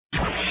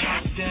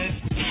I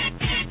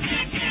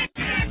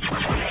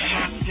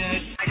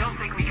don't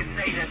think we can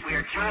say that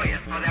we're joyous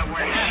or that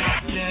we're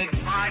happy.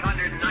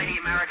 590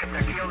 Americans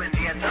are killed in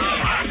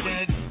Vietnam.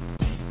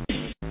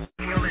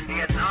 Killed in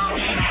Vietnam.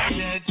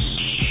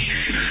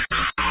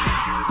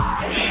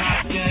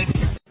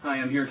 Hi,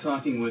 I'm here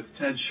talking with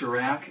Ted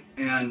Charach,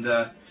 and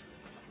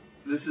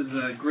this is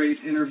a great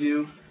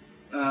interview.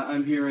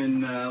 I'm here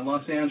in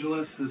Los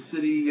Angeles, the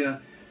city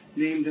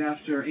named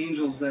after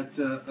angels that,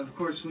 of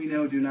course, we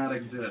know do not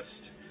exist.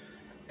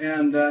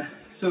 And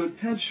so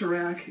Ted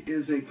Charach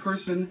is a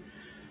person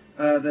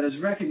that is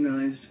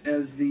recognized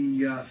as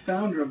the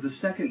founder of the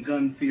second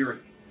gun theory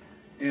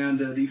and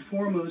the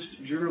foremost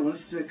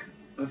journalistic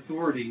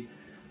authority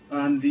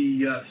on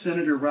the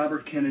Senator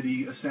Robert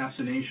Kennedy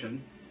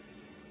assassination,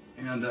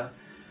 and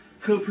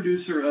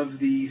co-producer of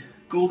the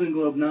Golden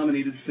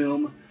Globe-nominated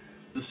film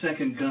The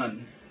Second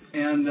Gun.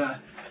 And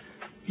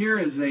here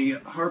is a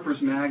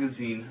Harper's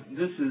Magazine.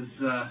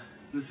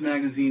 This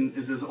magazine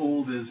is as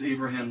old as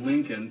Abraham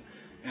Lincoln,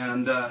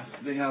 and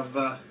they have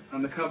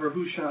on the cover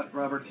 "Who Shot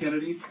Robert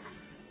Kennedy?"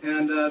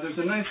 And there's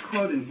a nice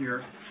quote in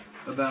here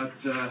about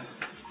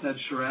Ted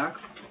Charach,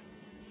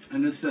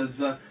 and this says,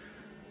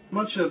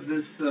 much of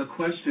this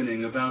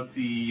questioning about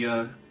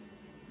the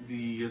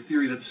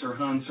theory that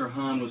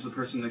Sirhan was the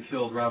person that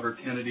killed Robert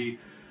Kennedy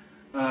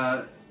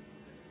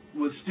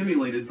was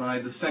stimulated by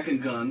The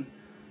Second Gun,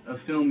 a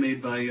film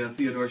made by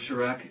Theodore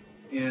Charach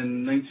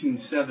in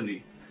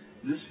 1970.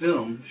 This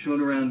film, shown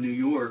around New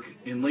York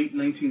in late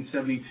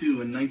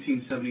 1972 and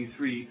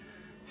 1973,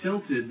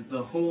 tilted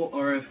the whole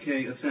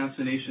RFK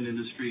assassination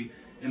industry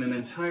in an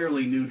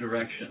entirely new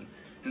direction.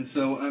 And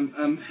so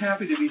I'm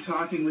happy to be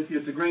talking with you.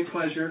 It's a great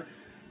pleasure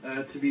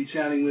to be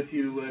chatting with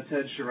you,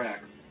 Ted Charach.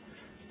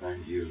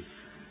 Thank you.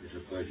 It's a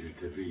pleasure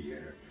to be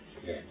here,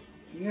 Ted.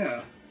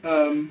 Yeah.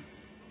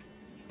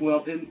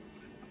 Well,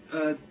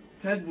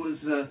 Ted was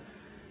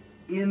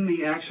in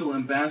the actual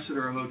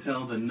Ambassador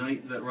Hotel the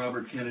night that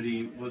Robert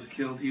Kennedy was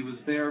killed. He was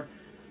there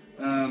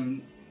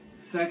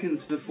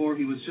seconds before.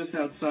 He was just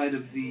outside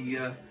of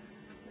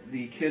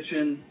the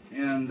kitchen,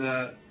 and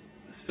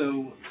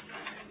so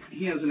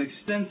he has an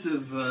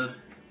extensive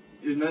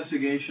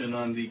investigation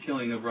on the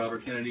killing of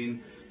Robert Kennedy,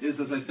 and is,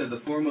 as I said,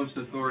 the foremost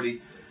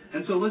authority.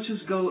 And so let's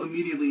just go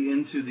immediately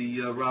into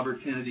the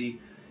Robert Kennedy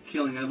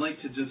killing. I'd like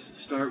to just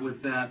start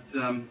with that.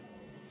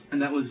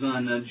 And that was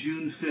on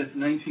June 5th,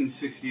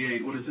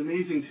 1968. What is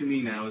amazing to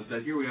me now is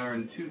that here we are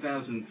in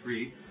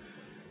 2003,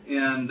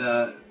 and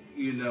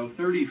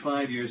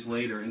 35 years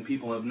later, and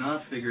people have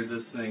not figured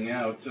this thing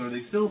out. So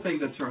they still think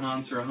that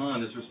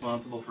Sirhan is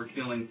responsible for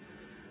killing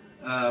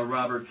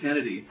Robert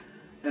Kennedy.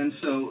 And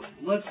so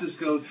let's just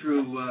go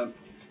through.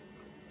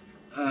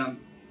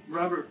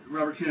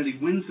 Robert Kennedy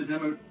wins the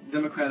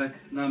Democratic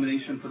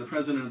nomination for the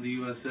President of the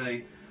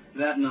USA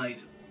that night,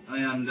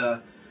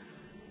 and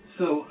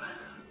so.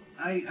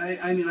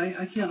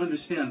 I can't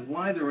understand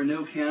why there were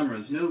no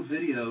cameras, no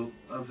video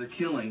of the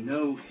killing,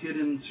 no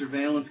hidden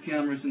surveillance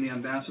cameras in the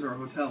Ambassador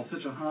Hotel,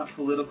 such a hot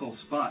political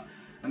spot.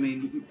 I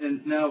mean,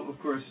 and now, of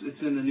course,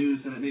 it's in the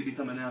news and it may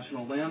become a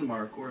national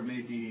landmark or it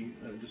may be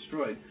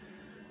destroyed.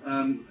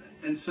 And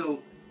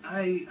so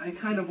I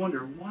kind of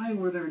wonder, why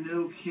were there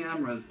no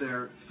cameras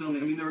there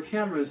filming? I mean, there were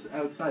cameras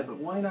outside, but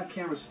why not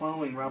cameras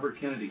following Robert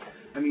Kennedy?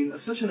 I mean,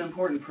 such an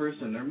important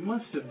person, there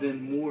must have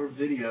been more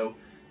video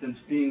than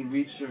being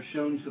reached or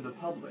shown to the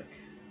public.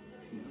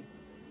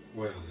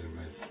 Well, there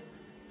was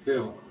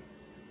film,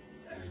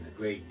 and a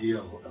great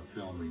deal of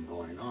filming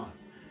going on.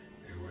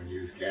 There were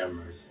news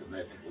cameras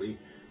domestically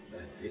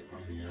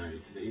from the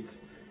United States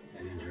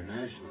and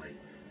internationally,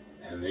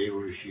 and they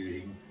were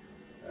shooting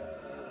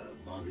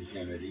Bobby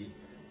Kennedy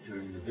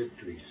during the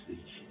victory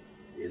speech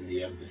in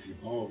the embassy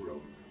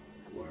ballroom,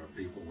 where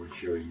people were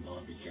cheering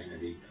Bobby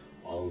Kennedy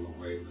all the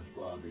way with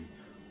Bobby,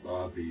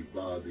 Bobby,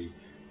 Bobby.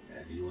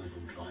 And he was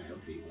in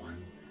triumph. He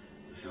won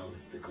the South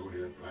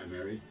Dakota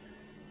primary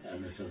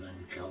and the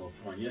Southern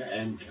California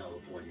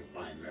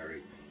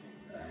primary.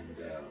 And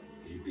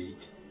he beat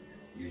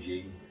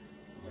Eugene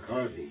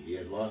McCarthy. He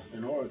had lost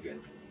in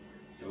Oregon.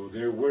 So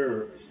there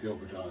were still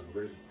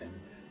photographers and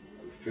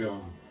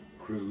film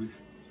crews.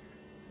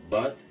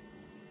 But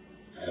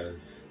as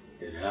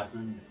it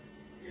happened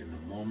in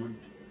a moment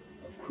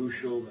of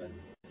crucial and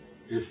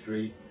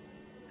history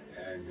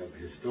and of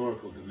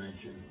historical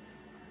dimension,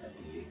 at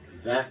the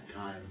exact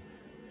time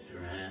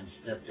Sirhan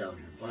stepped out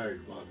and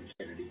fired Bobby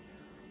Kennedy,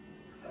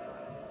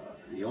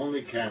 the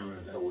only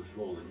camera that was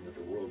rolling that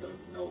the world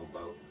doesn't know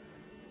about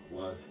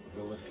was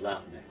Willis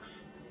Lapnick's.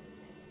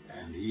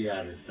 And he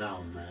had a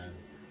sound man,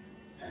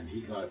 and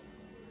he got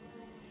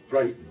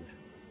frightened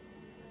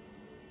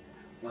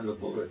when the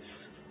bullets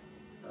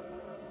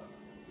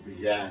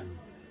began.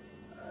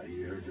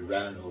 You heard the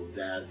rattle,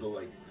 dazzle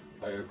like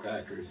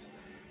firecrackers,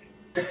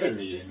 and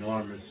the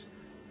enormous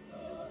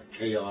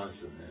chaos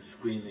and the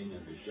screaming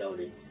and the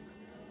shouting.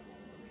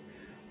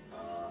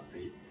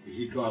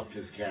 He dropped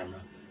his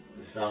camera.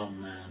 The sound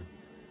man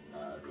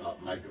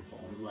dropped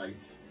microphone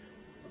lights,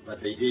 but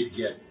they did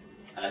get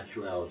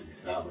actuality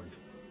sound.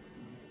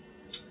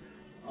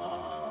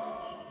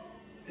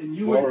 And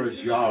you Boris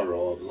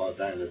Yarrow of Los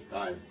Angeles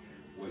Times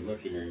was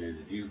looking in his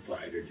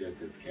viewfinder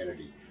just as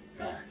Kennedy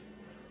passed.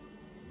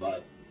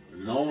 But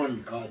no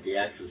one caught the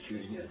actual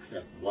shooting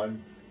except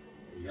one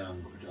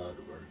young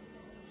photographer,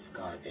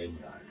 Scott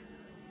Enyart.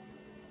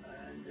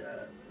 And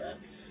that's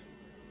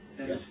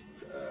just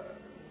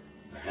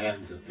the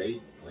hands of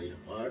fate played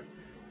a part.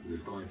 He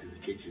was going through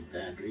the kitchen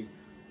pantry,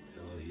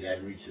 so he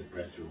hadn't reached the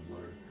press room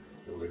where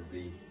there would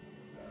be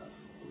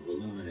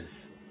voluminous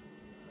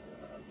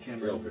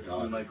camera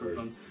photography.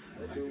 microphones.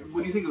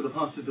 What do you think of the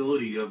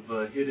possibility of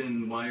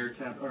hidden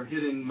wiretap or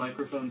hidden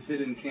microphones,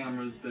 hidden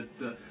cameras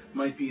that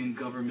might be in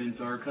government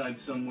archives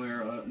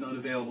somewhere, not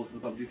available to the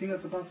public? Do you think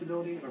that's a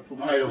possibility? Or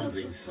I don't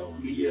think so.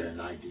 In the year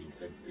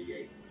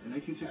 1968. In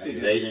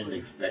 1968. They didn't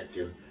expect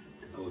him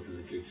to go to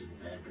the kitchen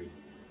pantry.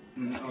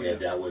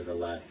 That was a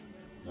last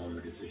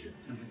moment decision.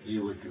 He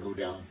was to go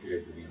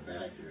downstairs to the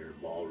ambassador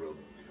ballroom,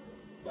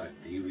 but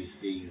he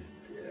received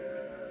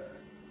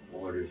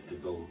orders to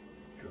go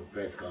to a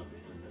press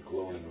conference in the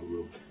colonial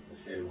room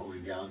instead of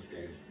going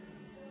downstairs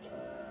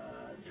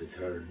to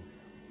turn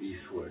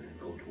eastward and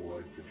go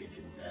towards the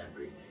kitchen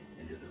pantry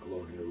into the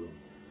colonial room.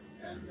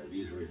 And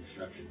these were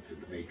instructions to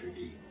the maitre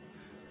d',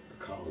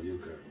 Carl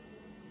Euchre,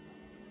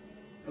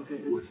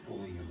 who was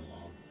pulling him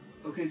along.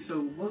 Okay, so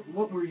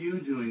what were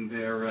you doing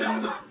there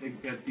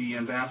at the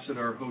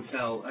Ambassador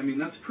Hotel? I mean,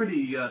 that's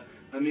pretty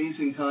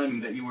amazing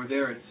timing that you were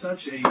there at such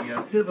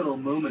a pivotal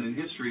moment in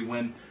history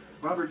when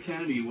Robert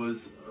Kennedy was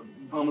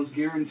almost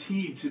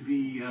guaranteed to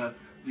be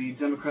the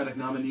Democratic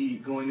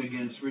nominee going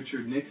against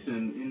Richard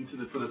Nixon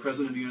for the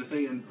President of the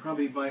USA, and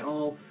probably by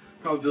all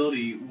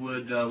probability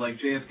would, like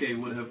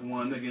JFK, would have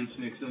won against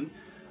Nixon.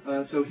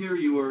 So here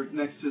you were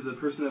next to the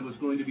person that was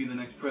going to be the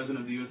next President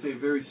of the USA, a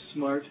very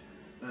smart,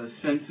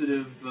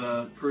 sensitive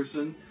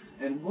person.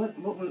 And what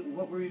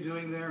were you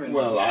doing there?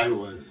 Well, I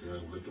was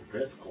with the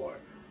press corps.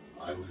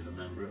 I was a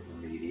member of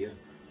the media,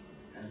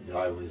 and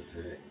I was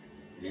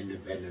an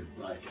independent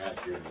broadcast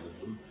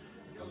journalism,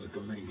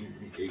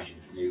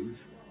 Telecommunications News,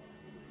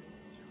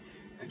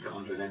 and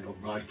Continental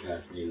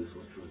Broadcast News,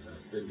 which was a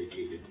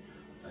syndicated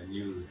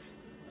news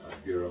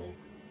bureau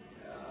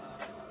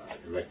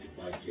directed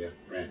by Jeff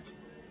Brent.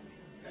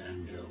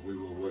 And we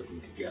were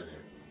working together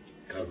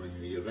covering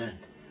the event.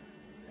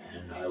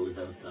 And I was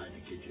outside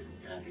the kitchen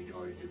pantry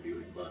door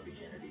interviewing Bobby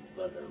Kennedy's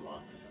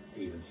brother-in-law,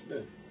 Stephen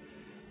Smith,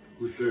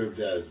 who served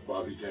as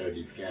Bobby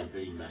Kennedy's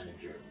campaign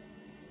manager.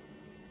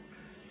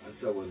 And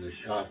so when the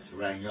shots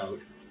rang out,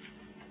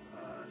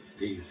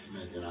 Steve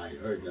Smith and I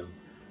heard them.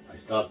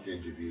 I stopped the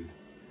interview,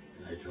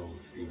 and I told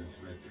Stephen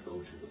Smith to go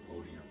to the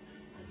podium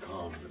and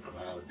calm the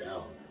crowd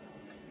down.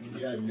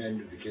 He hadn't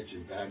entered the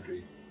kitchen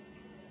pantry,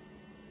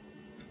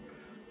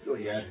 so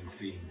he hadn't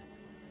seen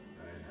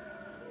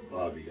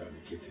Bobby on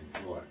the kitchen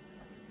floor.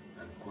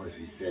 And of course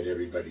he said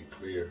everybody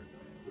clear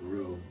the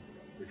room,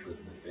 which was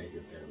a mistake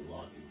instead of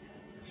locking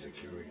and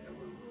securing the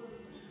room.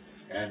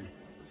 And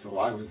so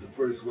I was the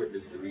first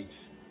witness to reach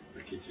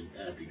the kitchen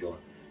pantry door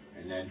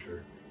and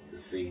enter the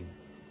scene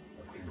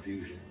of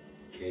confusion,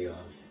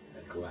 chaos,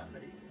 and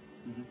calamity.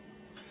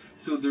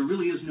 So there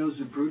really is no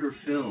Zapruder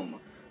film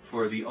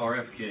for the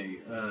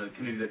RFK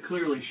Kennedy that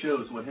clearly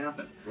shows what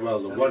happened.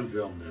 Well, the one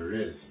film there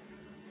is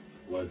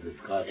was the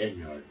Scott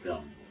Enyart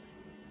film.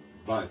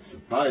 But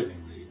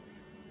surprisingly,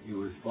 he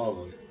was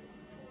followed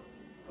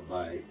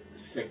by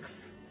 6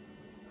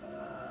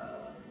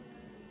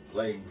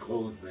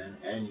 plainclothesmen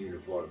and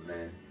uniformed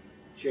men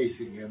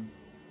chasing him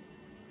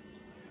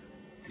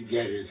to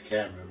get his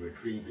camera,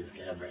 retrieve his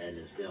camera and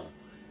his film,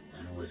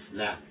 and it was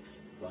snapped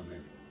from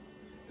him.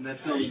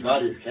 And he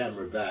got his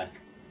camera back,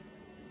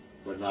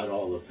 but not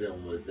all the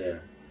film was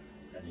there,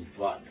 and he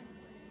fought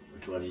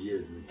for 20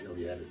 years until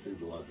he had to sue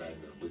the Los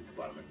Angeles Police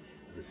Department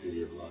and the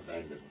city of Los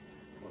Angeles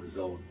for his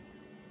own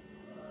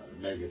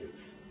negatives.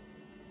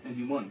 And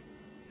he won.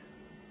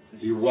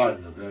 He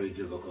won a very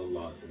difficult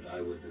lawsuit.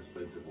 I was his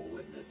principal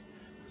witness.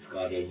 The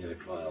Scott Enyart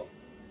trial,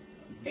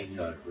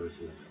 Enyart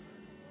versus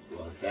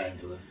Los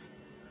Angeles,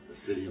 the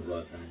city of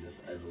Los Angeles,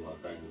 and the Los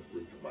Angeles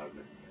Police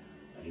Department.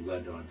 And he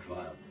went on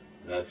trial.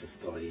 That's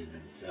a story in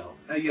itself.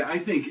 Yeah, I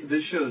think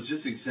this shows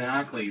just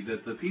exactly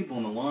that the people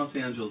in the Los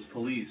Angeles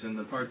police and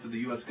the parts of the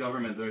U.S.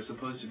 government that are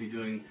supposed to be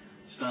doing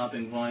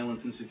stopping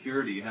violence and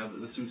security have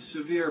some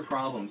severe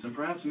problems, and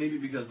perhaps maybe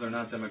because they're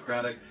not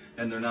democratic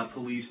and they're not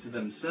policed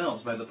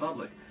themselves by the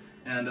public.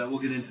 And we'll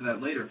get into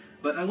that later.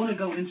 But I want to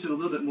go into a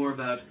little bit more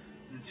about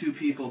the 2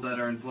 people that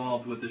are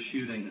involved with the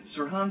shooting.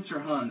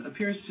 Sirhan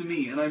appears to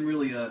me, and I'm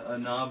really a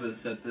novice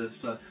at this,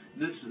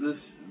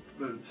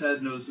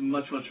 Ted knows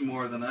much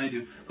more than I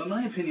do, but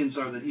my opinions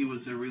are that he was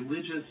a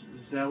religious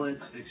zealot,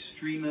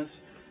 extremist,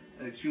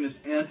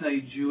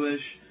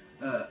 anti-Jewish.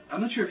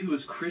 I'm not sure if he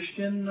was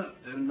Christian,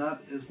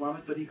 not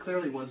Islamic, but he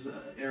clearly was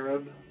an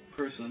Arab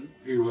person.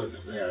 He was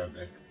of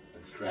Arabic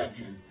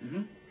extraction.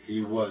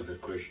 He was a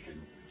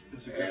Christian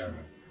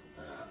Arab,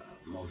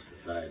 most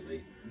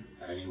decidedly,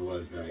 and he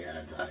was very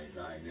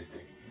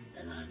anti-Zionistic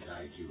and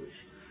anti-Jewish.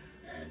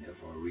 And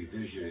for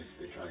revisionists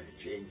to try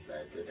to change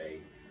that today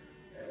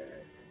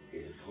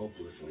is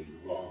hopelessly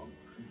wrong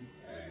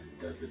and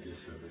doesn't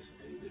service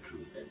to the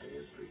truth and to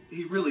history.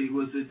 He really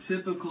was a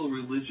typical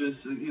religious,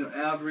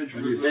 average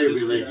When you say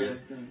religious,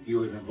 he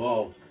was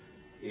involved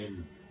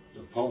in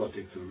the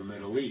politics of the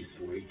Middle East,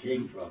 where he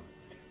came from,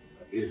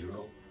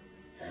 Israel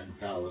and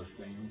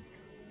Palestine.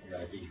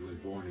 I think he was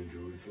born in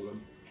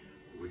Jerusalem,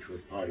 which was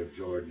part of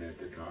Jordan at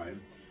the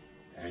time,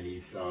 and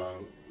he saw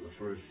the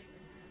first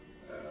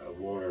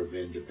war of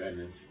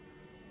independence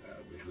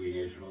between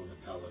Israel and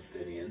the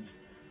Palestinians,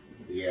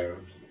 the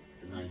Arabs,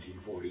 in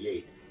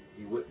 1948.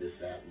 He witnessed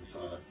that and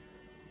saw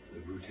the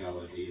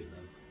brutality and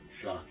the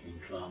shocking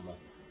trauma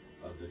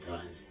of the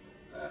times,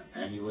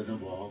 and he was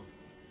involved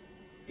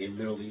in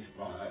Middle East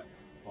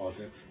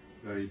politics,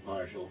 very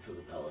partial to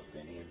the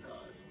Palestinian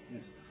cause.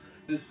 Yes.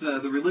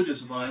 The religious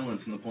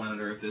violence on the planet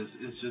Earth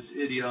is just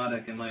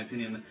idiotic, in my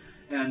opinion.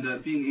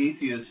 And being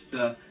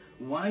atheist,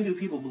 why do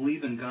people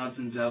believe in gods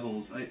and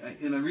devils?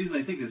 And the reason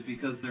I think is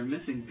because they're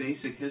missing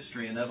basic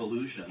history and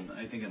evolution,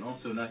 I think, and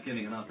also not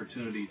getting an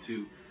opportunity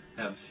to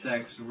have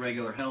sex,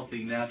 regular,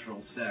 healthy,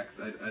 natural sex.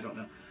 I don't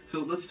know. So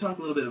let's talk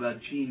a little bit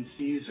about Gene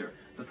Cesar,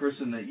 the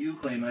person that you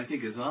claim, I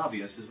think is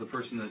obvious, is the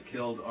person that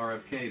killed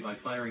RFK by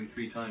firing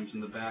 3 times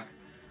in the back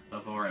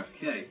of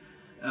RFK.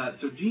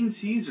 So Gene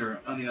Cesar,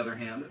 on the other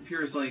hand,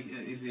 appears like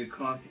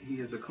he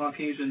is a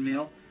Caucasian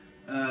male.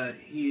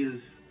 He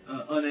is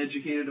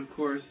uneducated, of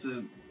course,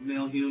 a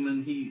male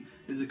human. He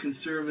is a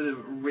conservative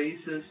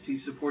racist.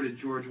 He supported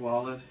George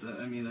Wallace,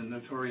 a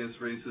notorious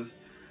racist.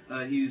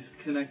 He's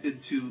connected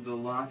to the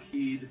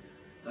Lockheed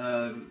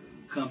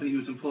company. He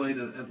was employed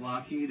at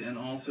Lockheed and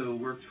also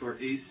worked for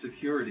Ace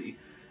Security.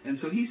 And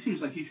so he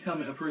seems like he's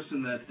a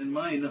person that, in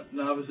my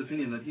novice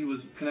opinion, that he was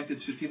connected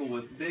to people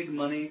with big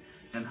money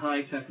and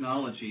high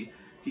technology.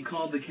 He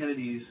called the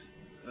Kennedys,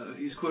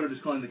 he's quoted as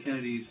calling the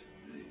Kennedys,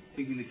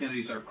 thinking the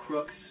Kennedys are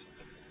crooks.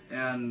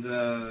 And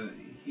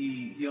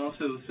he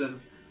also says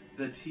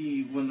that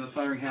when the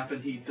firing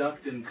happened, he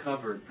ducked and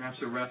covered, perhaps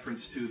a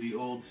reference to the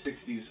old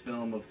 60s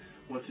film of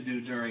what to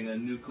do during a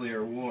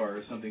nuclear war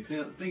or something,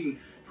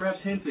 perhaps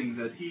hinting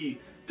that he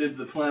did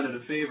the planet a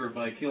favor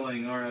by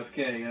killing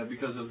RFK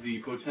because of the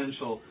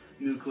potential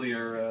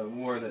nuclear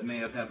war that may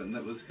have happened.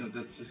 That's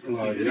just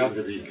well, you have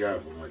to be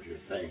careful what you're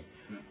saying.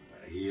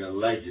 He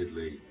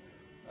allegedly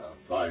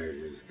fired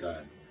his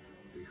gun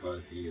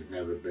because he has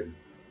never been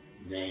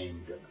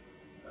named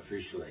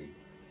officially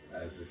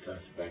as a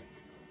suspect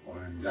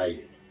or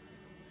indicted.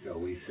 So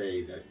we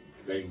say that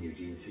Thane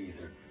Eugene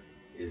Cesar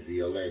is the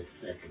alleged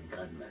second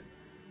gunman.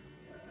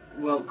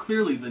 Well,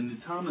 clearly the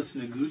Thomas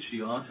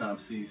Noguchi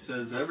autopsy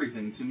says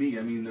everything to me.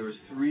 There was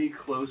 3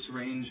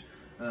 close-range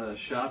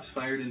shots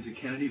fired into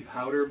Kennedy,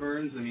 powder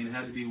burns. It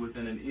had to be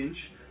within an inch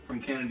from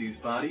Kennedy's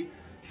body.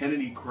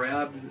 Kennedy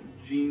grabbed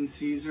Gene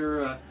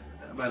Cesar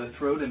by the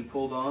throat and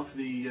pulled off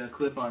the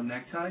clip-on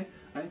necktie.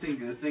 I think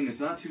the thing is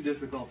not too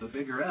difficult to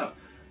figure out.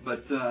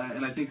 But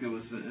and I think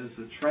it's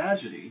a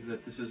tragedy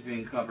that this is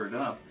being covered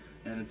up,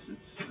 and it's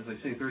as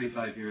I say,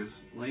 35 years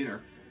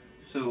later.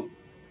 So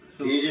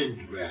he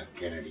didn't grab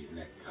Kennedy's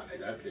necktie.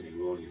 That's an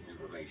erroneous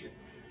information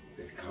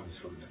that comes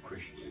from the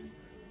Christian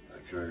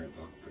Turner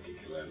book,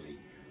 particularly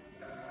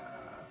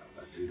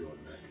a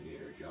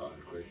pseudo-investigator, John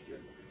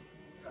Christian.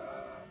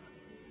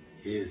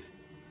 His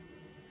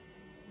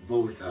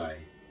bow tie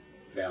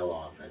fell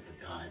off at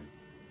the time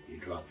he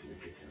dropped to the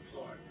kitchen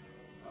floor.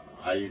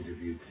 I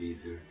interviewed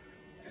Cesar,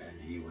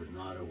 and he was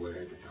not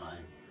aware at the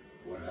time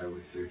what I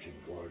was searching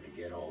for to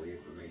get all the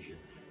information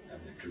and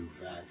the true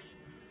facts,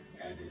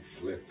 and it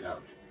slipped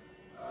out.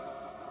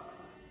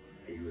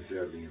 He was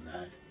certainly in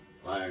that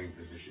firing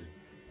position.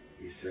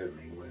 He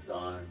certainly was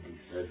armed. He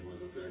said it was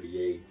a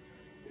 38.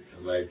 It's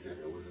alleged that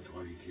it was a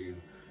 22.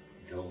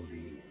 He told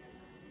the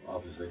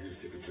Office of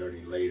District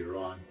Attorney later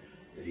on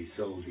that he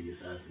sold the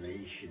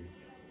assassination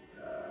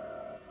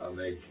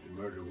alleged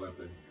murder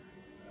weapon,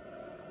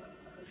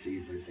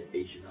 Caesar's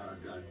H&R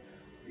gun,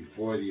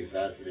 before the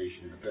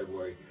assassination in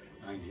February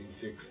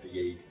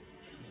 1968.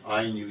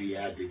 I knew he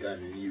had the gun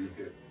and used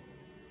it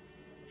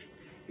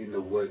in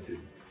the woods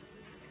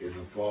in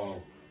the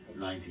fall of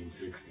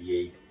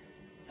 1968,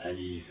 and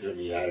he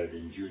certainly had it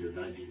in June of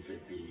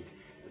 1968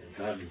 at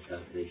the time of the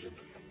assassination,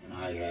 and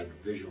I had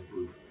visual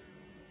proof,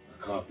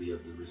 a copy of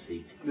the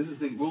receipt. This is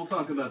the thing. We'll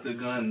talk about the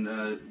gun,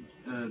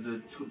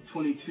 the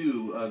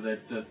 22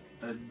 that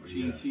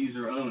Gene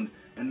Cesar owned,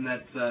 and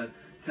that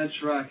Ted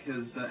Charach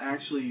has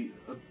actually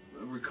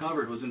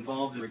was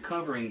involved in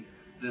recovering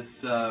this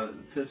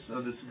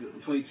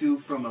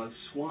 22 from a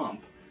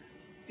swamp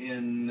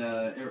in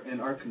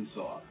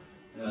Arkansas.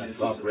 That's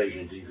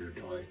Operation Tinker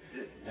Toy,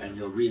 and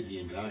you'll read the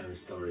entire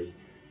story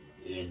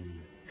in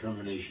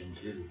Termination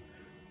 2,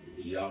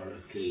 the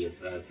RFK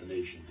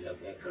assassination Jeff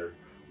Ecker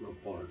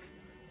report,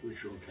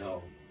 which will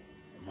tell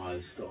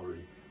my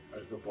story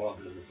as the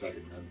father of the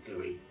second gun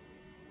theory,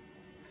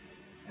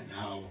 and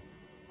how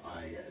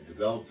I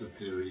developed the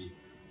theory,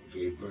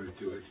 gave birth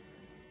to it,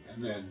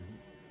 and then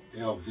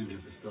delved into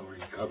the story,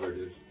 covered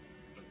it,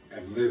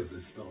 and lived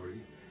the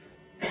story,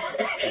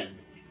 and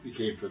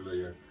became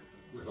familiar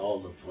with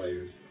all the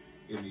players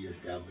in the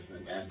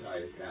establishment,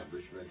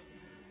 anti-establishment,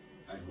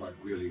 and what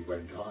really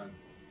went on.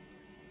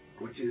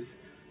 which is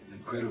an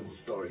incredible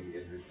story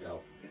in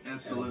itself.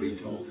 Absolutely. And will be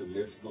told in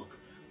this book,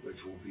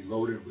 which will be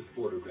loaded with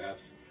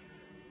photographs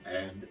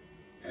and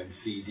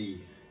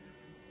CDs.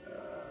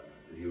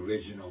 The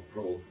original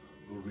probe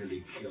who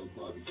really killed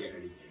Bobby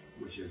Kennedy,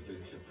 which has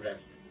been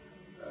suppressed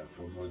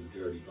for more than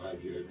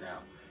 35 years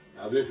now.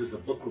 Now this is a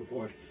book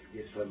report.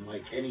 It's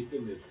unlike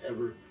anything that's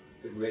ever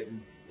been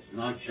written. It's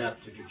not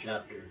chapter to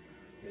chapter.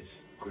 It's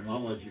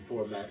chronology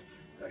format,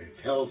 but it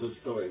tells a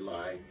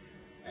storyline,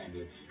 and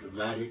it's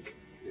dramatic,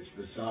 it's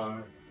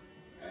bizarre,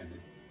 and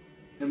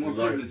more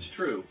important, it's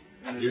true.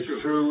 And it's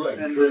true,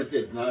 and truth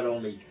is not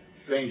only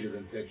stranger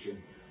than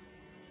fiction,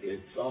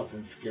 it's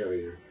often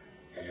scarier,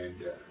 and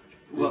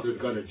this is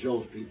going to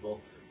jolt people.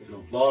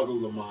 It'll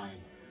boggle the mind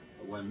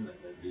when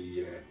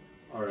the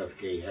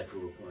RFK Hecker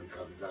report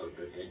comes out,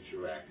 the Ted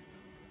Charach,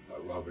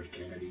 Robert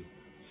Kennedy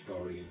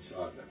story and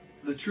saga.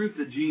 The truth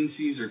that Thane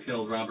Cesar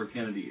killed Robert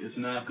Kennedy is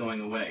not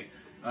going away.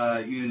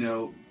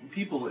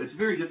 People, it's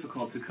very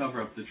difficult to cover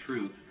up the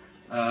truth.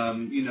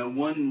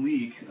 One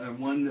leak,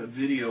 one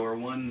video, or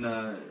one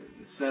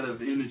set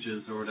of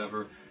images or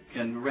whatever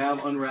can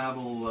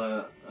unravel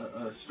a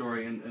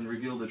story and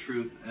reveal the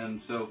truth.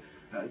 And so,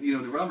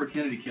 the Robert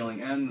Kennedy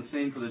killing, and the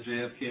same for the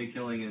JFK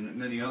killing and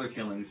many other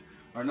killings,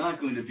 are not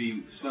going to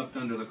be swept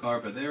under the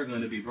carpet. They are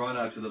going to be brought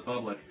out to the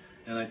public,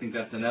 and I think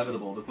that's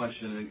inevitable. The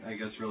question, I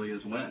guess, really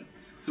is when.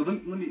 So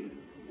let me...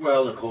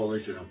 Well, the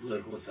Coalition of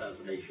Political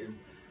Assassination,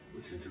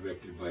 which is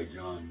directed by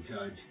John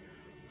Judge,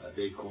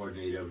 they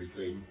coordinate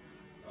everything.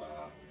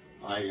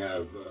 I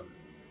have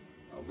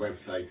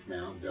websites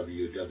now,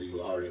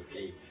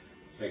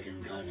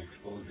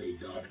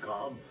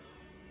 www.rfksecondgunexpose.com,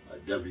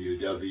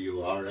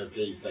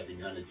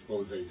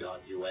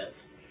 www.rfksecondgunexpose.us,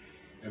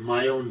 and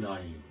my own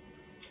name,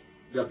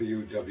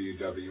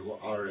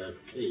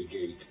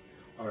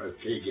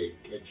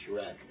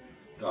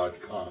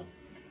 rfkgate.com.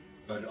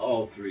 But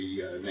all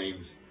three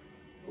names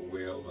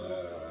will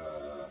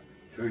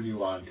turn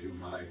you on to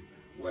my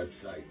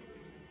website,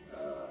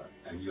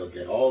 and you'll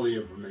get all the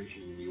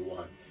information you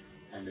want,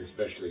 and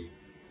especially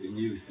the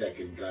new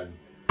Second Gun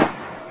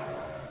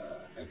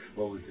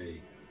expose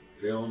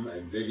film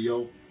and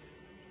video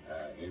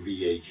in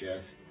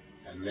VHS,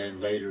 and then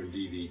later in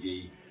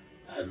DVD,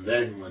 and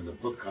then when the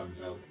book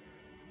comes out,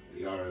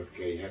 the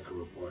RFK Hecker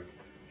Report,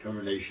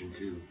 Termination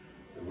to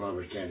the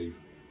Robert Kennedy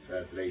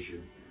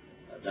Assassination,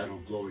 that'll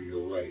blow you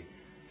away.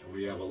 So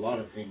we have a lot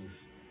of things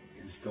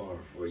in store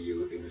for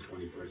you in the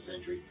 21st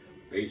century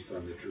based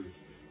on the truth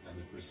and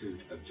the pursuit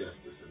of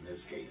justice in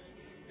this case,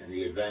 and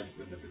the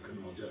advancement of the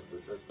criminal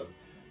justice system.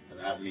 And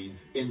that means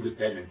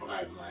independent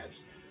crime labs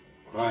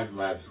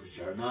which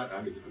are not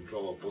under the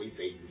control of police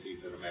agencies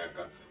in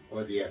America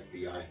or the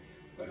FBI,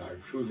 but are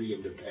truly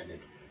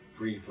independent,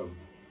 free from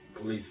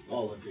police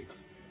politics,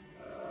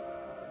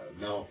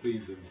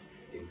 malfeasance,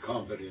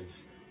 incompetence,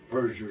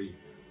 perjury,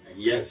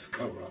 and yes,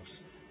 cover-ups,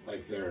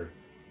 like there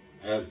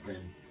has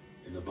been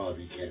in the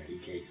Bobby Kennedy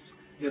case.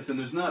 Yes, and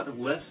there's not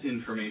less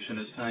information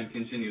as time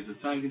continues. As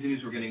time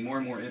continues, we're getting more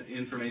and more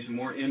information,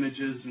 more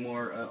images,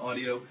 more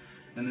audio,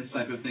 and this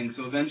type of thing.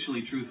 So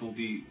eventually truth will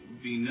be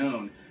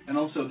known. And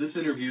also this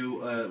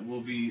interview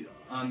will be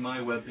on my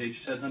webpage,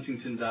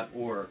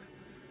 tedhuntington.org,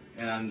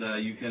 and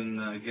you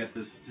can get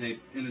this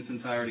tape in its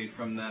entirety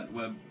from that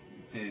web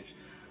page.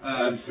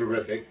 That's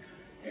terrific,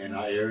 and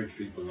I urge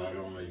people not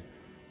only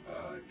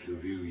to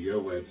view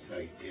your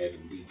website, Ted,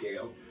 in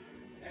detail,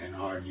 and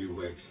our new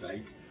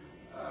website,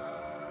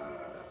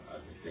 as I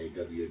say,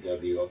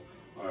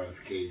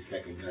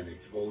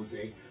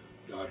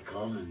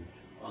 www.rfksecondgunexpose.com, and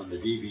on the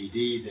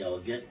DVD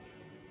they'll get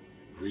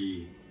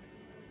the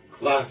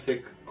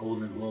classic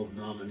Golden Globe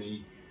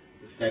nominee,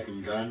 The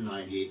Second Gun,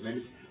 98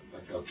 minutes,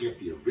 but they'll get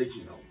the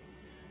original,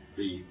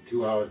 the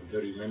 2 hours and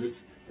 30 minutes,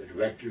 the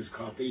director's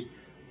copy,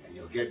 and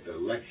you'll get the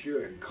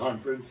lecture and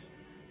conference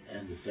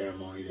and the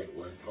ceremony that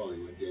West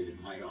Hollywood did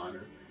in my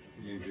honor,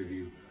 an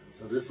interview.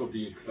 So this will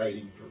be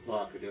exciting,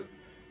 provocative,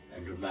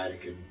 and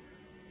dramatic, and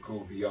go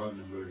beyond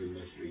the murder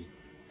mystery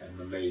and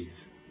the maze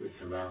which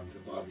surrounds the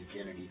Bobby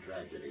Kennedy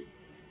tragedy.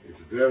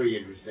 It's very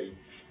interesting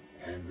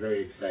and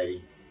very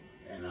exciting,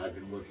 and I've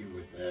been working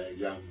with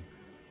young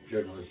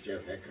journalist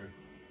Jeff Hecker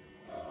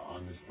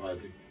on this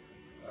project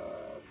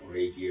for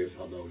 8 years,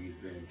 although he's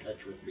been in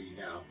touch with me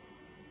now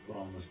for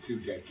almost 2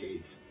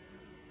 decades,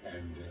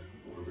 and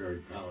we're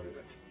very proud of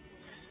it.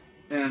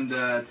 And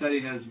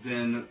Teddy has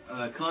been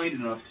kind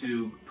enough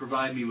to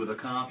provide me with a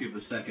copy of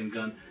The Second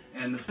Gun.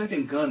 And The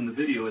Second Gun, the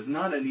video, is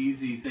not an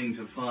easy thing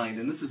to find,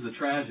 and this is a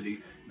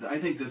tragedy. I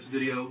think this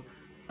video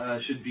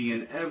should be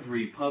in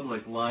every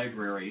public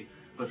library,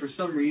 but for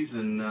some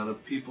reason the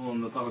people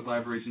in the public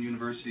libraries and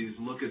universities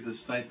look at this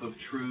type of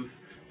truth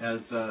as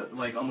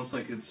almost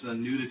like it's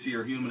nudity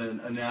or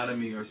human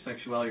anatomy or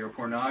sexuality or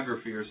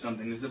pornography or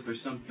something, as if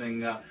there's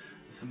something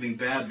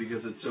bad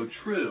because it's so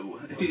true.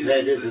 Well,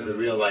 Ted, this is a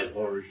real-life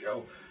horror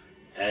show,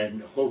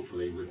 and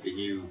hopefully with the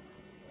new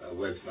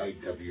website,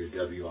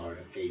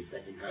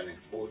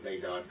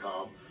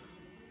 www.rfksecondgunexpose.com,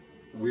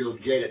 we'll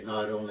get it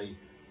not only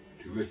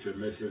to Mr.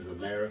 and Mrs.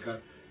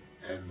 America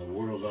and the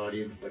world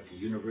audience, but to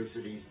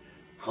universities,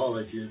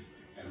 colleges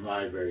and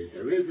libraries.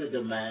 There is a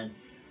demand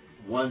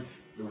once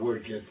the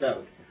word gets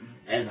out.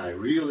 And I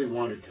really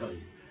want to tell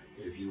you,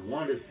 if you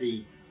want to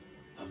see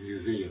a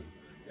museum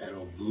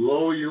that'll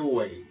blow you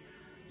away,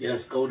 yes,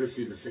 go to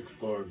see the 6th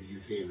floor of the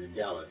museum in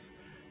Dallas.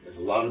 There's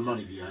a lot of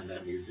money behind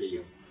that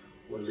museum,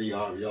 where Lee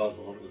Harvey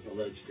Oswald was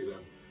alleged to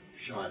have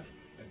shot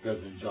at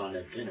President John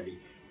F. Kennedy.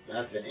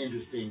 That's an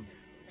interesting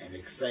and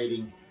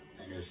exciting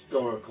and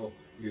historical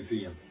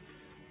museum.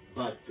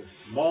 But the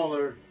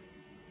smaller,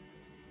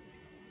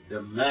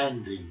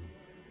 demanding,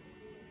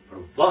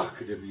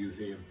 provocative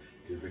museum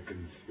is the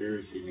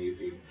Conspiracy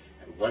Museum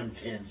at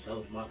 110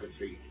 South Market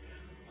Street,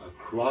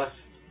 across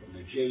from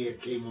the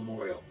JFK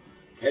Memorial,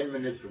 10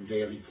 minutes from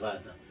Daley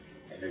Plaza,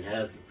 and it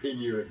has the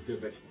premier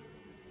exhibit,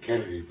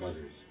 Kennedy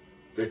Brothers,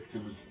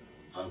 Victims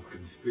of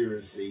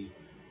Conspiracy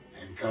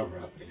and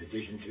Cover-Up, in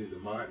addition to the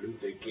Martin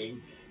Luther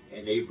King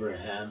and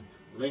Abraham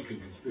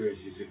Lincoln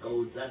conspiracies. It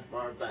goes that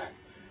far back.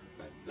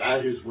 But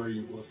that is where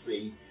you will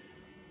see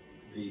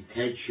the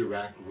Ted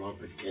Charach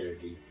Robert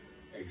Kennedy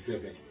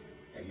exhibit,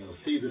 and you'll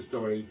see the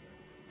story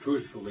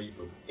truthfully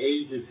from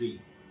A to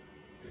Z,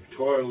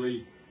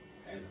 pictorially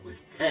and with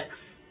text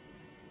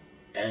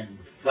and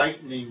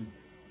frightening,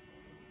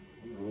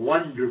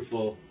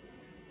 wonderful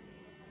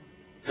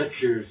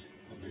pictures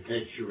of the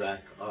Ted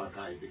Charach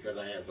archive, because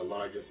I have the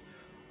largest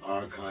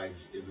archives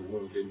in the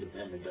world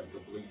independent of the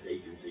police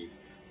agencies,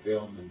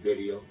 film and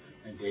video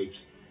and tapes,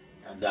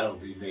 and that'll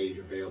be made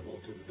available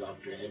to the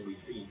Dr. Henry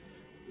C.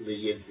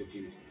 Lee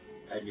Institute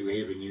at New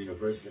Haven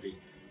University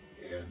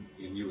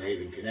in New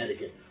Haven,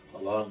 Connecticut,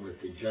 along with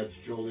the Judge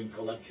Joling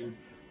collection,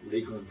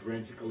 Legal and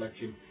Forensic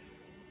collection,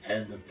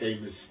 and the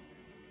famous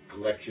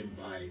collection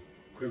by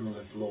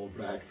criminalist Lowell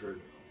Bradford,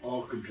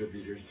 all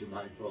contributors to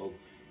my probe,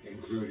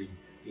 including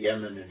the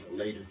eminent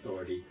late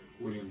authority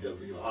William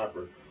W.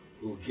 Harper,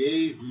 who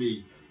gave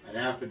me an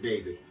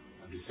affidavit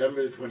on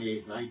December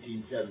 28,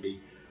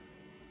 1970,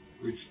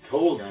 which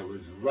told me I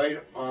was right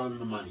on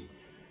the money,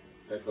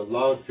 that the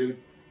lawsuit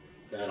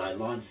that I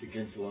launched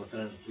against the Los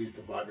Angeles Police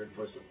Department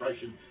for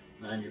suppression,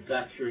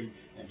 manufacturing,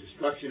 and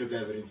destruction of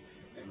evidence,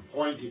 and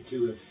pointed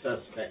to a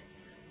suspect,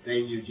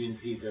 Thane Eugene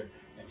Cesar,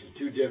 and to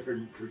two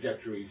different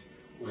trajectories,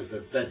 was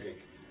authentic.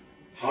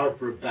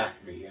 Harper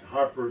backed me, and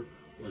Harper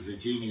was a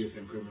genius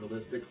in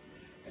criminalistics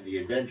and the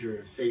inventor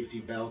of safety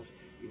belts.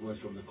 He was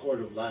from the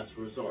court of last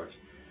resort.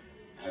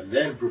 And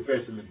then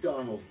Professor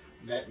McDonald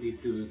met me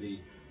through the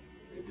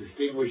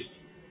distinguished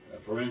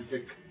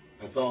forensic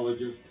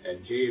pathologist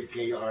and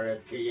JFK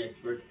RFK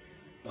expert,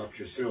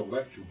 Dr. Cyril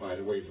Wecht, who, by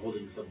the way, is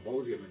holding a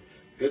symposium in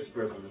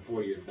Pittsburgh on the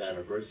 40th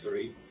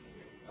anniversary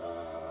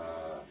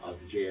of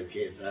the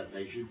JFK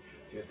assassination,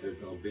 just as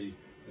there'll be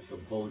a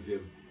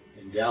symposium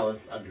in Dallas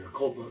under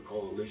COPA,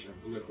 Coalition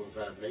of Political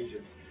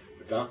Assassinations.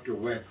 But Dr.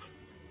 Wecht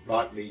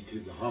brought me to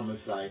the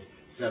homicide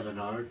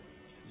seminar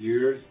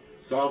years,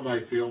 saw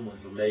my film, was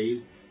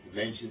amazed. He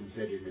mentions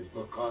it in his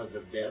book, Cause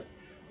of Death,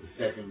 The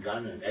Second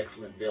Gun, an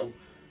excellent film.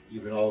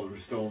 Even Oliver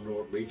Stone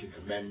wrote me to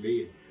commend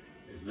me.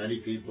 There's many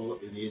people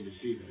in the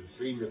industry that have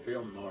seen the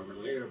film,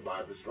 Norman Lear,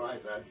 Barbara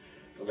Streisand,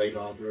 the late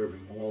author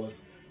Irving Wallace.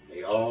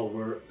 They all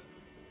were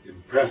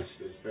impressed,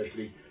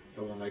 especially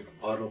someone like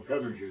Otto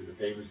Preminger, the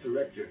famous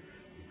director.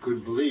 He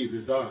couldn't believe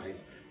his eyes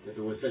that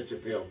there was such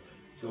a film.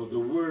 So the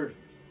word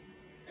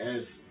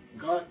has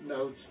gotten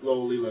out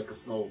slowly like a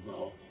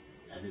snowball,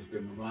 and it's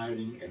been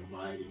riding and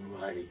riding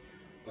and riding.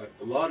 But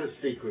a lot of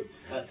secrets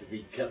had to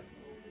be kept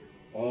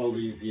all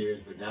these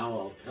years, but now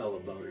I'll tell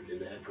about it in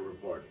the Hecker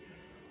Report.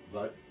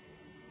 But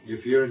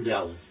if you're in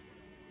Dallas,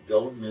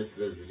 don't miss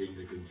visiting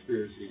the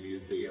Conspiracy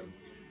Museum.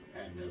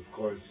 And of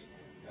course,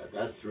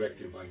 that's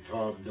directed by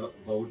Tom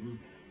Bowden.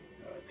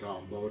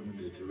 Tom Bowden,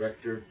 the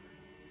director,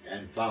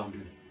 and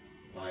founded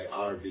by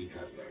R.B.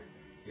 Cutler.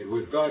 It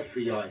was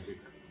Godfrey Isaac,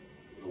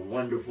 a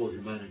wonderful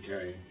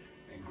humanitarian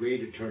and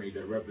great attorney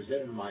that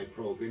represented my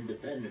probe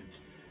independent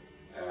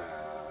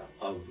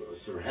of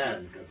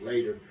Sirhan, because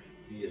later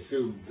he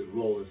assumed the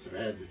role of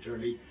Sirhan's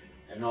attorney,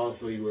 and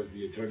also he was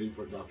the attorney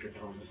for Dr.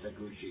 Thomas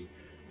Taguchi,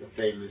 the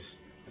famous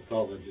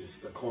pathologist,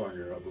 the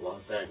coroner of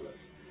Los Angeles.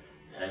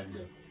 And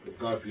with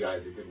Godfrey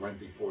Isaac, it went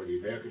before the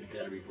American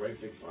Academy of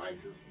Forensic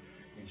Sciences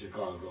in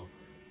Chicago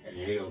and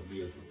hailed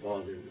me as the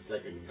father of the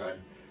Second Gun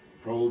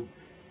probe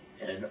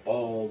and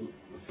all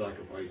the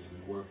sacrifices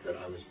and work that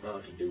I was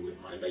proud to do with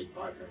my late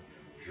partner,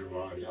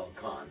 Gerard L.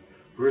 Khan.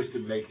 First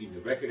in making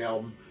the record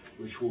album,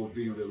 which will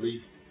be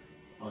released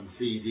on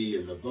CD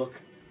in the book,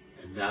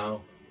 and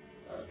now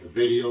the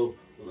video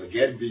will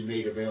again be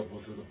made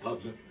available to the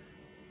public,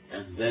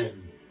 and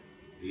then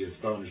the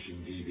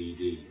astonishing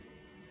DVD.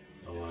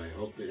 So I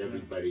hope that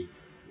everybody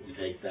will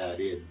take that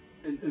in.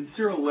 And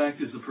Cyril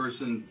Wecht is a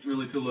person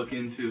really to look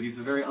into. He's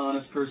a very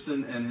honest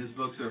person, and his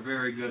books are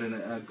very good and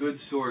a good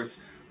source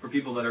for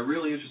people that are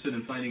really interested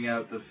in finding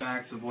out the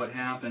facts of what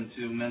happened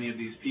to many of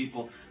these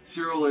people.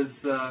 Cyril is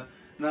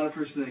not a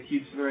person that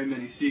keeps very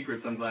many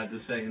secrets, I'm glad to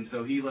say, and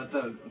so he lets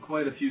out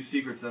quite a few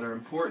secrets that are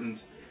important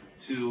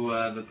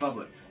to the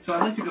public. So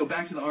I'd like to go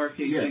back to the RFK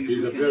thing.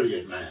 He's a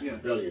brilliant man, yeah,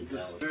 brilliant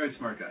fellow. Very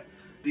smart guy.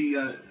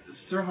 The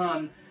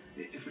Sirhan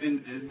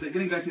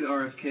getting back to the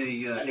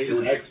RFK... and he's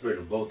an expert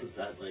in both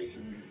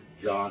assassinations,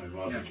 John and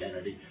Robert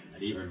Kennedy,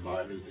 and even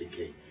Martin Luther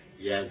King.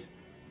 He has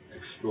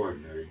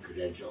extraordinary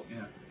credentials.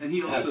 Yeah. And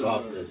he also... Hats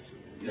off this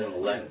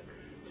little letter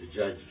to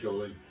Judge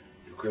Joling,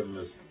 to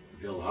criminalist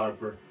Bill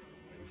Harper,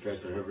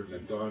 Professor Herbert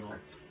McDonald,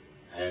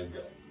 and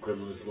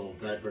criminalist Lowell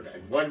Bradford,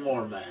 and one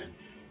more man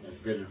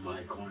that's been in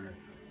my corner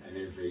and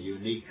is a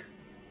unique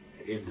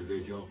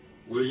individual,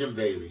 William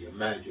Bailey.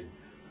 Imagine,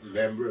 a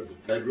member of the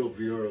Federal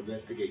Bureau of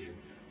Investigation,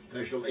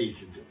 special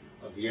agent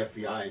of the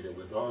FBI that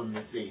was on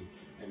the scene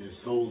and has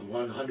told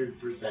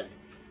 100%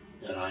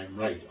 that I'm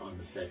right on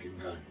the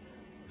second gun.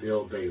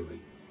 Bill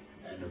Bailey.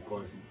 And of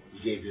course,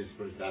 he gave his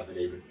first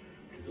affidavit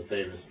to the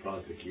famous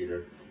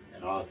prosecutor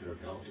and author of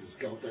Helter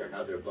Skelter and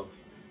other books,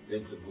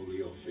 Vincent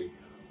Bugliosi,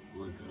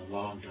 who has been a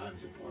long-time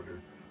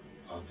supporter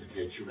of the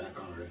Ted Charach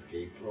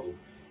RFK probe,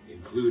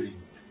 including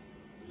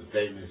the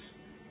famous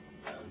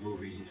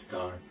movie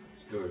star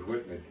Stuart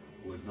Whitman,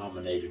 who was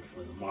nominated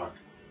for the Mark,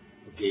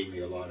 who gave me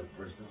a lot of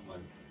personal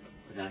and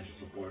financial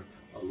support,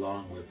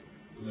 along with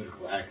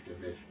political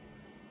activist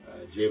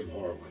Jim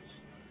Horowitz.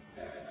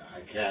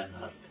 I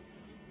cannot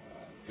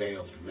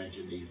fail to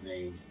mention these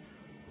names,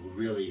 who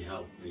really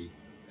helped me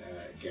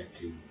get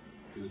to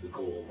the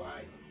goal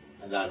line.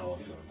 And that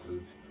also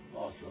includes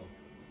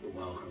the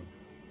welcome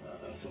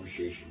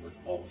association with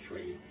Paul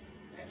Trade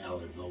and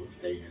Alan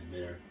Lowenstein and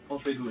their... Paul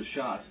Trade, who was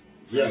shot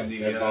during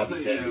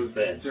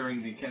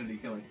the Kennedy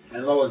killing.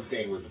 And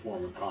Lowenstein was a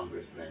former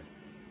congressman,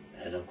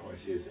 and of course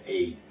his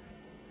aide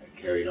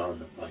carried on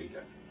the fight.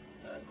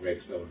 Greg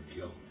Stone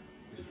killed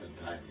his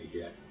untimely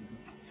death,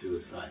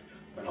 suicide.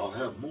 But I'll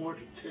have more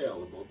to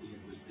tell about these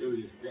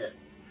mysterious deaths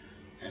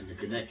and the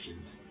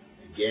connections,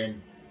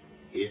 again,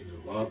 in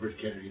the Robert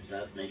Kennedy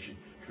assassination,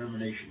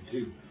 termination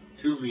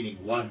 2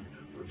 meaning 1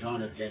 for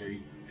John F.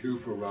 Kennedy, 2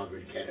 for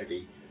Robert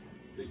Kennedy.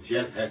 The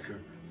Jeff Hecker,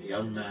 the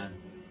young man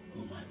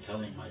whom I'm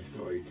telling my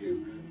story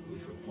to,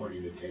 who's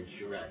reporting the Ted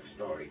Charach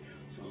story.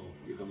 So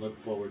you can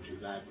look forward to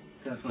that.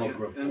 Definitely.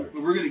 And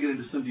we're going to get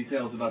into some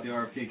details about the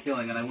RFK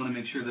killing, and I want to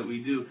make sure that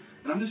we do.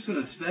 And I'm just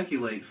going to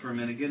speculate for a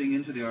minute, getting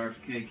into the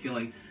RFK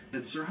killing,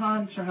 that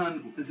Sirhan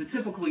is a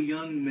typical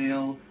young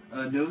male,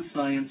 no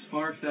science,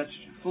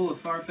 full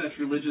of far-fetched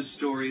religious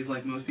stories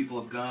like most people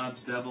of gods,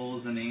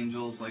 devils, and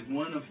angels, like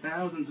one of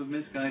thousands of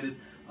misguided,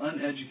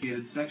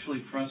 uneducated,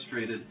 sexually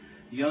frustrated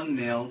young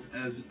males,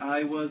 as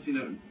I was,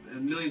 and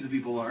millions of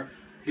people are.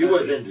 He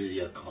was into the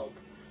occult.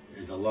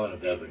 There's a lot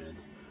of evidence.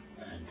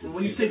 Well,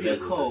 when you say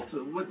the occult,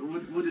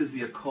 what is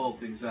the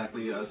occult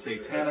exactly?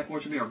 Satanic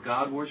worshipping or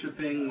God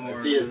worshipping? Or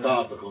a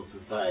theosophical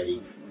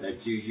society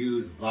that you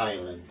use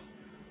violence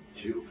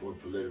for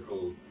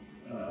political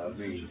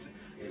means.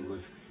 It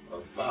was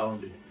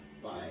founded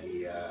by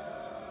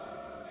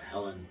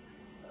Helen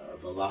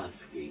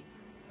Volansky,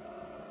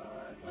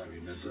 if I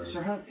remember.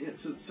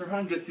 So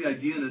Sirhan gets the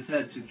idea in his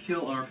head to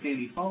kill RFK, and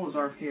he follows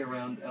RFK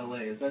around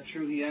L.A. Is that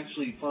true? He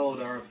actually followed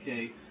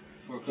RFK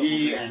for a couple of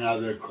days? He and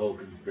other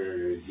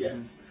co-conspirators, yes.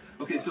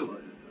 Mm-hmm. Okay, so...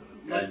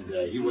 and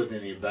he was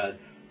in the ambassador,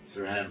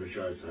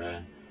 Bashar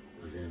Sirhan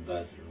was in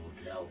Ambassador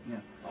Hotel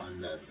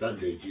on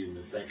Sunday, June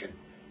the 2nd,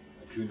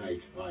 2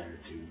 nights prior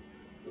to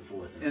the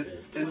 4th and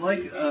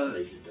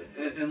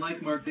 5th. And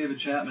like Mark David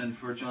Chapman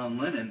for John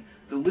Lennon,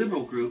 the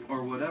liberal group,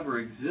 or whatever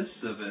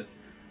exists of it,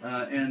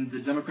 and the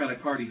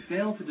Democratic Party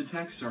failed to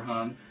detect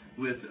Sirhan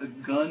with a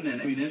gun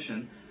and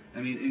ammunition.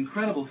 I mean,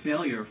 incredible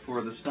failure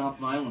for the Stop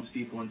Violence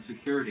people in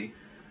security.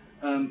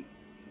 And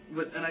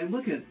I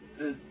look at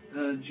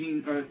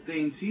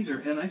Thane Cesar,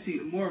 and I see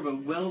more of a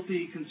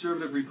wealthy,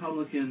 conservative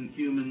Republican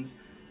humans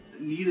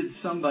needed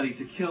somebody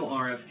to kill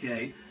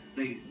RFK.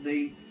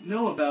 They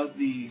know about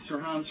the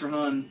Sirhan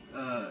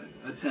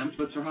attempt,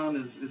 but Sirhan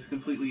is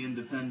completely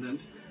independent,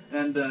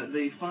 and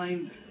they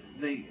find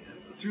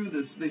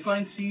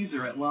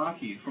Cesar at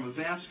Lockheed from a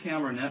vast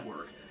camera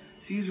network.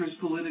 Cesar is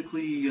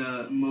politically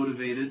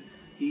motivated.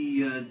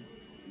 He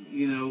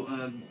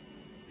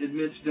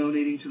admits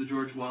donating to the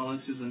George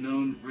Wallace, who's a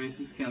known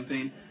racist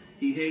campaign.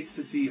 He hates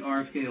to see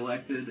RFK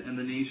elected and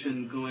the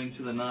nation going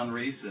to the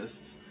non-racists,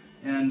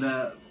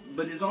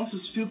 but is also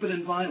stupid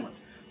and violent.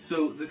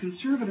 So the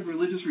conservative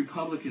religious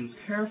Republicans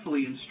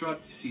carefully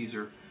instruct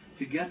Cesar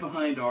to get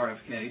behind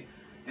RFK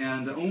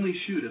and only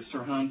shoot if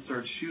Sirhan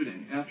starts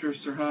shooting. After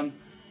Sirhan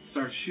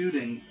starts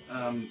shooting,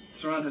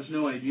 Sirhan has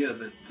no idea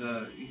that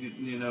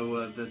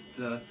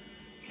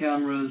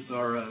cameras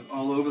are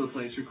all over the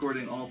place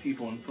recording all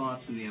people and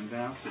thoughts in the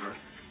ambassador.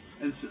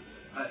 And so,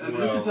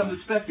 this is something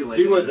to speculate.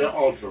 He was an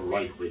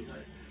ultra-right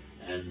winger,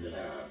 and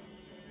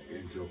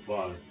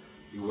insofar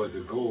he was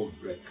a gold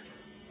brick.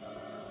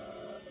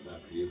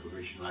 That's the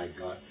information I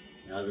got.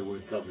 In other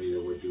words, somebody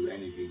that would do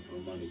anything for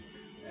money,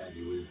 and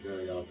he was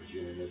very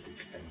opportunistic.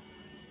 And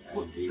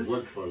he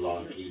worked for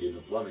Lockheed in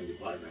the plumbing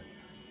department.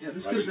 Yeah,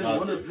 this could have been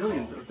one of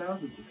millions or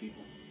thousands of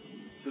people.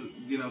 So,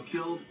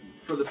 killed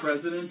for the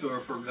president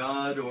or for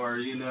God or,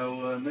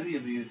 many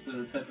of these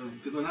type of,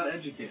 because they're not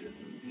educated.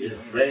 His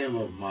frame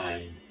of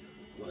mind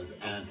was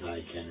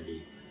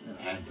anti-Kennedy,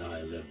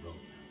 anti-liberal,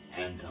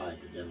 anti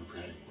the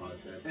democratic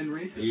process. And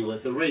racist. He was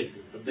a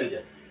racist, a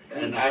bigot.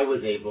 And I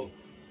was able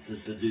to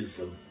seduce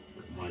him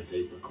with my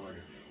tape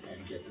recorder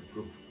and get the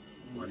proof.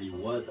 When he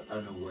was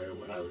unaware of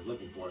what I was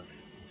looking for, it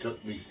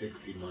took me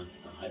 60 months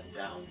to hunt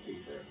down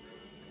Cesar.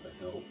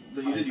 So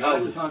but you got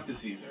to talk to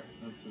Cesar.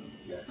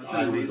 Yes, that's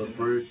I was amazing. the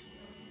first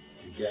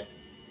to get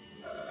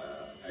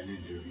an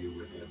interview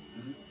with him,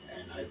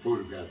 and I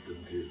photographed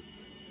him too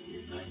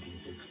in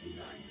 1969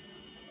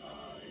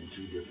 in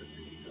two different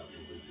meetings,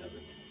 October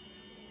 7th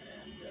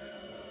and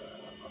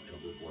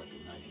October 4th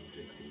of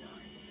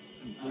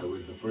 1969. I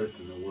was the first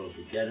in the world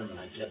to get him, and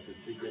I kept it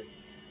secret.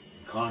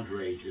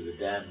 Contrary to the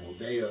Dan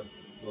Moldea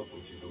book,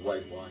 which is a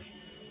whitewash,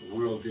 the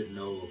world didn't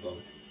know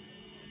about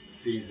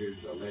Cesar's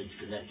alleged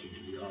connection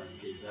to the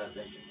RMK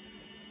assassination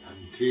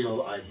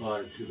until I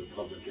brought it to the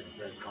public in a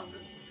press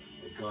conference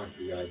at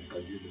Godfrey Isaac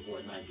on June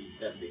 4,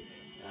 1970.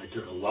 And I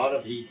took a lot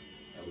of heat,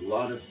 a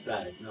lot of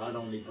static, not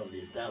only from the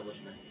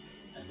establishment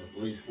and the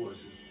police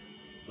forces,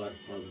 but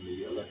from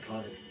the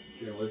electronic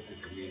journalistic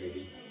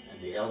community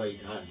and the LA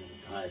Times at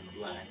the time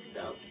blacked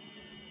out.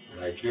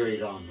 But I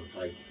carried on the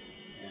fight,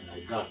 and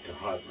I got to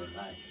Harper, and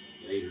I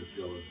later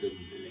feel have been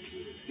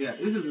vindicated. Yeah,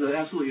 this is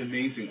absolutely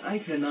amazing. I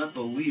cannot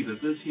believe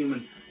that this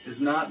human is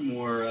not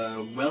more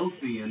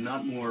wealthy and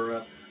not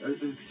more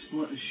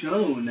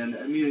shown. And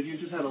I mean, you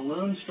just had a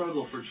lone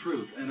struggle for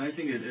truth, and I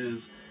think it is.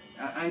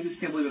 I just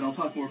can't believe it. I'll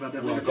talk more about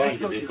that later. Well,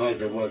 thank you, because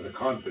there was a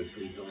conference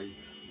recently,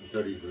 the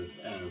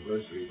 31st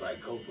anniversary by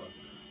COPA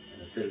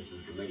and the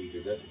Citizens Committee to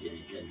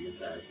investigate Kennedy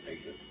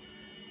assassination,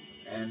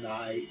 and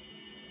I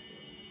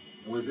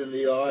was in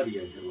the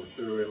audience. It was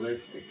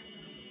surrealistic,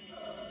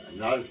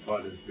 not as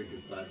part of the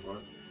speaker's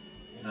platform,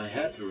 and I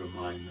had to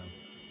remind them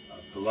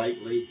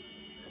politely,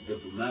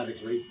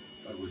 diplomatically,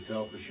 but with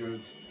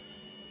self-assurance,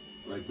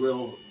 like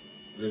Will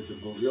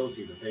Vincent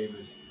Bugliosi, the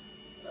famous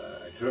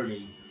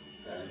attorney,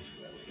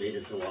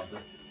 stated so often,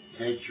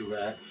 Ted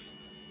Charach's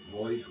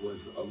voice was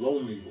a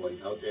lonely voice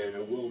out there in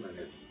a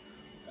wilderness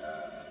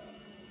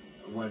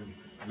when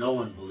no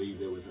one believed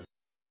there was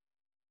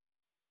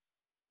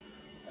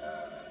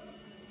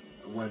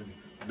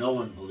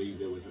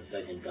a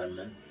second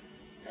gunman,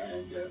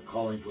 and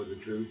calling for the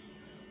truth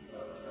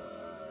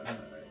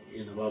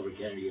in the Robert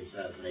Kennedy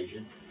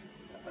assassination,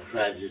 a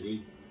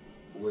tragedy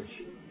which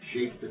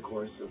shaped the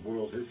course of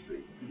world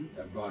history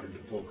and brought into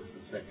focus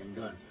the second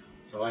gun.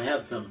 So I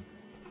have some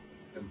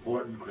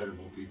important,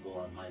 credible people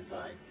on my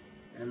side,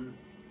 and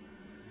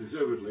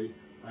deservedly,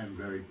 I'm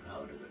very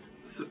proud of it.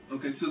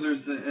 So there's,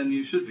 and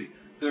you should be,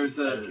 there's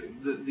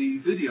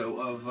the video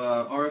of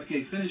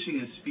RFK finishing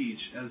his speech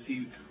as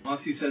he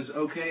says,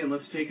 okay, and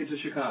let's take it to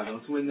Chicago,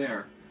 let's win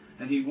there.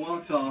 And he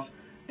walks off,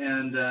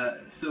 and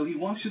so he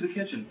walks to the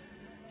kitchen.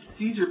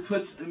 Cesar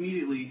puts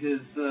immediately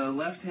his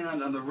left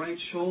hand on the right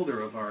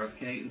shoulder of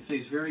RFK and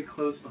stays very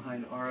close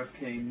behind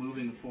RFK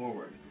moving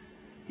forward.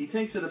 He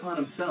takes it upon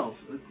himself,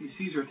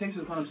 Cesar takes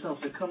it upon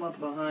himself to come up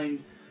behind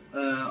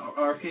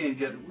RFK and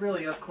get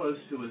really up close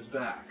to his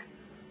back.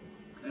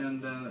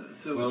 And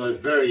so... Well,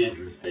 it's very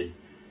interesting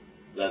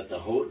that the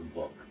Houghton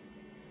book,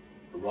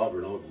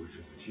 Robert Houghton, which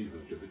is the chief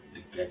of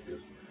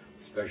detectives,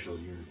 Special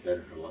Unit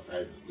Center for Los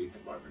Angeles Police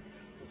Department,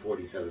 the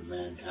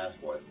 47-man task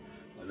force,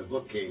 when the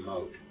book came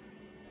out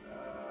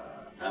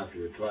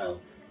after the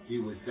trial, he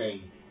was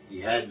saying he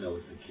had no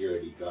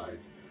security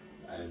guards,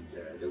 and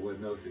there was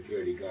no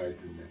security guards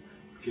in the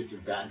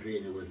kitchen pantry,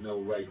 and there was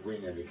no right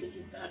wing in the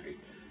kitchen pantry.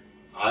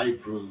 I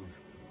proved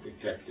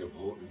Detective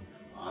Houghton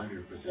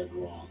 100%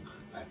 wrong.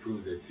 I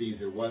proved that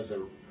Cesar was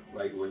a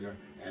right winger,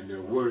 and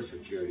there were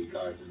security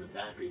guards in the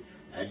pantry,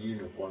 and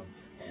uniformed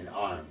and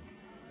armed.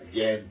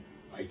 Again,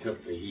 I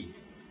took the heat.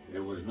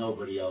 There was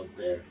nobody out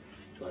there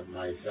but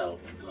myself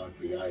and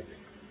Godfrey Isaac.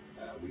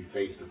 We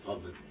faced the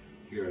public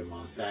here in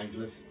Los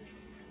Angeles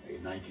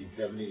in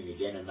 1970 and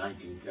again in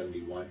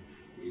 1971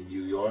 in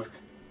New York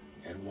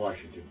and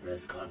Washington press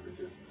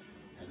conferences,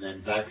 and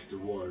then Baxter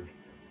Ward,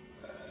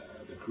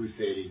 the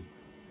crusading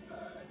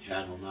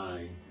Channel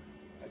 9,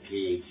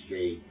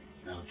 KHJ,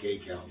 now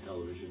KCAL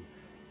television,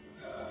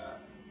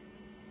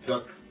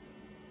 took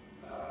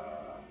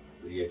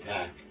the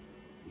attack.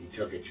 He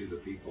took it to the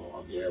people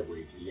on the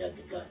airwaves. He had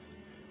the guts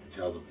to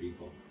tell the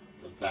people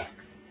the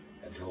facts,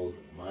 and told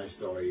my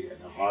story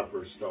and the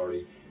Harper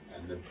story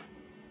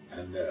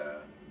and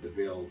the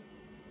Bill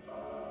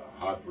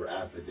Harper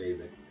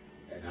affidavit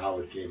and how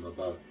it came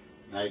about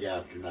night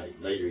after night.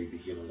 Later he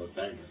became a Los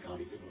Angeles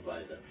County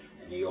Supervisor,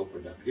 and he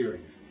opened up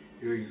hearings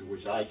in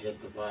which I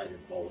testified in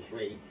false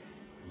rain,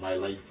 my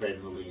late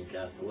friend Lillian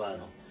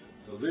Castellano.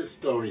 So this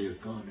story has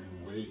gone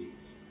in waves,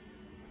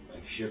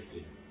 like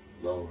shifting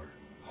lower,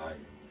 higher,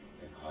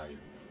 and higher,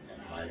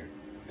 and higher,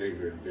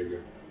 bigger and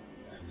bigger,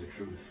 and the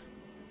truth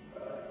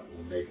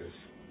will make us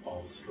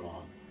all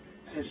strong,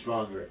 and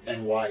stronger,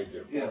 and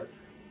wiser for it.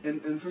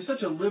 And for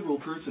such a liberal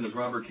person as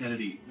Robert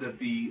Kennedy, that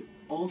the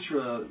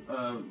ultra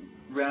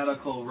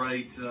radical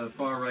right,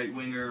 far right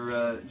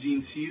winger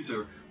Thane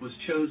Cesar was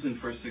chosen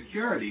for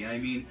security. I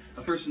mean,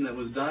 a person that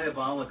was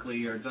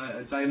diabolically or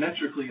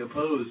diametrically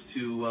opposed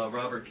to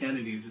Robert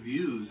Kennedy's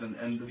views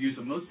and the views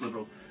of most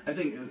liberals. I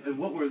think,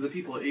 what were the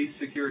people at Ace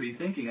Security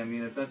thinking? I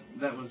mean, if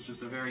that was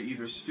just a very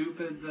either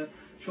stupid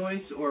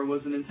choice or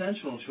was an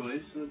intentional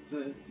choice,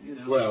 that, you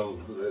know. Well,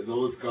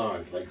 those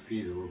guards, like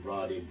Cesar, were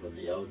brought in from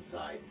the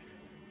outside,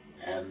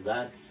 and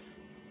that's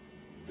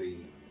the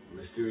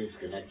mysterious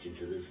connection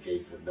to this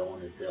case that no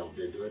one has delved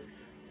into it.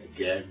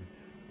 Again,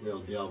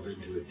 we'll delve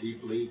into it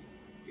deeply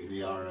in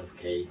the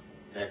RFK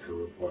Ecker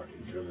report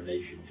in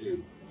Termination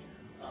 2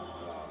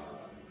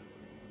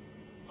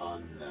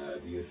 on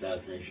the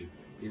assassination.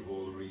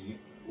 People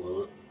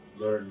will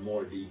learn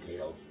more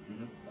details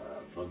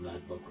from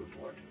that book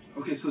report.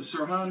 Okay, so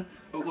Sirhan,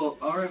 well,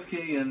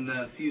 RFK and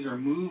Cesar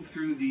move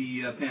through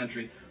the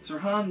pantry.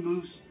 Sirhan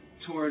moves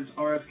towards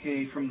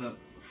RFK from the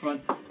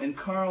front, and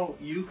Carl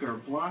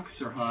Euchre blocks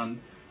Sirhan.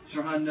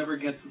 Sirhan never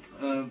gets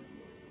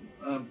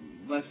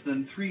less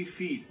than 3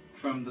 feet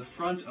from the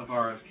front of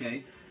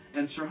RFK,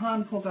 and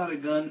Sirhan pulls out a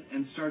gun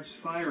and starts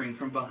firing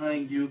from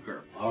behind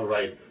Euchre. All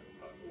right.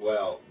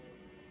 Well,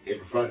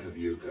 in front of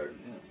Euchre.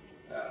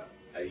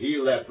 He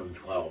left from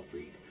 12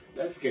 feet.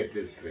 Let's get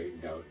this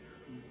straightened out.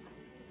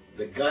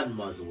 The gun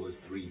muzzle was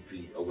 3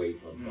 feet away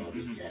from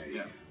Bobby Kennedy.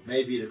 Yeah.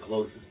 Maybe the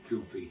closest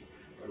 2 feet.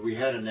 But we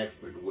had an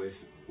expert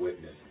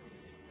witness,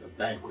 the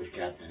banquet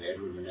captain,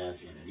 Edward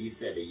Manassian, and he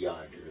said a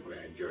yard to the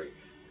grand jury.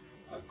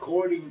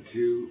 According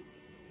to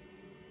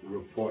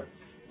reports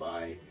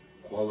by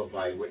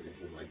qualified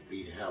witnesses like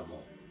Pete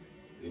Hamill,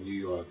 the New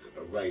York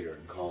writer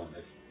and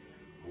columnist,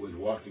 who was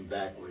walking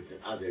backwards, and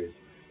others,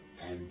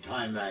 and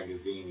Time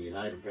Magazine,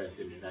 United Press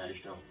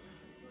International,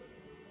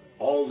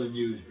 all the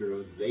news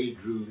bureaus, they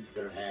drew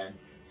Sirhan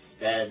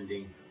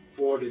standing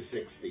 4 to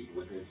 6 feet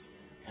with his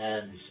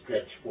hand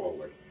stretched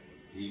forward.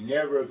 He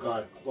never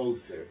got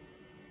closer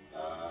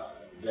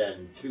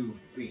than 2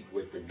 feet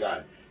with the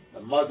gun.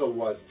 The muzzle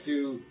was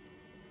 2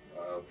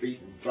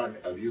 feet in front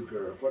of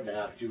Euchre,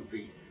 1.5 to 2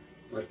 feet,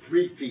 but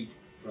 3 feet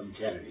from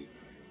Kennedy.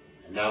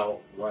 And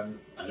now, when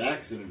an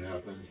accident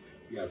happens,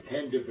 you have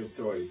 10 different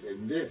stories.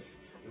 In this,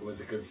 there was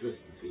a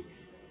consistency.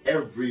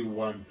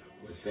 Everyone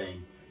was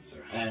saying,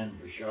 Sirhan,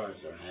 Bashar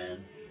Sirhan,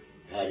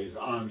 had his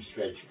arms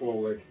stretched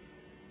forward,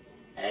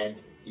 and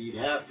he'd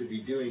have to be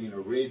doing an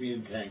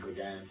Arabian tango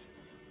dance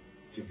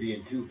to be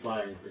in 2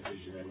 firing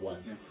positions at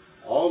once. Yeah.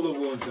 All the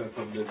wounds are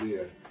from the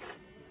rear,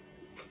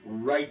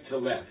 right to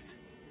left,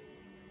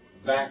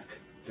 back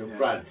to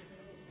front,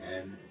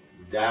 and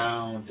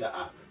down to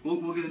up.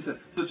 We'll get into it.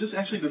 So just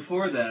actually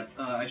before that,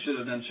 I should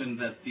have mentioned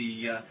that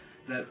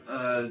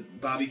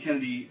Bobby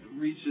Kennedy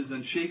reaches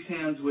and shakes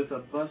hands with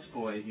a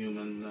busboy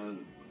human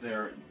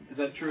there. Is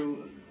that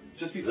true?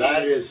 Just before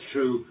that is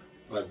true,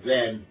 but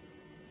then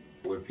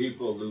what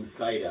people lose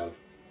sight of,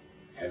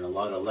 and a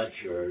lot of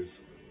lecturers,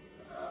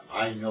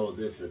 I know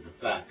this as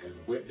a fact, as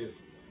a witness,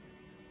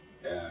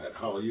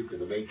 Carl Euchre,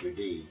 the maitre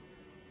d',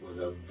 was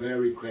a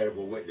very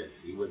credible witness.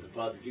 He was the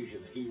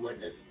prosecution's key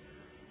witness.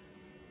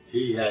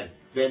 He had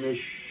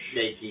finished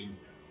shaking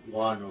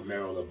Juan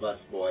Romero, the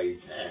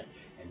busboy's hand.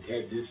 And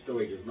Ted, this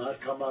story does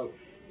not come out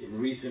in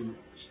recent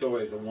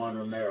stories of Juan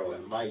Romero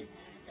and Light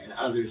and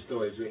other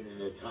stories written in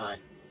the time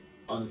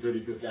on the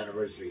 35th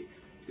anniversary.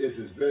 This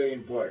is very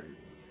important.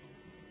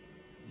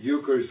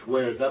 Euchre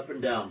swears up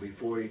and down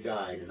before he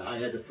died, and I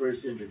had the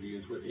first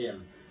interviews with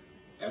him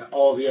and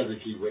all the other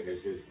key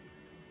witnesses.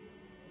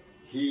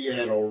 He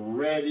had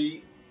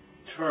already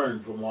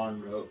turned from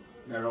Juan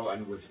Romero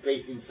and was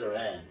facing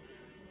Sirhan.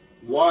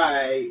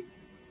 Why,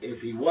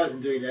 if he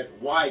wasn't doing that,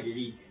 why did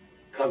he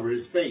cover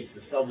his face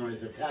if someone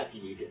is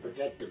attacking you to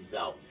protect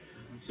himself?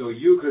 So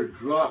Euchre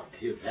dropped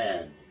his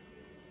hand.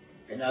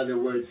 In other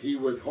words, he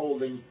was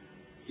holding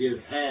his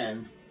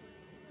hand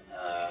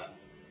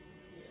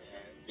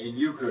in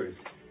Euchre's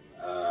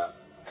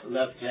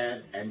left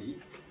hand, and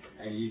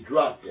he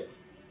dropped it.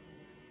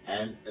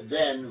 And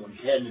then, when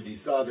Kennedy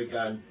saw the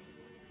gun,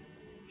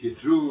 he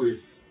threw his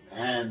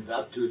hands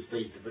up to his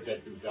face to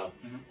protect himself,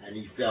 and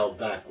he fell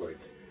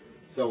backwards.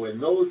 So in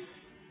those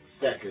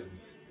seconds,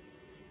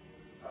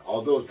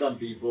 although some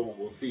people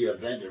will see a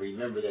event and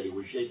remember that he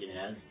was shaking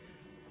hands,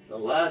 the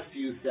last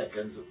few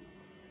seconds,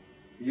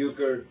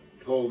 Euchre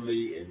told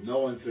me in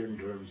no uncertain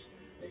terms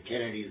that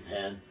Kennedy's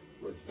hand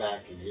was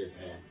back in his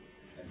hand,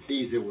 and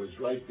Cesar was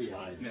right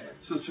behind him.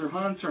 So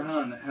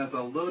Sirhan has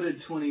a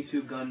loaded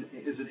 .22 gun.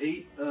 Is it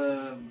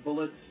 8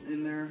 bullets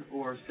in there,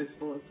 or 6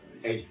 bullets?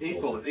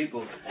 8 bullets. 8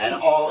 bullets. And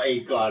all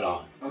 8 got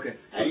off. Okay.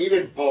 And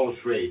even Paul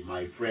Schrade,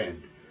 my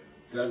friend,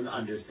 doesn't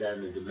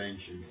understand the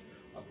dimensions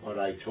of what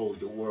I told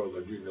the world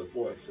of the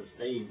force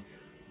sustained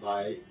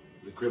by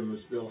the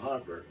criminalist Bill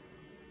Harper.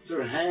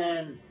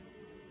 Sirhan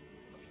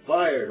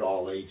fired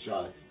all 8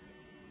 shots,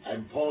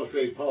 and Paul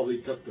Schrade probably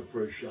took the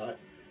first shot,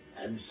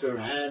 and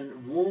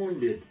Sirhan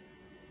wounded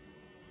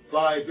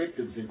 5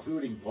 victims,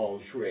 including Paul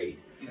Schrade.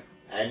 Yeah.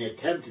 and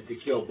attempted to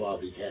kill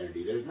Bobby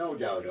Kennedy. There's no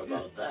doubt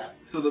about that.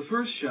 So the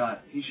first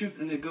shot, he shoots,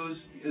 and it goes.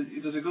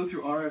 Does it go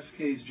through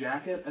RFK's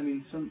jacket? I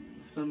mean,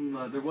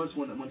 there was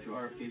one that went through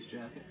RFK's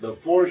jacket. The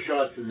 4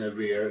 shots in the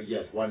rear,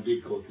 yes, one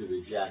did go through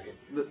the jacket.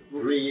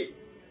 3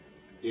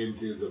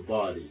 into the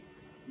body.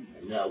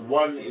 Now,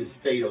 1 is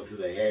fatal to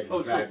the head,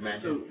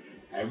 fragmented,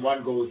 and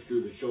 1 goes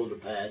through the shoulder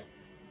pad,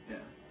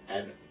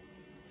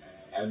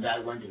 and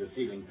that went to the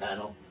ceiling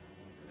panel,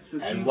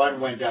 and 1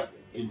 went up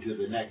into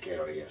the neck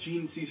area.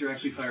 Thane Cesar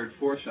actually fired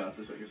 4 shots,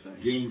 is what you're saying?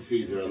 Thane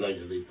Cesar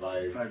allegedly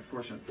fired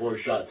 4 shots. 4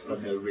 shots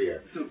from the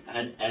rear,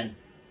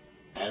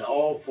 and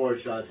all 4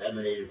 shots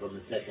emanated from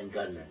the second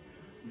gunman.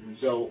 Mm-hmm.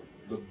 So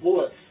the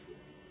bullets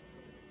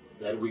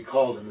that we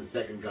called in the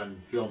second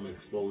gun film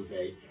expose,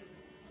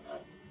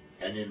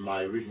 and in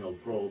my original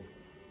probe,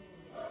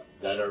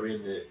 that are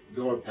in the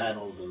door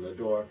panels and the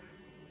door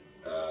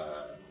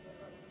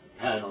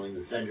paneling,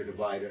 the center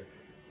divider,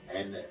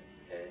 and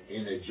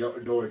in a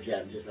door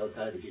jamb just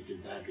outside the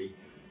kitchen pantry,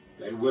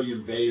 that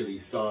William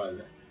Bailey saw,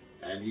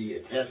 and he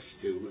attests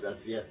to, that's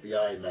the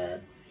FBI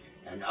man,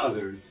 and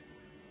others,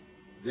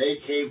 they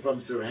came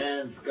from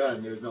Sirhan's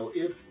gun. There's no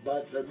if,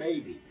 buts, or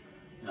maybe.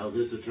 Now,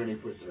 this attorney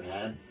for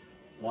Sirhan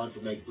wants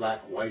to make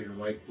black white and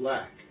white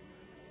black.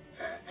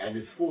 And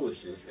it's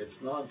foolishness. It's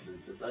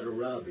nonsense. It's utter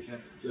rubbish.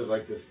 Just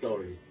like the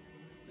story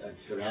that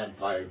Sirhan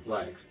fired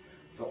blacks.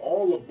 So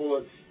all the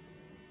bullets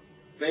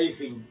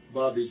facing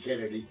Bobby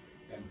Kennedy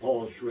and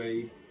Paul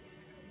Schrade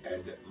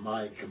and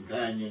my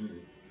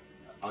companion,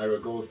 Ira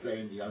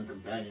Goldstein, the young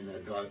companion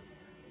that got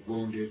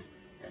wounded,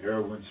 and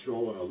Erwin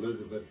Stroll and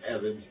Elizabeth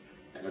Evans,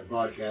 and a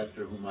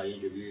broadcaster whom I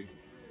interviewed,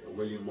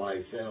 William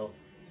Weissel,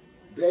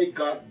 they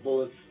got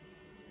bullets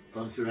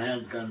from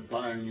Sirhan's gun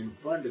firing in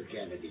front of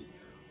Kennedy.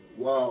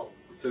 Well,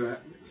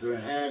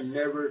 Sirhan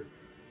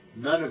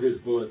none of his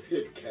bullets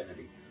hit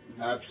Kennedy.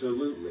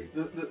 Absolutely.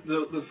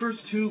 The first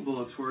 2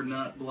 bullets were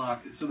not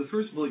blocked. So the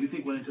first bullet you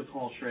think went into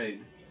Paul Schrade.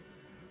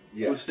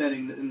 Yes. Was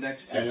standing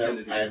next to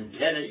Kennedy. And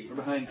Kennedy,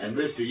 behind and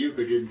Mr.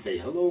 Euchre didn't say,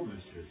 "Hello,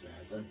 Mr.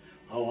 Assassin,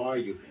 how are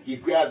you?" He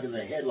grabbed him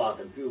in a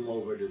headlock and threw him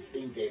over to the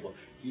steam table.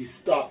 He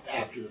stopped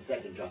after the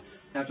second shot.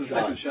 After the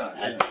second shot.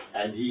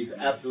 And he's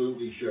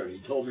absolutely sure. He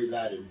told me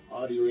that in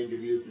audio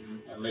interviews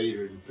and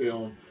later in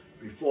film,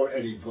 before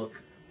any book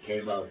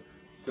came out.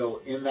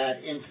 So in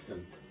that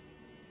instant,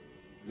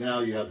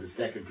 now you have the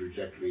second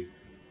trajectory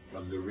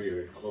from the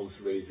rear, close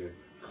razor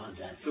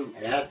contact. So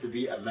it has to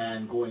be a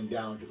man going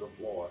down to the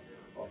floor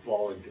or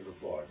falling to the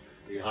floor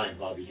behind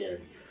Bobby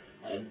Kennedy.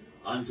 And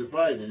I'm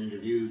surprised in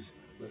interviews,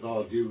 with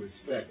all due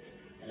respect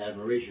and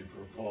admiration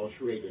for Paul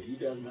Schrade, that he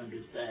doesn't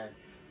understand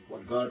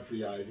what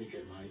Godfrey Isaac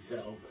and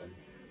myself and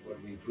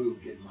what we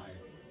proved in my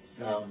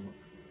sound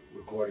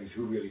recordings,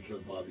 who really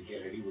killed Bobby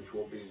Kennedy, which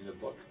will be in the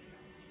book.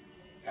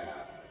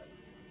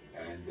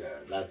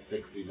 That's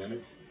 60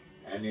 minutes.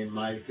 And in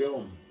my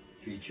film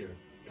feature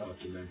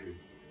documentary,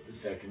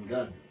 The Second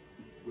Gun,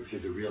 which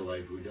is a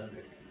real-life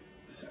whodunit,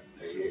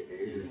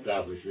 it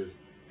establishes,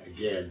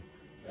 again,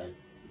 that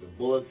the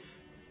bullets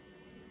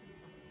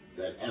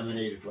that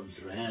emanated from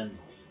Sirhan's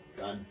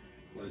gun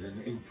was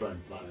in in-front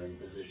firing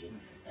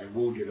position and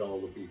wounded all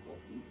the people.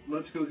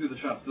 Let's go through the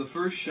shots. The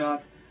first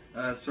shot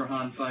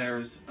Sirhan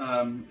fires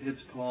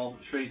hits Paul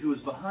Schrade, who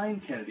is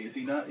behind Kennedy. Is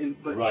he not?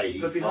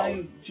 But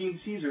behind Thane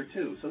Cesar,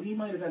 too. So he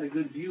might have had a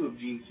good view of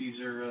Thane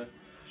Cesar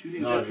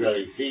shooting. Not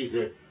really.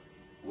 Cesar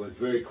was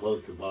very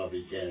close to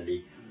Bobby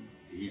Kennedy.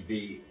 He'd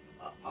be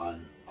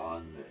on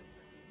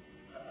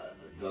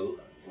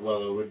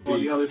it would be... On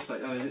the other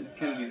side,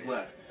 Kennedy's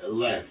left.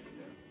 Left.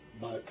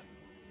 But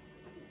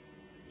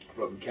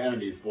from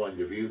Kennedy's point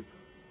of view,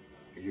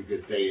 you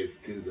could say it's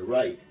to the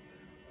right.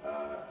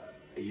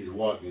 He's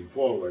walking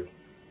forward,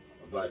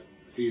 but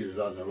Caesar's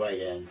on the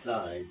right-hand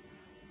side.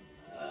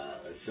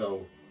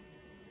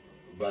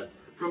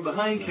 From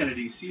behind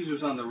Kennedy,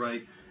 Caesar's on the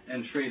right,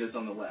 and Schrade is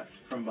on the left.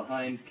 From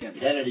behind Kennedy.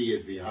 Kennedy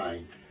is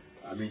behind.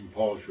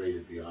 Paul Schrade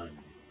is behind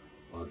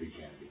Bobby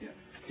Kennedy. Yeah.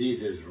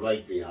 Caesar's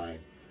right behind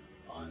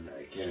on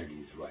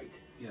Kennedy's right.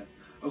 Yeah.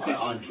 Okay.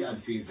 On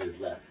Caesar's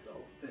left,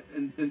 though.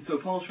 And so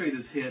Paul Schrade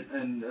is hit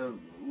and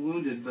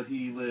wounded, but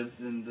he lives,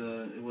 and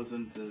it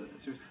wasn't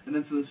serious. And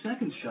then for the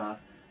second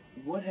shot,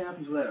 what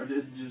happens with that? Or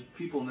does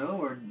people know,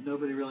 or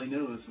nobody really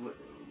knows?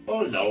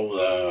 Oh,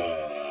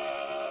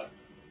 no.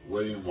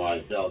 William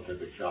Weissel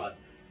took a shot,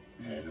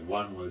 and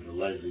one was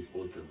allegedly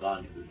supposed to have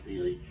gone to the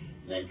ceiling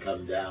and then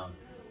come down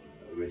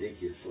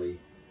ridiculously,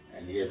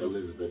 and he had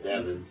Elizabeth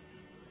Evans,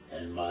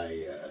 and my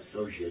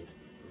associate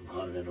from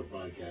Continental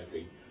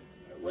Broadcasting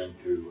went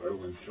through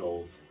Erwin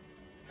Stroll's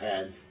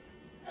pants,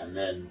 and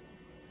then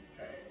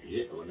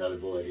another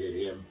bullet hit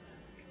him,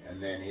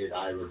 and then hit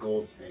Ira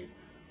Goldstein.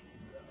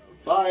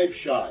 5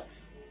 shots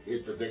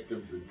hit the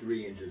victims and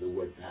 3 into the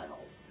wood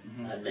panels.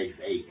 That makes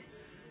 8.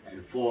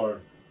 And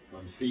 4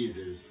 from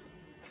Caesar's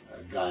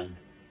gun,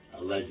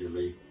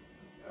 allegedly,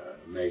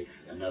 makes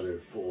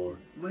another 4.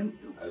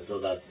 So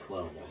that's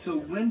 12. So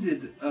when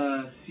did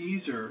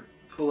Cesar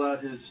pull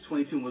out his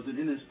 .22? Was it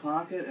in his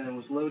pocket and it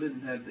was loaded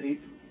and had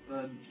 8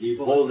 He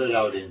bullets? pulled it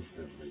out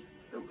instantly.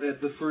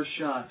 At the first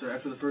shot, or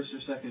after the first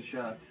or second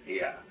shot?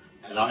 Yeah.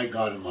 And I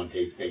got him on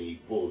tape saying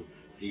he pulled.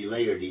 He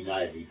later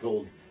denied it. He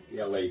told the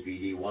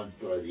LAPD one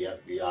story,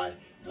 the FBI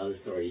another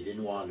story. He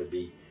didn't want to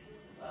be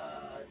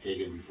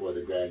taken before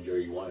the grand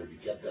jury. He wanted to be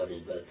kept out of the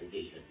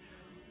investigation.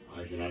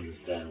 I can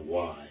understand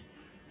why.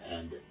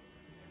 And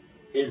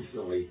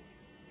instantly,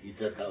 he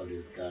took out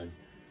his gun,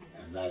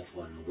 and that's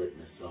when the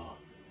witness saw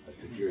a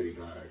security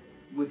guard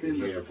in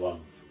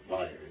uniform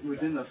fire.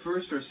 Within the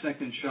first or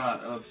second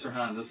shot of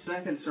Sirhan, the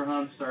second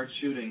Sirhan starts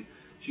shooting,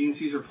 Gene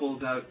Cesar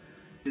pulls out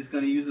his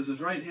gun. He uses his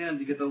right hand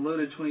to get the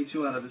loaded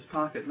 .22 out of his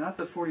pocket, not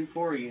the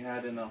 .44 he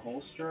had in a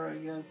holster, I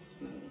guess.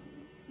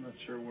 I'm not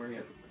sure where he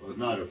had it. Well,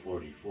 not a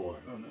 .44. Oh,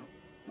 no.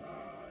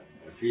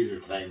 Cesar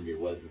claimed it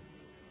was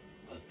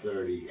a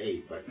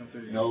 .38, but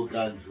no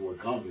guns were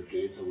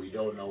confiscated, so we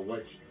don't know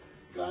which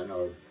gun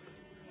or,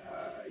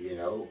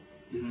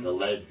 it's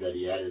alleged that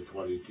he had his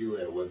 .22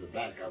 and it was a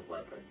backup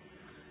weapon.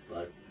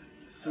 But,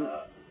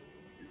 so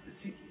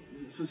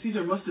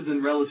Cesar must have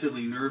been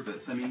relatively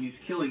nervous. I mean, he's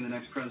killing the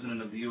next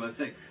president of the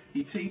USA.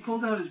 He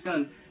pulls out his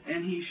gun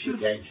and he shoots.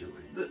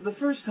 Potentially. The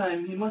first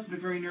time, he must have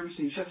been very nervous,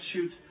 and he just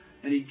shoots,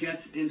 and he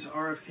gets into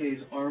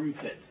RFK's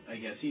armpit, I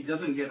guess. He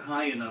doesn't get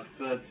high enough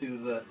to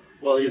the...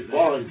 Well, he's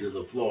falling to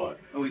the floor.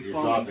 Oh, he's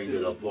dropping to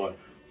the floor.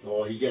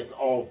 So he gets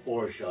all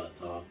four shots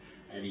off,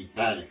 and he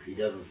panics. He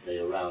doesn't stay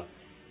around.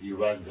 He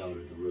runs out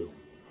of the room.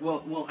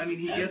 Well, I mean,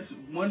 he gets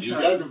one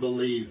shot... He doesn't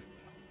believe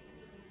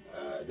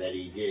that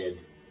he did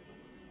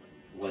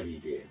what he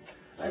did.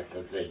 That's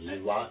the thing.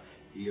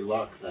 He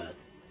locks that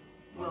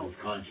on his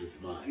conscious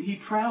mind. He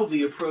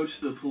proudly approached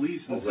the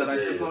police and said,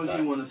 I suppose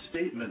you want a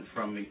statement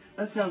from me.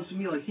 That sounds to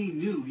me like he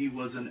knew he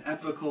was an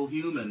epical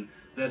human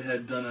that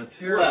had done a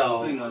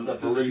terrible thing on the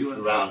police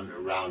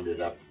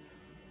rounded up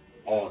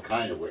all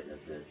kind of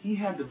witnesses. He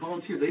had to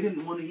volunteer. They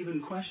didn't want to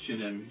even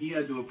question him. He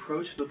had to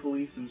approach the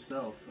police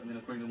himself. I mean,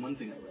 according to one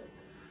thing I read.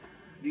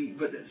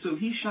 So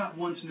he shot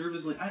once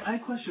nervously. I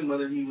question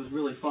whether he was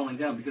really falling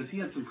down because he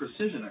had some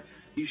precision there.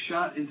 He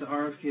shot into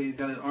RFK,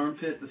 got his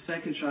armpit. The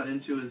second shot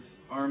into his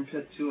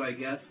armpit too, I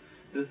guess.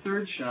 The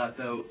third shot,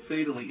 though,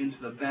 fatally into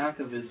the back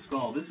of his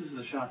skull. This is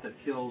the shot that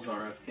kills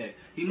RFK.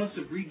 He must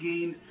have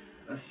regained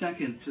a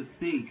second to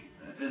think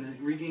and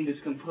regained his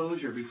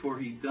composure before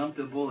he dumped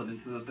a bullet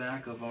into the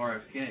back of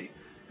RFK.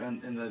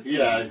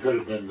 It could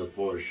have been the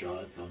fourth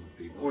shot. Some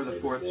people or the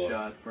fourth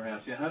shot,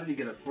 perhaps. Yeah, how did he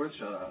get a fourth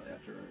shot out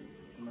after?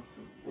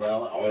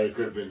 Well, or it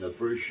could have been the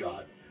first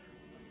shot,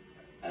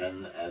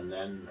 and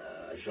then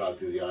a shot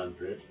through the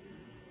armpit,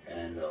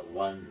 and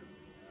one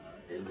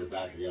in the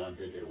back of the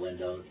armpit that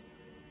went out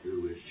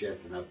through his chest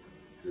and up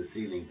to the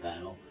ceiling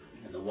panel,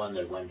 and the one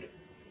that went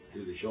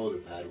through the shoulder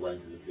pad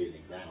went to the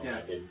ceiling panel. Yeah.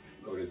 That didn't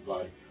go to his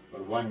body,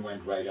 but one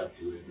went right up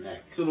to his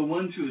neck. So the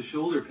one through the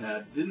shoulder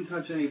pad didn't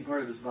touch any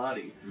part of his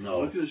body. No,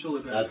 went through the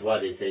shoulder pad. That's why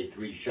they say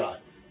 3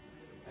 shots.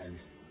 And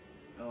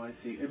oh, I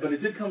see. But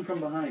it did come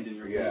from behind in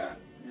your case. Yeah.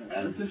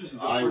 And that's interesting.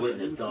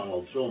 Eyewitness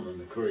Donald Shulman,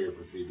 the courier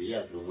for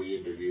CBS, when we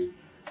interviewed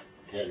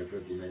 10 or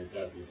 15 minutes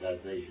after the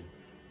assassination,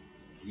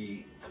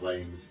 he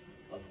claims,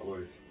 of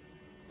course,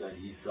 that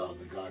he saw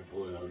the guard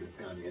pulling out his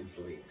gun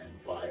instantly and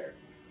fire.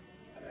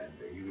 And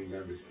he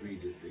remembers 3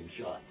 distinct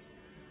shots.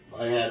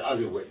 I had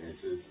other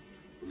witnesses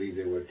believe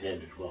there were 10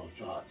 to 12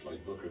 shots,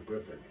 like Booker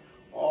Griffin.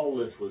 All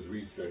this was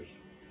researched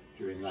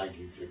during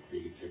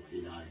 1968,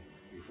 69,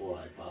 before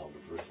I filed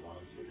the first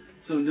lawsuit.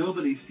 So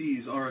nobody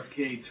sees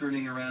RFK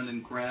turning around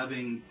and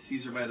grabbing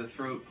Cesar by the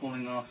throat,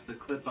 pulling off the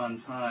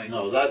clip-on tie.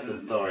 No, that's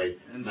a story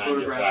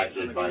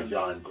manufactured by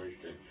John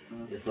Christian.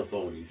 It's a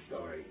phony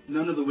story.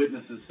 None of the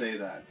witnesses say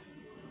that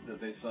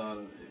they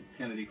saw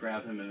Kennedy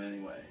grab him in any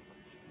way.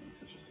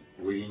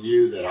 We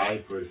knew that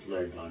I first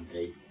learned on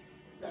tape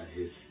that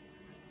his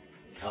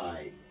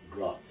tie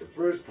dropped. The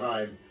first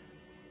time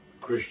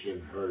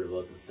Christian heard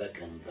about the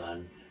second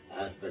gun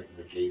aspect of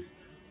the case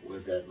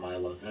was at my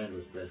Los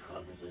Angeles press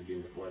conference on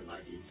June 4th,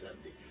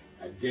 1970.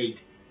 A date,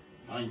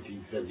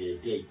 1970, a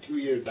date 2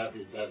 years after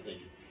the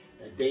assassination,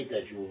 a date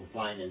that you will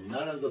find in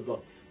none of the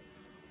books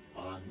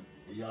on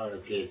the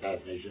RFK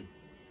assassination,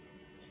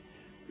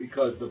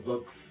 because the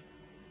books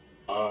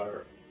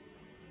are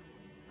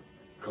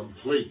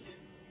complete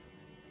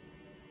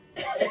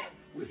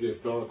with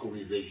historical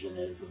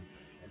revisionism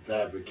and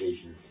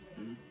fabrications.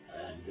 Mm-hmm.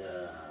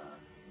 And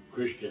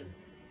Christian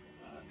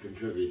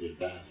contributed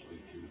vastly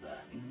to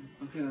that.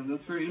 Mm-hmm. Okay,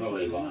 that's very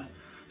interesting.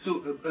 So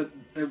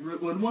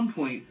at one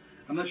point,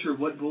 I'm not sure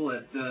what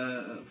bullet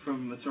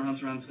from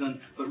Sirhan's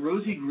gun, but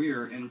Rosie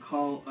Greer and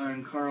Carl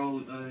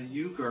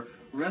Euchre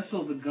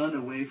wrestled the gun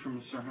away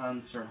from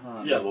Sirhan.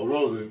 Yeah, well,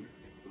 Rosie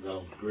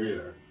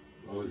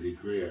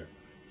Greer,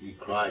 he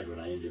cried when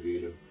I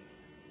interviewed him.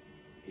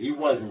 He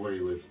wasn't where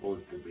he was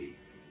supposed to be.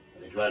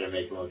 They tried to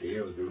make him out the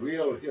hero. The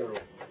real hero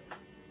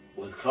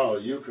was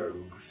Carl Euchre,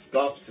 who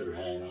stopped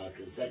Sirhan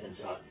after the second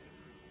shot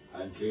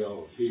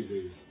until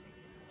Caesar's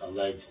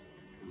alleged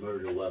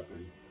murder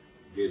weapon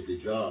did the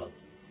job.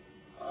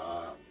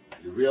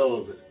 The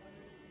real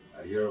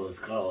hero is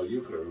Carl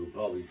Euchre, who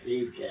probably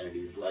saved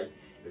Kennedy's life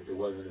if there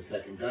wasn't a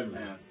second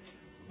gunman.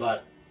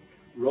 But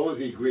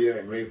Rosie Greer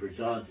and Rayford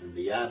Johnson,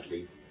 the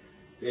athletes,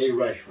 they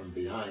rushed from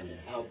behind and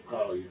helped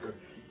Carl Euchre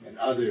and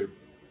other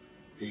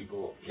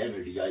people.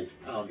 Kennedyites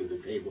pounded the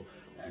table,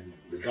 and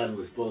the gun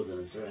was posed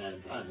in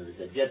Sirhan's hand, and they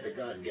said, "Get the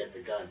gun, get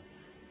the gun."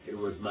 It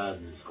was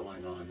madness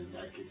going on in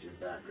that kitchen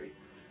factory.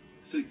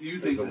 So you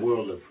think a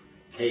world of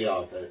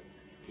chaos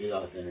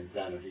and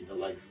insanity, the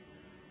likes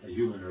of a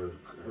human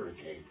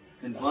hurricane.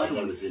 And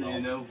violence,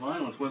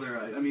 violence, whether,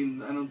 I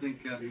don't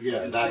think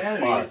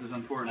insanity is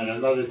important. And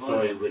another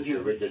story which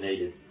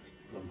originated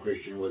from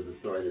Christian was the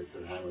story that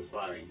Sirhan was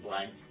firing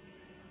blanks,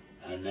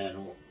 and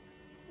then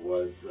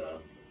was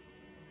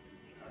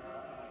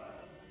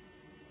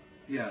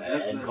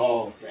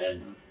engulfed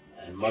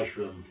and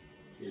mushroomed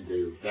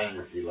into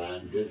fantasy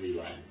land,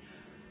 Disneyland,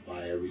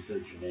 by a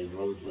researcher named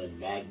Rosalind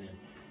Magnan,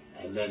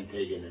 and then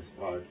taken as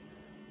part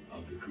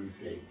of the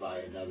crusade by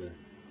another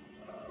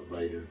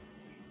writer,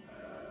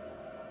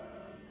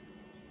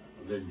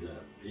 Linda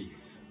Pease.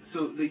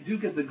 So they do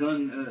get the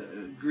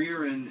gun,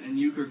 Greer and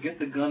Euchre get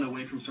the gun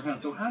away from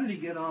Sirhan. So how did he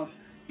get off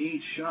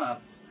 8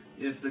 shots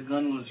if the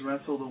gun was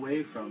wrestled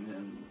away from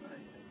him?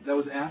 That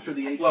was after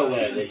the 8 shots. Well,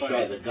 they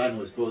shot, the gun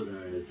was posing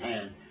in his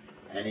hand,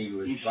 and he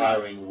was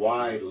firing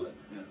wildly.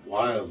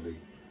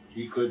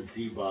 He couldn't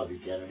see Bobby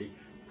Kennedy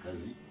because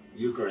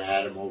Euchre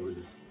had him over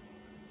the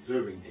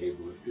serving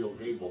table, the steel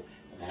table,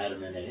 and had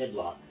him in a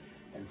headlock.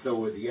 And so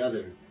with the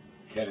other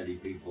Kennedy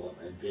people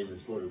and famous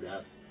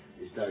photographs,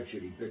 they started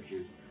shooting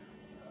pictures,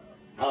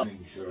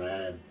 pounding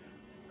Sirhan,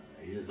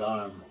 his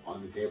arm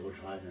on the table,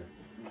 trying to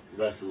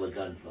wrestle a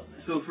gun from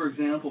him. So, for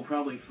example,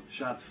 probably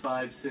shots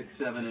 5, 6,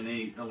 7, and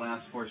 8, the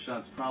last 4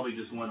 shots probably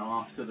just went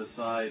off to the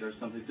side or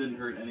something, didn't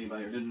hurt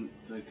anybody or didn't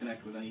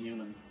connect with any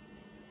human.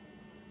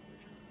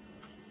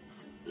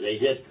 They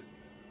hit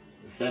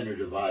the center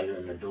divider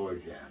and the door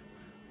jam.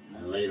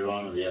 And later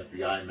on, the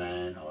FBI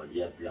man or the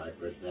FBI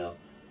personnel,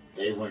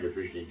 they weren't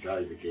officially in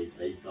charge of the case.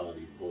 They saw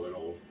these bullet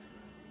holes.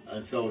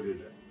 And so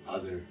did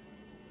other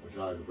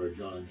photographer,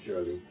 John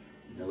Shirley.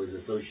 And there was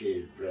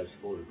Associated Press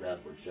photograph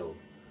which showed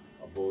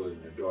a bullet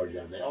in the door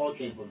jam. They all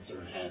came from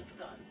Sirhan's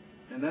gun.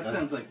 And that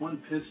sounds like one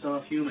pissed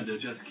off human to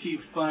just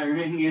keep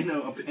firing,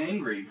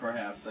 angry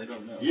perhaps, I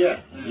don't know.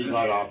 Yeah, he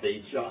got off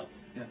 8 shots.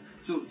 Yeah.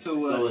 So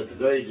it's a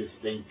very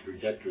distinct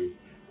trajectory.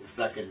 The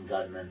second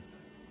gunman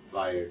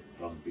fired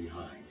from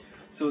behind.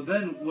 So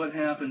then what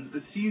happens,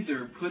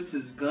 Caesar puts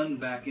his gun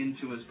back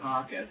into his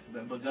pocket,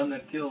 the gun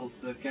that kills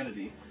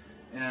Kennedy,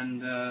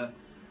 and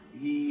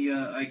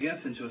I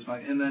guess into his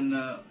pocket, and then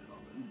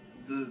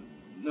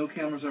no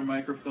cameras or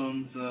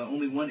microphones,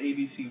 only one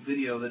ABC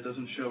video that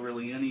doesn't show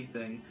really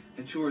anything,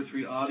 and 2 or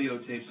 3 audio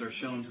tapes are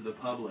shown to the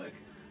public.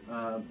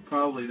 There's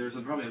probably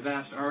a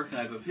vast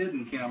archive of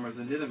hidden cameras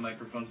and hidden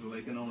microphones, but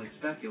we can only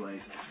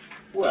speculate.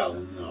 Well,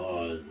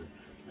 no,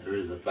 there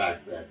is a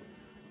fact that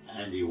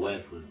Andy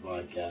West was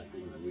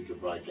broadcasting, the week of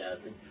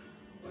broadcasting,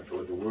 but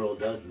what the world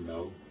doesn't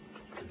know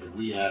is that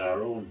we had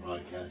our own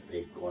broadcast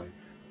tape going.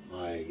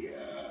 My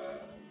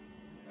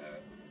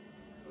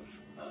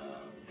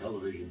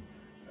television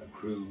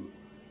crew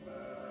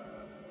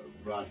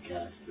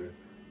broadcaster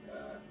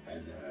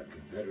and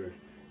Confederate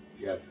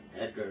Jeff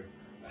Ecker,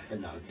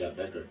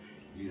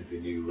 he's the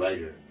new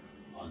writer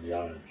on the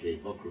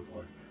RFK book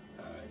report.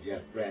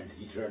 Jeff Brent,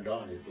 he turned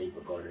on his tape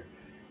recorder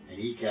and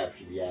he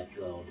captured the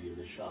actuality of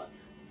the shots.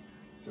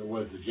 So it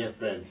was the Jeff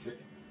Brent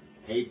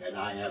tape, and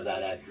I have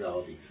that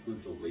actuality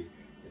exclusively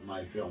in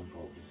my film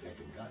probe, The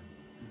Second Gun.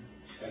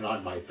 And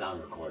on my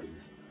sound recordings,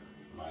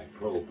 my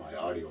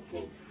audio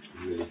probe,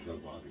 really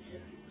killed Bobby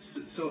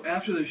Kennedy. So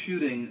after the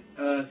shooting,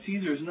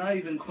 Caesar's not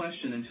even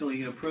questioned until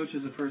he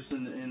approaches a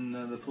person in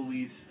the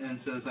police and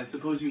says, "I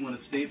suppose you want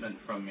a statement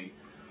from me."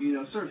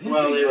 Sort of hinting.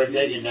 Well, they were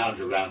taken down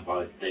to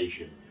Rampart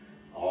Station.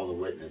 All the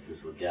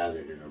witnesses were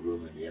gathered in a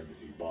room in the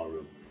embassy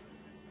ballroom,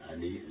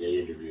 and they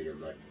interviewed him,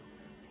 but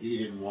he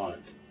didn't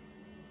want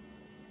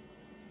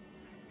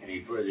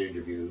any further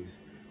interviews.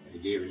 And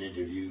he gave an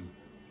interview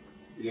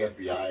to the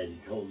FBI, and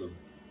he told them,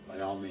 by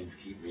all means,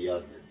 keep me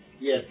out of it.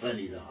 He had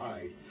plenty to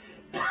hide.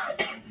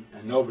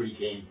 And nobody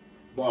came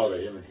bother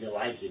him until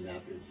I came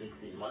after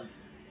 16 months.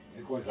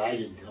 And of course, I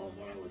didn't tell him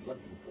what I was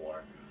looking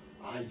for.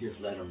 I just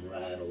let him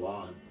rattle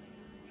on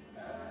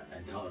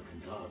and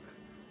talk,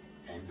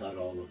 and got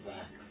all the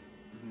facts.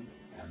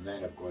 Mm-hmm. And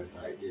then, of course,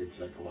 I did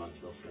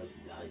psychological stress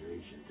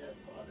evaluation tests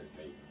on the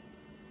tape.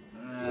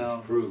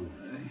 Well,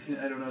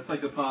 I don't know. It's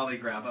like a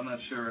polygraph. I'm not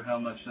sure how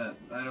much that.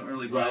 I don't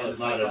really. Well, it's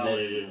not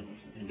admitted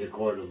in the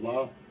court of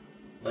law,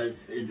 but it's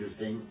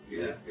interesting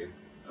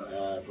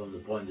from the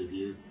point of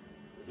view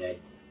that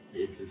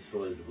it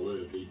destroys the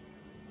validity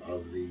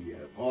of the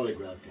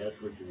polygraph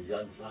test, which is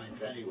gun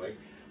science anyway.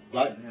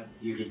 But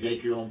you can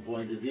take your own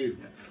point of view.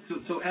 Yeah.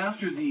 So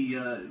after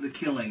the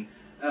killing,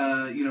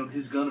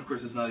 his gun, of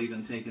course, is not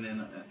even taken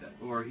in,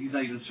 or he's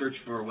not even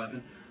searched for a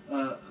weapon.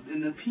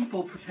 And the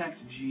people protect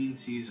Gene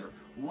Caesar.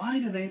 Why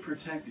do they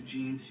protect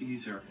Gene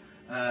Caesar?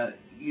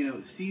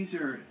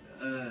 Caesar...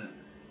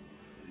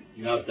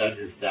 You have to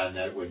understand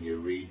that when you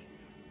read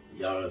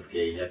the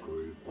RFK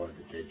Equity report,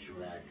 the Ted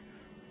Charach,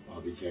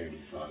 Bobby Kennedy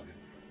saga.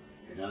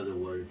 In other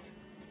words,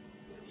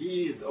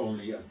 He's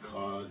only a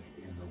cog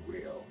in the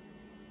wheel.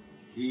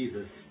 He's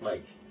a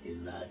spike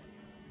in that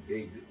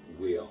big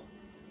wheel.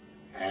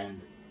 And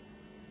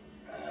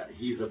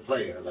he's a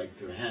player, like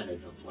Thane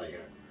is a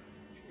player.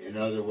 In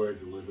other words,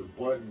 it was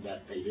important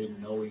that they didn't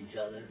know each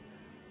other,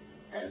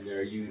 and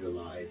they're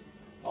utilized.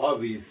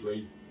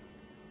 Obviously,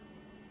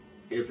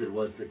 if it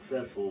was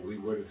successful, we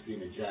would have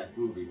seen a Jack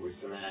Ruby where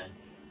Thane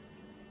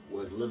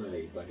was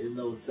eliminated. But in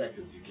those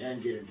seconds, you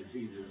can't get into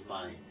Caesar's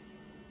mind.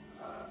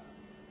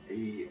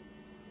 He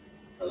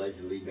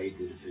allegedly made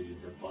the decision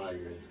to fire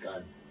his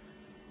gun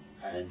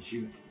and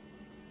shoot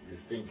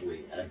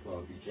distinctly at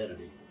Bobby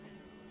Kennedy.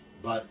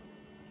 But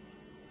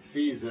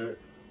Thane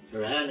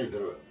is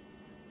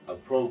a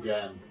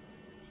programmed,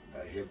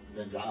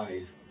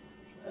 hypnotized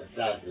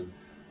assassin.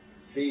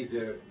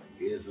 Caesar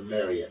is a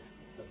marionette,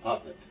 a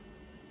puppet,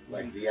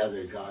 like the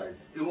other guys.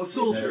 It was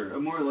soldier,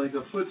 more like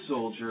a foot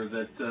soldier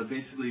that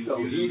basically...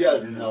 So he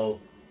doesn't know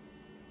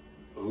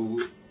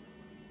who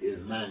is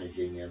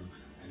managing him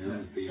and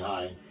who's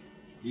behind.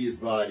 He's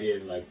brought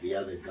in like the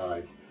other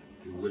guards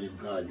to William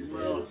Gardner's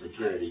head of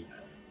security.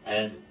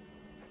 And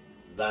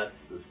that's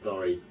the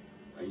story.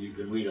 And you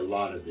can read a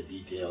lot of the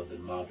details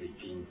in Mafia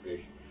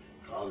Kingfish,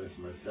 Carlos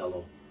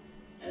Marcello,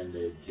 and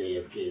the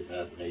JFK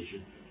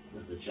assassination.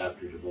 There's a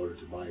chapter devoted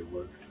to my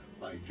work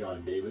by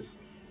John Davis.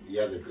 The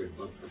other good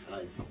book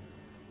besides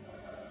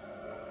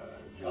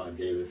John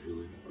Davis,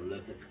 who is a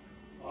prolific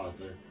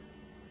author,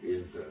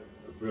 is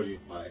a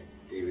brilliant by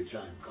David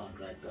Chime,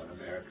 Contract on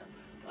America,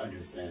 to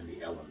understand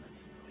the elements.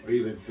 Or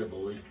even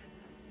Sybil Link,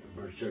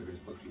 Bert Sugar's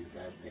book, The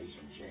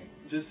Assassination Chain.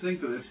 Just think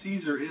that if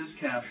Caesar is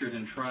captured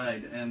and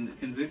tried and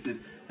convicted,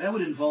 that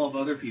would involve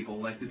other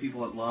people, like the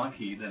people at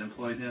Lockheed that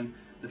employed him,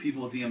 the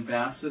people at the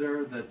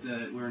Ambassador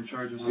that were in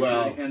charge of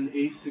security, and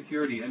Ace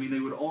Security. I mean, they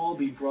would all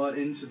be brought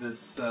into this...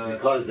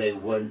 Because they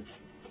wanted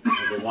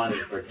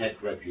to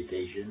protect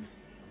reputations,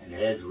 and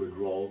heads would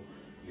roll.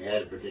 They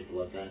had a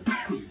particular offense, the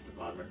police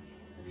department,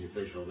 and the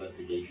official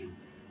investigation.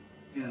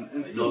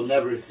 And you'll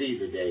never see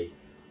the day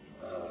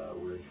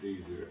where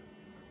Caesar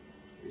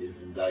is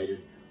indicted,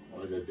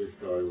 or that this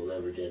story will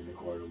ever get in the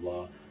court of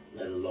law,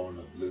 let alone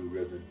a blue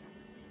ribbon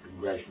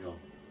congressional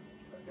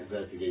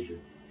investigation.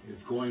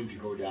 It's going to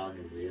go down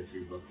into the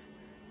history books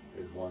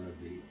as one of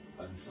the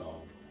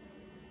unsolved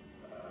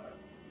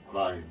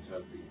crimes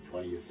of the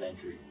 20th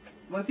century.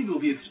 Well, I think it will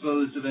be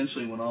exposed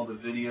eventually when all the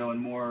video and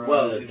more...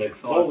 well, it's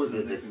exposed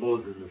in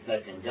the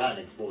second gun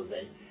expose,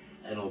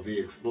 and it'll be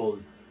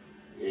exposed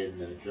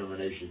in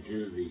Termination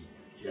 2, the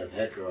Jeff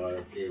Hecker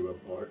RFK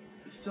report.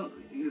 Still,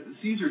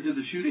 Caesar did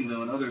the shooting,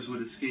 though, and others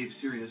would escape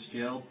serious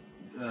jail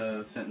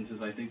sentences,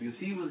 I think, because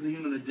he was the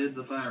human that did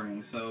the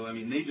firing. So, I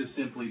mean, they just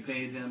simply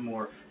paid him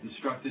or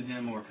instructed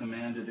him or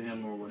commanded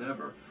him or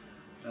whatever.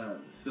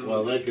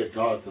 Well, they could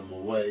toss him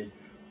away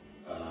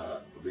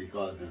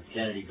because if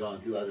Kennedy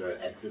gone through other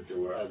exits, there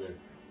were other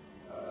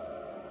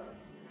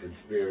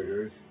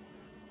conspirators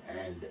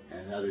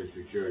and other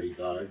security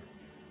guards.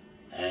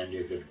 And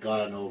if it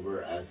gone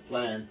over as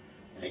planned,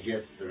 I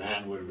guess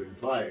Thane would have been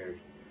fired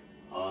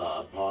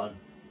upon,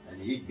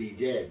 and he'd be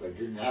dead, but it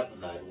didn't happen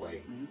that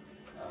way.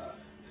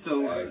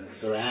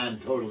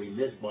 Thane totally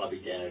missed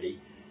Bobby Kennedy,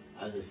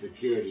 and the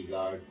security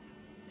guard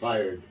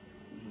fired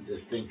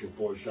distinctive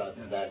 4 shots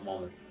at that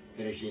moment,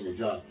 finishing the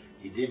job.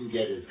 He didn't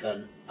get his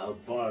gun out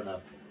far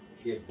enough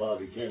to hit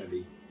Bobby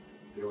Kennedy.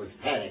 There was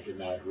panic in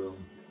that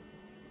room,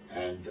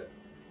 and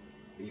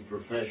he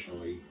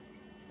professionally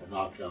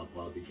knocked out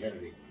Bobby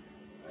Kennedy.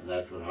 And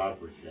that's what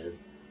Harper says.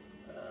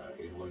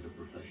 It was a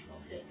professional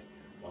hit.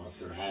 While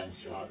Thane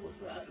shot was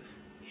that.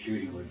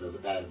 Shooting was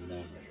that of an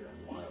amateur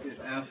and wild.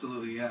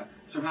 Absolutely, yeah.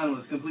 Thane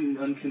was completely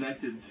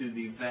unconnected to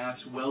the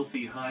vast,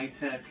 wealthy,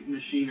 high-tech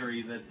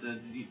machinery that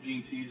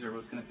Gene Caesar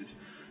was connected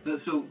to.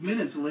 So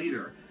minutes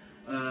later,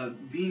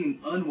 being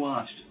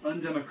unwashed,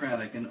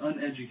 undemocratic, and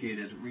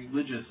uneducated,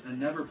 religious, and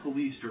never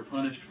policed or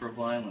punished for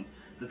violence,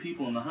 the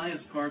people in the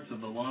highest parts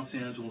of the Los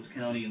Angeles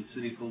County and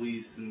City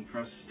Police and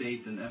across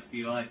state and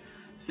FBI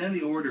send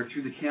the order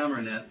through the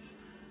camera nets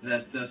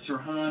that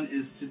Thane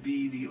is to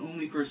be the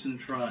only person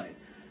tried.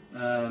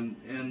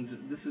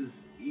 And this is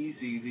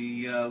easy.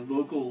 The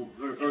local,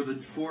 or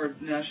the 4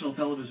 national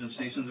television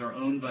stations are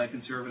owned by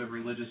conservative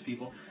religious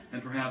people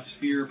and perhaps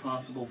fear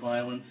possible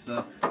violence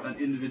on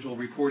individual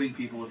reporting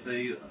people if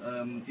they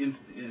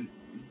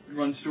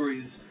run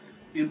stories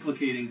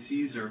implicating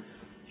Caesar.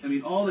 I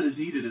mean, all that is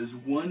needed is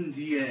one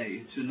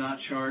DA to not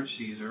charge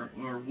Caesar,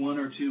 or 1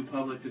 or 2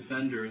 public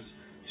defenders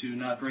to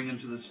not bring him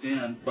to the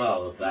stand.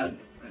 Well, if that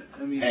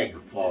egg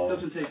falls, it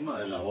doesn't take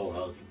much. Then the whole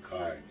house of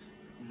cards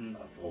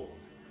falls.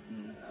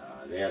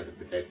 They have to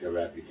protect their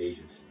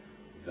reputations,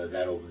 because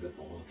that opens up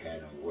a whole can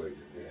of words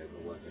if there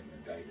ever was an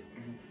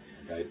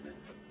indictment.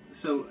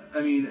 So,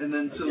 I mean, and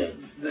then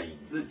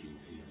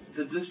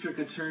the district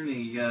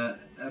attorney,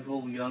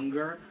 Evel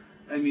Younger,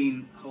 I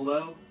mean,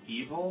 hello,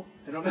 evil?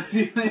 I don't know if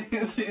you think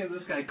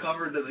this guy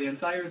covered the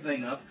entire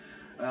thing up.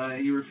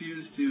 He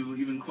refused to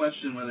even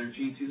question whether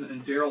Gene Caesar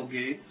and Daryl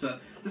Gates.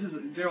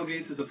 Daryl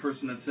Gates is a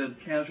person that said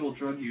casual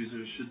drug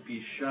users should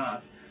be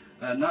shot.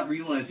 not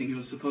realizing he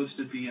was supposed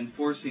to be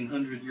enforcing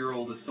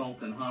 100-year-old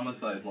assault and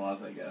homicide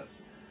laws, I guess.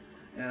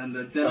 And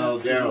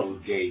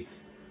Daryl Gates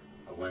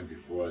went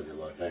before the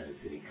Los Angeles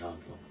City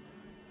Council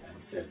and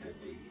said that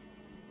the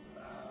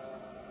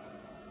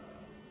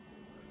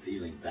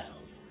ceiling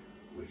panels,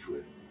 which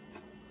would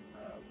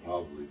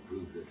probably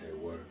prove that there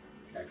were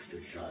extra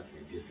shots,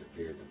 they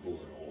disappeared, the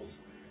bullet holes,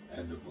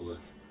 and the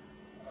bullets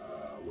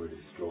were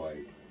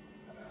destroyed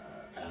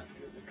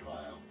after the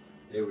trial.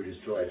 They were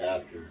destroyed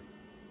after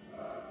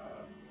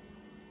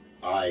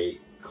I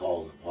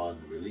called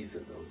upon the release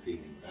of those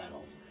ceiling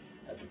panels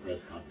at the press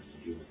conference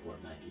in June 4,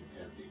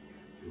 1970,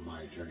 through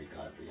my attorney,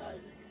 Godfrey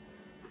Isaac,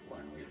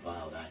 when we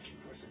filed action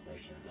for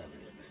suppression of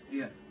evidence.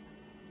 Yeah.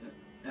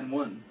 And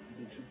won.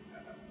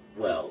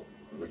 Well,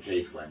 the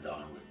case went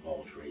on with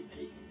Paul Schrade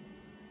taking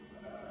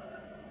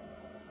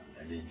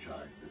an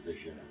in-charge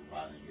position and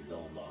filing his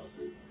own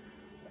lawsuit,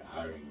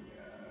 hiring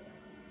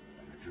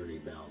an attorney,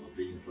 Mel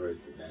Levine, first,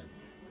 and then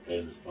the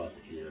famous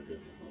prosecutor,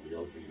 Vincent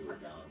Mogliosi, who was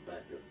now in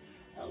fact of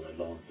Albert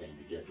Lowenstein,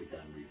 to get the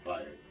gun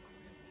refired.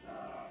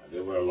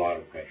 There were a lot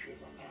of pressures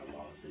on that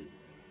lawsuit,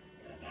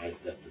 and I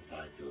stepped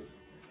aside so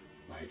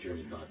my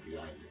attorney, Godfrey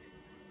Isaac,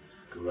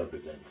 could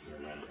represent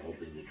Sirhan,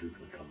 hoping the truth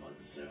would come out of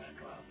the Sirhan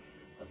trial.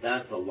 But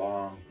that's a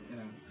long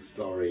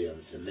story, and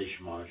it's a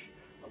mishmash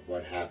of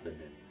what happened,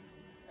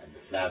 and the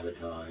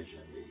sabotage,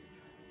 and the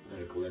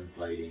political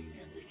infighting,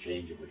 and the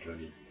change of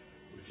attorneys,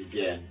 which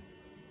again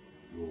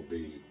will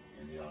be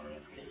in the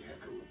RFK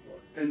Hecker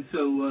report. And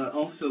so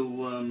also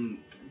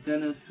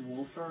Dennis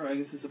Wolfer, I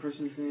guess is the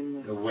person's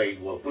name?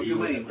 Dwayne Wolfer. Oh,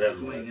 Dwayne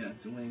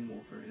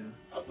Wolfer,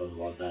 yeah. Up in the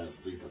Los Angeles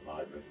Police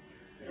Department.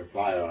 Their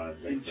firearms.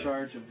 In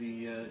charge of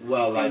the...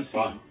 well, that's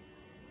fine.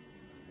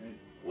 Right.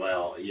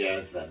 Well,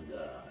 yes, and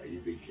he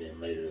became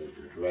later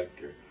the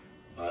director.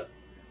 But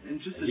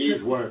and just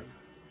he's where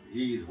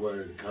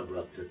the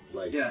cover-up took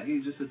place. Yeah,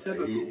 he's just a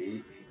typical...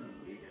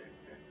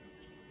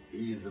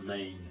 He's the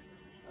main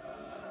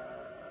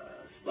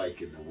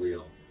spike in the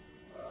wheel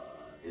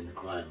in the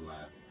crime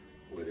lab,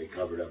 where they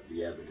covered up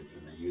the evidence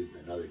and they used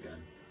another gun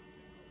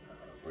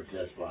for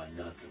testifying,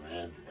 not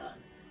Sirhan's gun.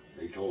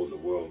 They told the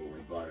world when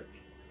we bought it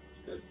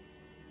that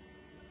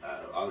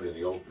out in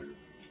the open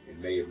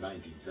in May of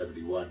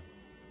 1971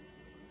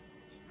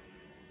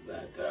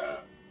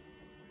 that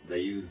they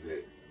used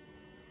the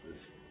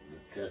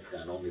test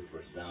gun only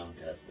for sound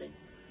testing,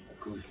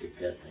 acoustic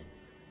testing,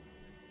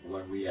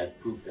 when we had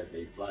proof that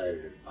they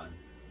fired it on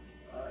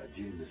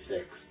June the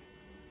 6th.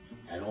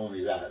 And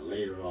only that,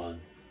 later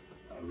on,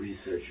 a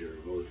researcher,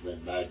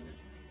 Rosalind Magnus,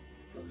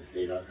 from the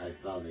State Archives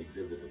found the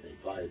exhibit that they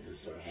fired the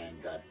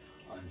Sirhan gun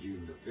on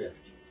June the 5th.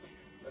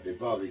 But they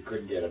probably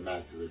couldn't get a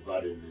match, so they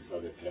brought in this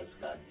other test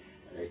gun,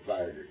 and they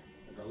fired it.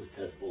 And those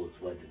test bullets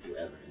went into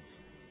evidence.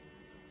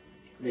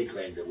 They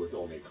claimed it was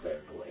only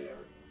clerical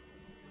error.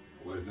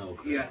 There was no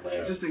clerical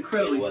error. Just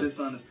incredibly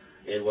dishonest.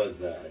 It was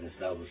an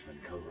establishment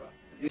cover-up.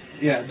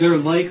 Yeah, they're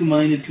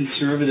like-minded,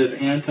 conservative,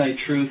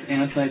 anti-truth,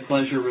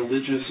 anti-pleasure,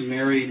 religious,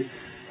 married,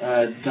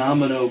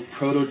 domino,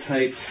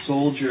 prototype,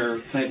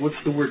 soldier type, what's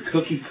the word,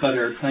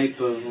 cookie-cutter type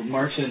of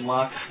march in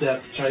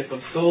lockstep type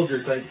of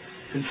soldier type,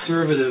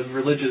 conservative,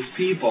 religious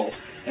people,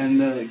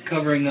 and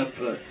covering up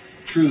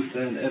truth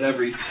at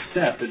every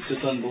step. It's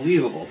just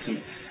unbelievable to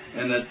me.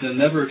 And that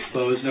never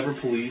exposed, never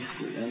policed.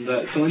 And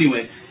so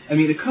anyway, I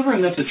mean,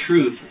 covering up the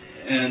truth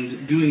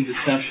and doing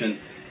deception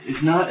is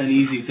not an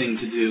easy thing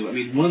to do. I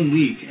mean, one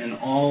leak and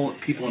all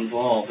people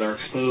involved are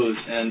exposed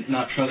and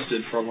not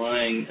trusted for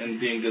lying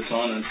and being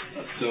dishonest.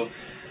 So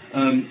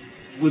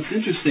what's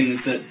interesting is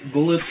that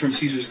bullets from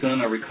Cesar's gun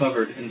are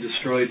recovered and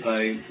destroyed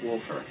by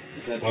Wolfer.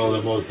 Is that well, true?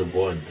 The most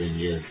important thing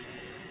is,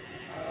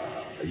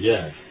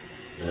 yes,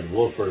 that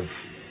Wolfer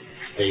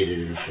stated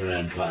in the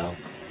Sirhan trial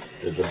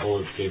that the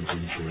bullets came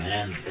from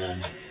Sirhan's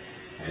gun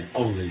and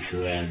only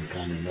Sirhan's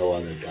gun and no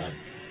other gun.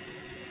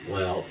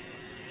 Well,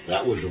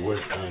 that was the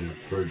worst kind of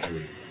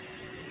perjury,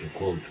 to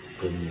quote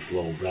criminalist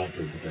Lowell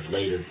Bradford, because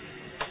later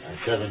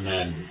a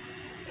 7-man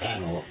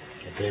panel of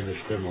famous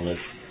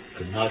criminalists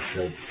could not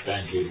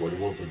substantiate what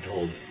Wolfer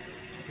told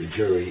the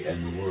jury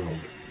and the world,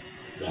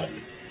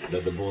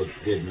 that the bullets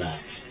did match.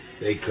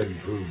 They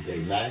couldn't prove they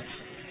matched.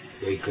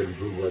 They couldn't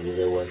prove whether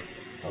there was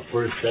a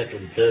first,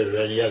 second, third,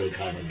 or any other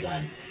kind of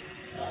gun.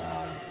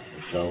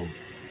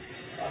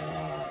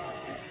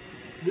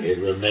 It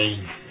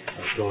remains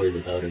a story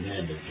without an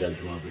end, as Judge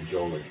Robert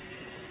Jolie,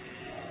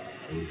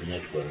 who's an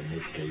expert in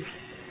this case,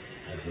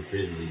 has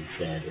repeatedly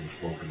said and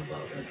spoken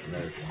about at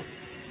American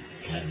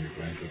Academy of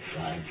Forensic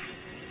Science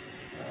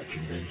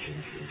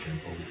conventions and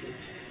symposiums.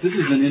 This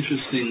is an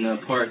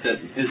interesting part that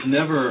is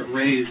never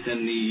raised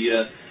in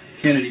the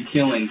Kennedy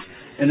killings,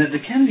 and that the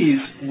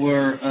Kennedys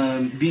were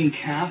being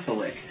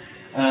Catholic.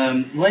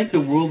 Like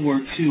the World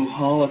War II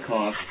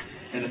Holocaust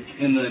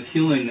and the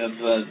killing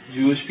of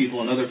Jewish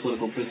people and other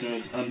political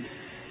prisoners,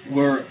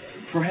 were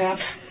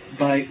perhaps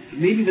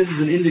maybe this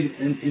is an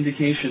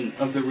indication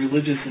of the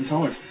religious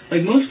intolerance.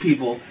 Like most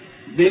people,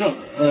 they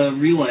don't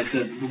realize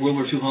that the World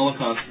War II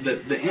Holocaust,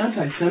 that the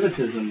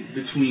anti-Semitism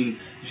between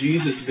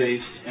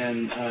Jesus-based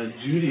and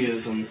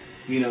Judaism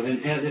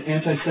and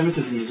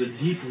anti-Semitism is a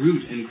deep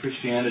root in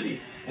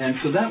Christianity. And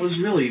so that was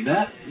really,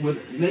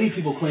 many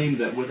people claim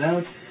that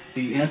without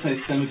the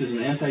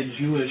anti-Semitism,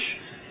 anti-Jewish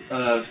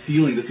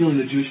feeling, the feeling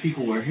that Jewish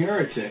people were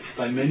heretics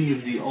by many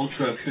of the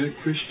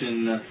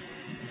ultra-Christian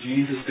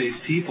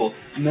Jesus-based people,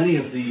 many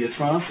of the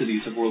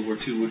atrocities of World War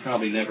II would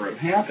probably never have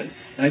happened.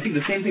 And I think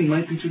the same thing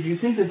might be true. Do you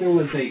think that there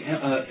was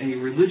a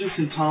religious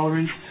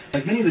intolerance?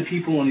 Like many of the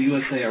people in the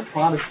USA are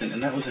Protestant,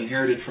 and that was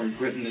inherited from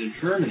Britain and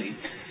Germany.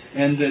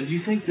 And do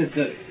you think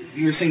that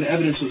you were saying the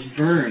evidence was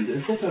burned,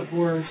 as if it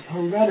was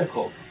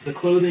heretical? The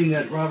clothing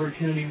that Robert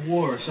Kennedy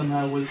wore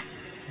somehow was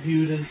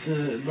viewed as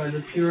by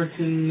the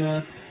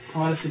Puritan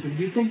Protestant.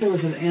 Do you think there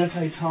was an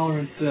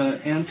anti-tolerant,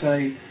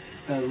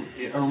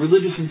 a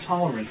religious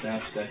intolerance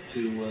aspect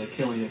to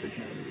killing of the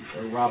Kennedys,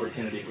 or Robert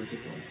Kennedy in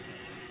particular?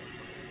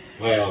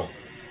 Well,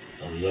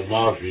 the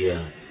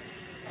mafia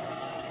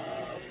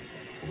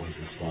was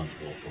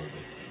responsible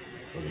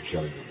for the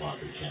killing of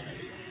Bobby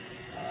Kennedy.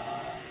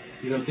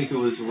 You don't think it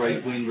was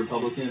right-wing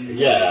Republican?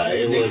 Yeah,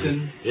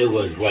 Nixon? it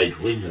was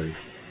right-wingers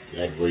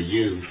that were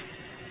used,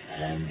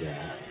 and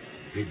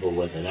people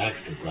with an axe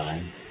to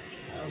grind,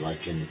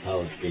 like in the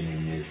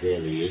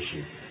Palestinian-Israeli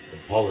issue, the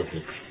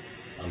politics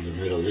of the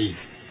Middle East.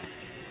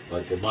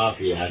 But the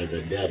mafia had a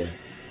vendetta.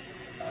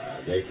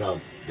 They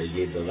felt they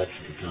gave the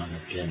lexicon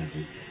of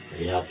Kennedy.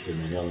 They helped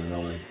him in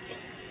Illinois,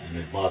 and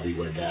if Bobby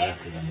went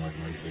after them when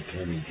he was the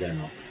Attorney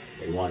General,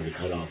 they wanted to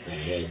cut off the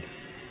head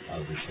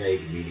of the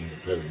state, meaning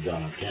President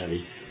John F.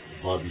 Kennedy.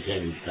 Bobby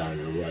Kennedy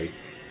started a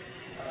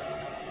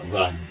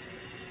run.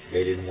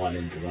 They didn't want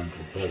him to run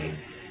for president.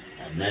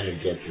 And then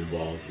it gets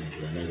involved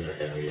into another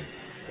area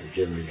of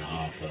Jimmy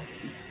Hoffa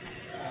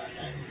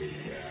and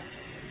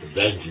the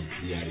vengeance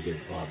he had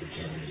against Bobby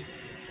Kennedy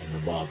and the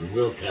mob. And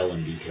we'll tell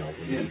in detail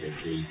what you can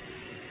see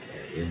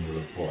in the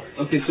report.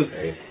 Okay, so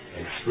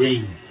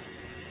extreme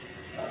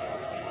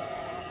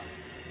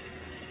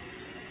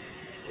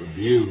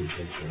views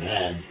that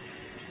Saran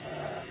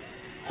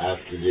have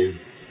to do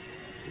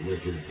with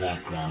his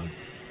background,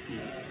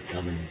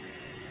 coming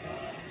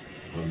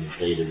from the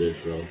state of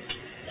Israel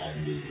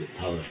and the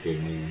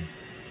Palestinian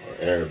or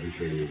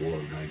Arab-Israeli War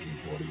of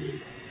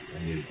 1948,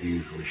 and his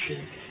views were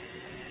shaped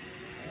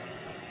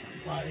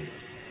by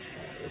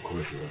the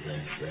course of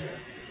events there.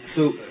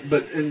 So,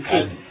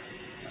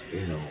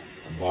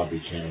 Bobby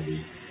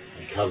Kennedy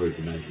had covered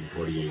the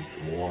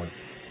 1948 war,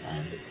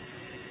 and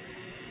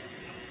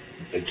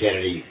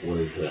Kennedy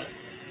was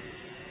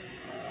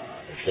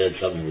said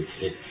something would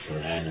stick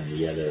Saran and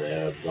the other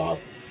Arabs off,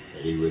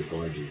 that he was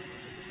going to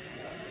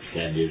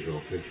send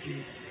Israel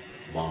 50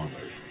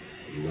 bombers.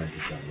 He went to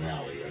some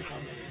rally or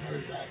something and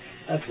heard that.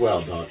 That's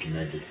well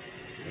documented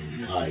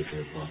in the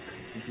Kaiser book.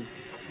 Mm-hmm.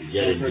 You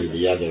get into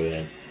the other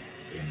end,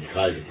 in the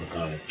Kaiser book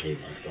on it, K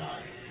Must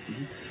Die.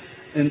 Mm-hmm.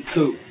 And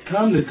so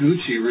Tom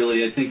Noguchi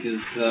really, I think,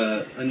 is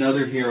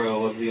another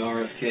hero of the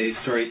RFK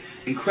story.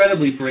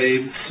 Incredibly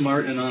brave,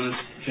 smart, and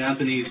honest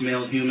Japanese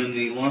male human,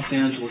 the Los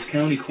Angeles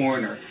County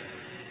coroner,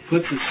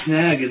 puts a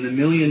snag in the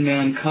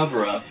million-man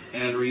cover-up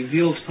and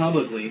reveals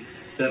publicly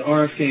that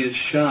RFK is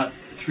shot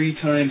 3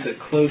 times at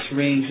close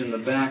range in the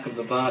back of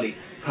the body.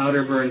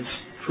 Powder burns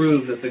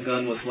prove that the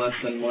gun was less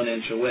than 1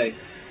 inch away.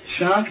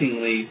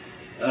 Shockingly,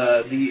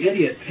 the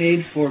idiot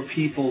paid for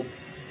people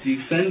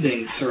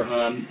defending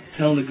Sirhan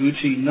tell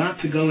Noguchi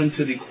not to go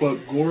into the, quote,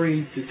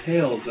 gory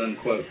details,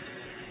 unquote,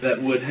 that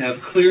would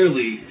have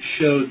clearly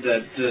showed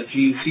that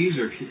Thane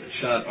Cesar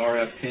shot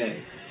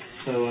RFK.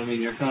 So, I mean,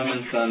 your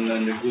comments on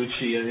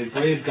Noguchi, a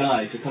brave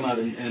guy to come out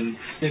and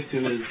stick to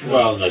his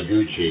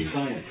Noguchi,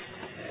 science.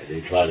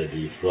 They try to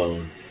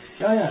dethrone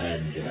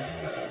and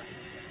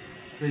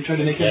they try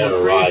to make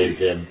terrorize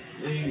him,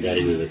 that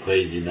he was a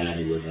crazy man,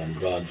 he was on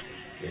drugs,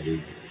 that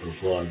he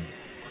performed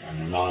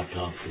an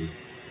autopsy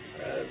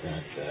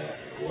that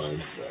was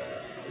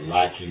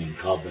lacking in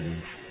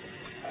competence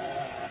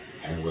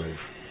and was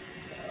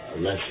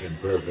less than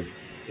perfect.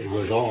 It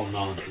was all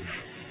nonsense.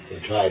 They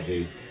tried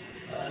to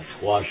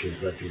squash his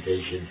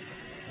reputation,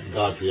 and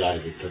Godfrey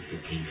Isaac took the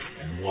case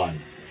and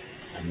won.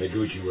 And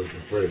Noguchi was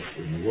the first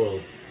in the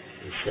world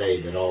to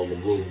say that all the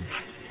wounds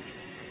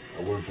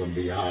were from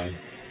behind,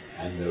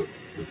 and the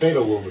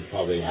fatal wound was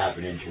probably a half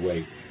an inch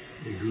away.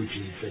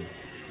 Noguchi said,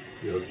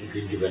 you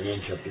can give an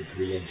inch up to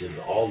 3 inches.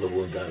 All the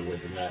wounds are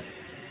within that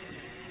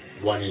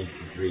 1 inch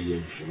to 3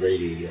 inch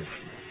radius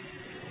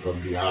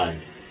from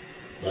behind.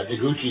 But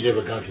Noguchi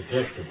never got to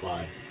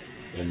testify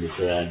in the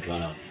Sirhan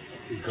trial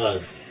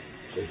because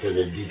they said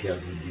the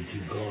details would be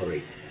too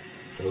gory.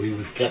 So he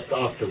was kept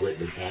off the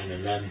witness stand,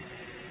 and then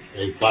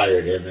they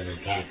fired him and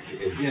attacked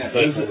his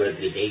professional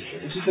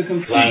reputation. It's just a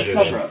complete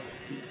cover-up.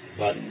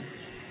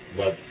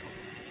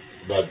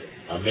 But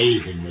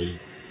amazingly,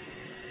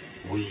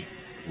 we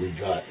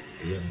got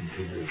him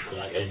to the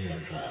Scott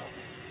Enya trial.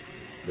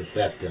 The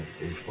theft of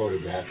his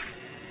photographs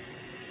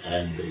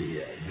and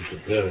the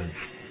disappearance,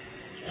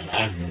 and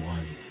I'm the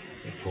one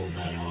that pulled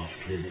that off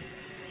too.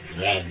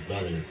 His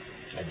brother,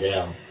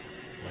 Adele,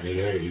 when he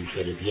heard it, he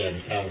said if he had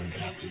 1,000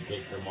 cops, he'd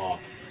take them off.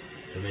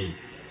 To me,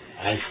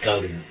 I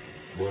scouted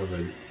where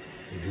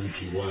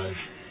Noguchi was,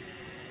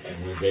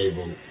 and was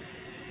able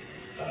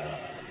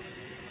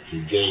to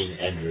gain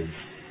entrance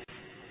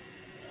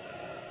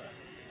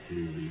to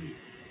the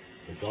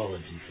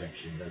pathology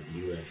section of the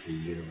USC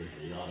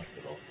University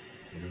Hospital,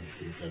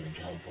 University of Southern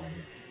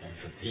California, and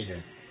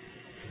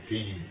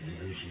subpoenaing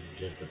Noguchi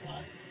to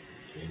testify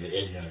in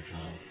that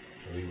trial,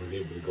 so he was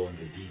able to go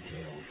into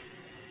details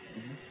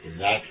in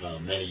that trial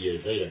many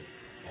years later,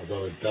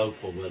 although it's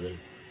doubtful whether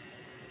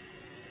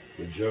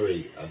the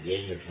jury of the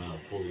Enya trial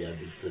fully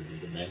understood the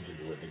dimensions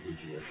of what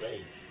Noguchi was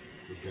saying,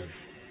 because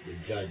the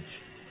judge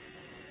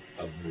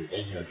of the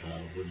Enya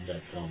trial wouldn't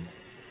let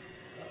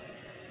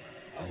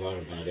a lot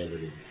of that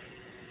evidence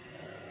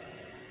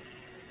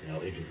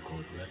into the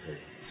court record.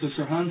 So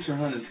Sirhan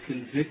Sirhan is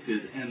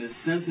convicted and is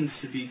sentenced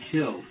to be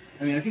killed.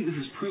 I mean, I think this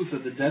is proof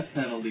that the death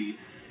penalty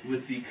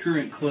with the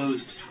current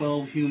closed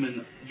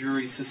 12-human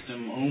jury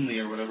system only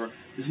or whatever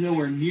is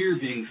nowhere near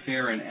being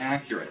fair and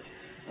accurate.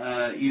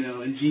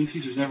 And Thane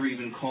Cesar's never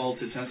even called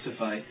to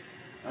testify.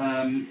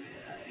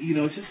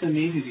 It's just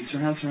amazing.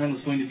 Sirhan Sirhan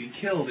was going to be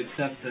killed,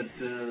 except that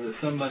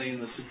somebody in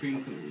the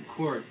Supreme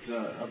Court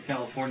of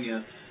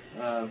California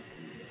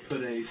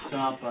put a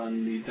stop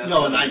on the death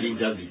penalty. penalty. In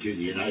 1972,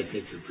 the United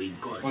States Supreme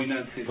Court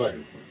put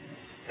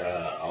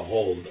a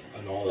hold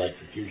on all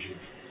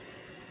executions.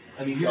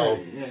 I mean, he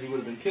would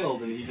have been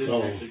killed, and he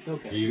didn't actually kill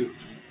him.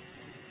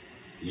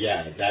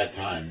 At that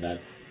time,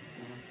 that's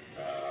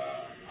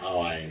how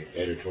I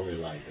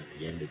editorialized at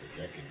the end of the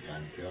second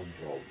time film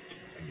probe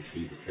and you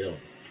see the film.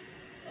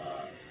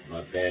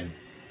 But then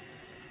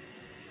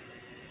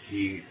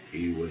he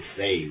was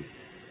saved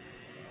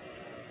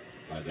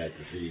by that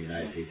decision of the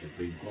United States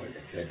Supreme Court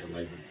and sent to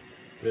life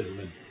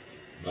imprisonment,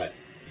 but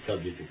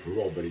subject to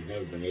parole, but he's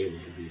never been able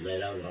to be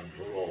let out on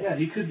parole. Yeah,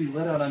 he could be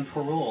let out on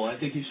parole. I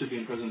think he should be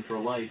in prison for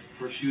life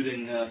for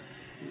shooting.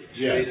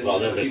 Well,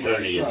 his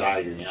attorney is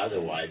arguing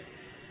otherwise.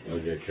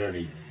 The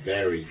attorney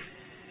buries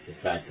the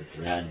fact that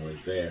Sirhan was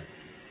there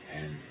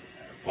and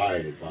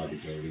fired at Bobby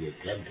Kennedy,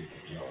 attempted to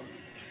kill him,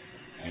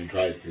 and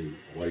tries to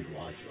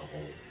whitewash the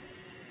whole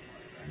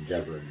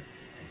endeavor and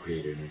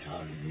create an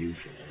entirely new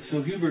scenario.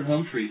 So Hubert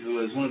Humphrey, who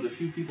is one of the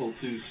few people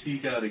to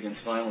speak out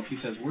against violence, he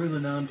says, we're the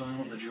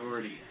nonviolent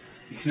majority.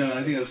 I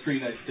think that's a pretty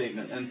nice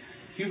statement. And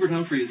Hubert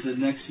Humphrey is the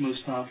next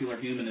most popular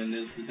human and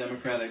is the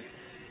Democratic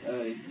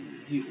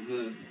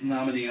the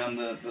nominee on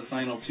the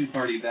final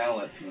two-party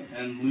ballot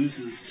and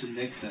loses to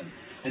Nixon.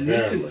 And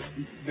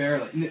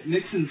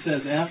Nixon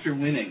says after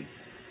winning,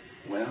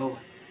 well,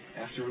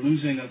 after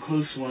losing a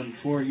close one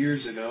 4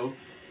 years ago,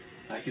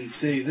 I can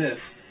say this,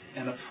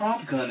 and a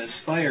prop gun is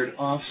fired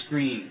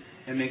off-screen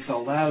and makes a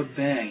loud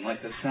bang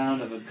like the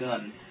sound of a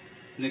gun.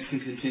 Nixon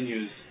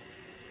continues,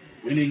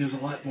 winning is a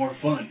lot more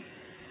fun.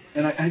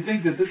 And I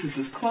think that this is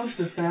as close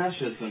to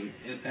fascism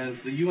as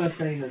the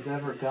USA has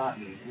ever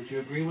gotten. Would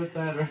you agree with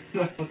that? Or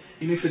no?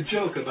 He makes a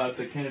joke about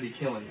the Kennedy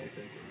killing, I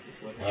think.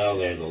 Well,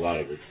 there's a lot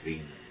of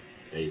extreme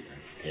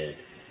statements, Ted,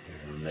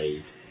 that were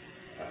made.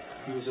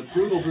 He was a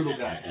brutal, brutal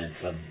guy. And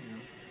some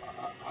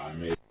are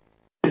made.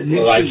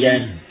 Well,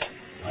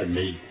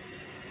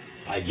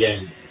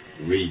 again,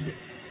 read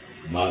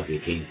Mafia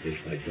Kingfish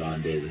by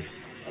John Davis,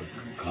 A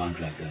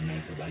Contract on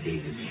America by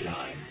David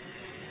Stein.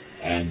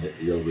 And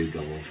you'll read the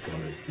whole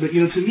story. But,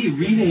 to me,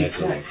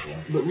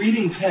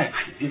 reading text,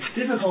 it's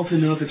difficult to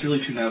know if it's really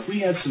true. Now, if we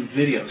had some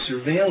video,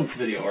 surveillance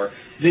video, or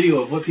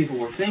video of what people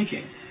were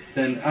thinking,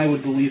 then I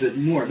would believe it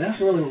more. That's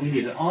really what we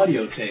need,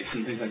 audio tapes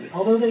and things like that.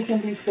 Although they can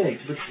be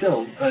faked, but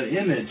still, an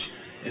image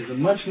is a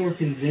much more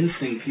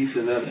convincing piece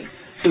of evidence.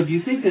 So do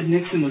you think that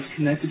Nixon was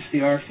connected to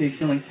the RFK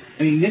killing?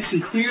 I mean,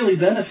 Nixon clearly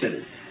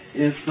benefited.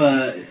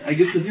 I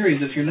guess the theory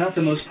is if you're not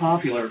the most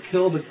popular,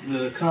 kill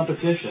the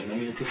competition. I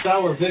mean, it's a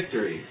sour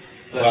victory.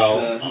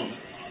 But,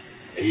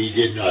 he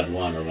did not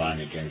want to run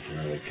against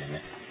another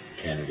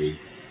Kennedy.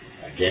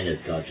 Again,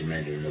 it's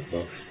documented in the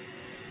books.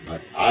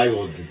 But I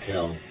will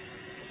tell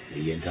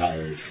the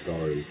entire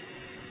story.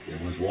 There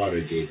was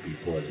Watergate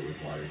before there was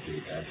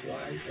Watergate. That's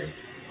why I say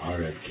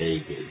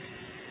RFK Gate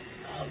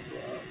of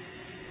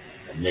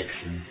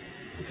Nixon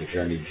with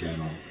Attorney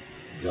General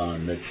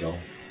John Mitchell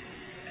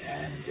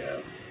and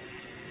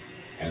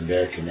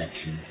their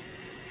connection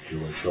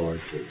to a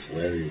source that's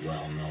very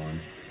well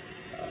known.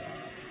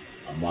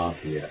 A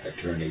mafia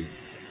attorney,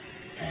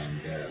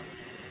 and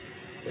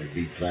there'd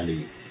be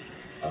plenty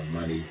of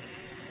money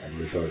and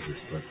resources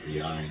put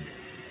behind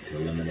to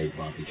eliminate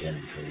Bobby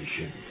Kennedy so he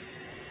shouldn't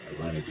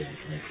run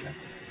against Nixon.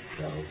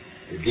 So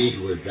the deed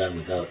was done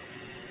without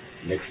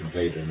Nixon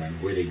played an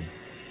unwitting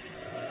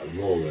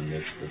role in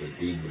this, but the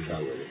deed was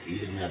out with it. He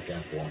didn't have to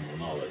have formal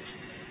knowledge.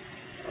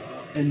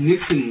 And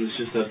Nixon was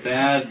just a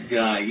bad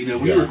guy.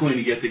 We were going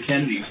to get the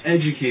Kennedys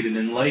educated,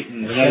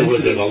 enlightened. And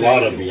there's a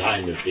lot of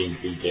behind-the-scenes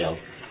details.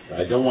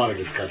 I don't want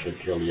to discuss it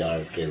till the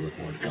RFK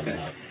report comes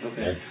out,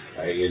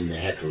 in the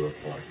Hecker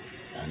report,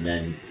 and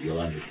then you'll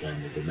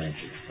understand the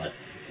dimensions. But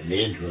in the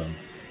interim,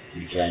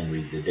 you can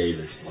read the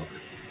Davis book,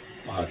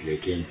 Mafia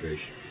Kingfish,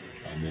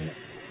 and then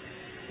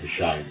the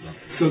Shine book.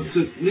 So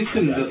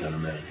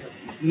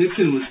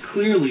Nixon was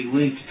clearly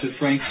linked to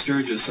Frank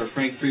Sturgis, or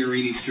Frank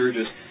Fiorini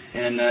Sturgis,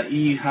 and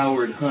E.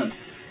 Howard Hunt.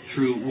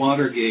 through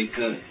Watergate.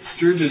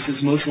 Sturgis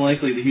is most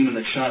likely the human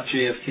that shot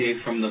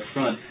JFK from the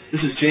front.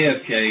 This is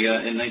JFK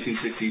in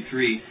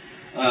 1963,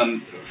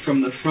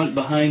 from the front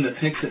behind the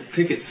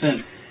picket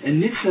fence. And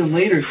Nixon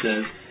later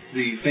says,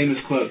 the famous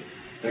quote,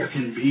 "There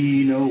can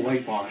be no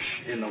whitewash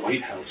in the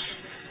White House."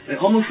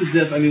 Almost as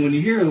if, I mean, when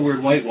you hear the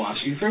word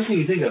whitewash, the first thing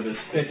you think of is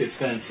picket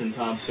fence and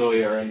Tom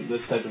Sawyer and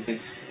this type of thing.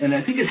 And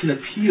I think it's an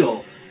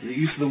appeal, the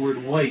use of the word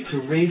white,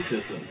 to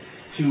racism,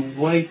 to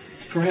white,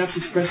 perhaps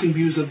expressing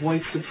views of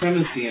white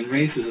supremacy and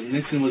racism.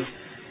 Nixon was,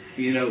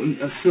 you know,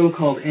 a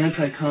so-called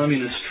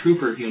anti-communist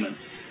trooper human.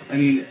 I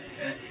mean,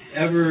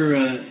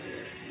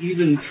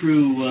 even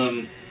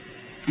through,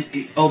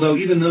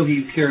 even though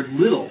he cared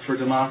little for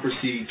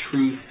democracy,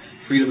 truth,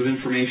 freedom of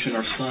information,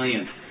 or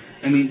science,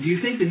 I mean, do you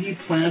think that he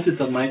planted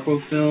the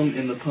microfilm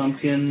in the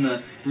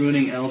pumpkin,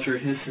 ruining Alger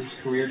Hiss's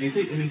career? Do you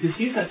think, I mean, because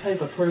he's that type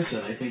of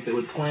person, I think, that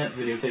would plant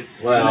videotapes.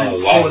 Well, a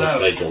lot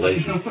of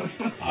speculation.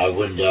 I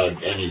wouldn't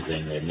doubt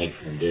anything that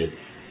Nixon did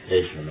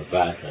based on the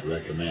fact. I'd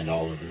recommend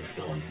all of his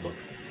Stone's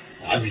books.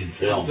 I mean,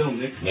 film.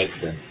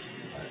 Nixon.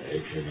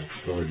 It's an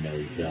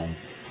extraordinary film,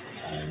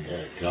 and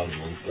tells a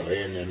whole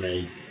story. And there are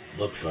many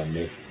books on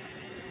this.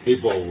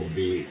 People will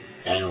be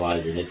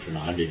analyzing Nixon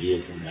 100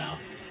 years from now.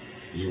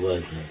 He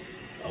was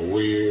a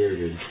weird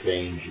and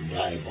strange and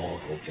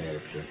diabolical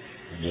character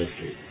in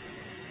history.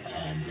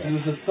 And he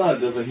was a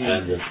thug of a human.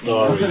 And the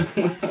story,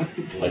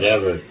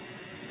 whatever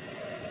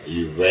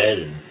you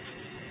read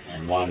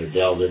and want to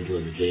delve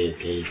into the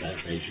JFK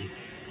assassination,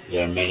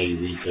 there are many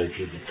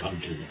researchers that come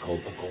to the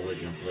COPA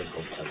Coalition of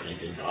Political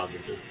Assassination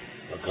Congresses,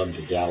 or come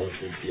to Dallas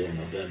this year in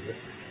November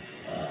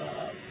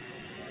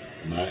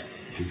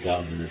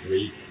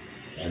 2003,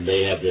 and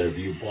they have their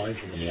viewpoints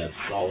and they have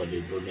solid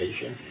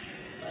information.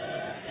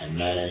 And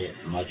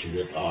much of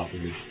it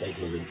often is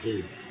speculative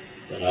too.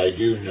 But I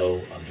do know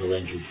of the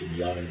lynchings in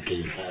the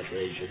RFK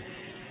assassination,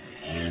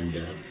 and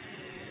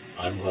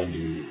I'm going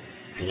to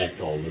connect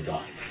all the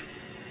dots.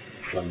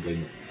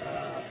 Something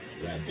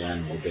that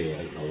Dan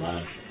Mulvey, the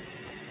last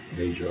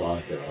major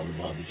author on the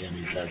Bobby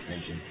Kennedy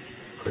assassination,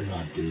 could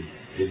not do,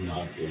 did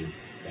not do,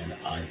 and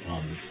I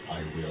promise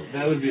I will.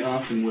 That would be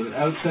awesome.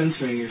 Without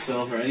censoring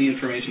yourself or any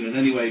information in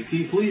any way,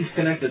 please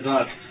connect the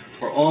dots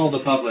for all the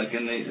public,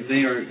 and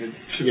they are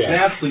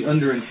vastly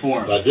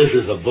underinformed. But this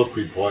is a book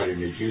report, and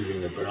it's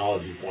using the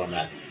chronology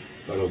format,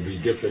 but it'll be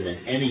different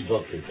than any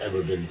book that's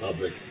ever been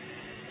published,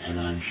 and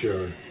I'm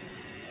sure,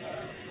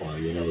 well,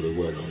 you know the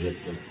word will hit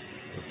the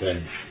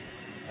fence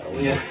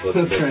when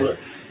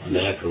when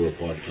the Echo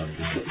report comes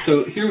in.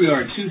 So here we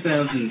are in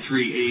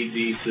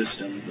 2003 AD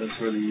system.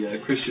 That's where the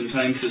Christian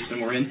time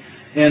system we're in.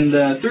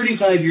 And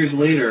 35 years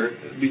later,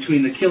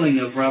 between the killing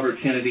of Robert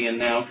Kennedy and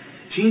now,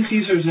 Gene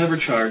Cesar is never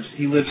charged.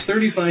 He lives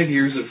 35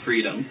 years of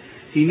freedom.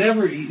 He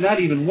not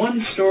even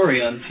one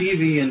story on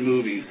TV and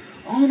movies.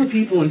 All the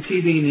people in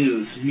TV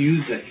news,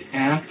 music,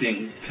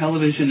 acting,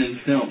 television,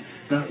 and film,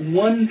 not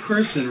one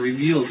person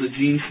reveals that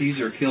Gene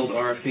Cesar killed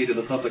RFK to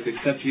the public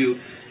except you,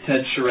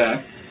 Ted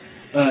Charach.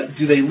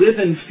 Do they live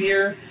in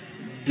fear?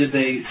 Did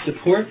they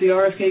support the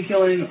RFK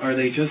killing? Are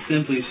they just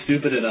simply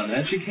stupid and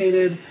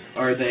uneducated?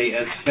 Are they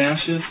as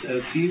fascist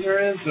as Cesar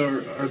is?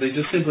 Or are they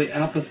just simply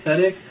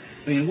apathetic?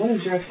 I mean, what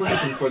is your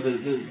explanation for the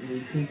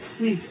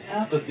complete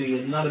apathy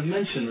and not a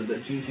mention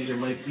that Gene Cesar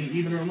might be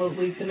even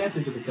remotely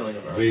connected to the killing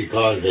of RFK?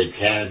 Because they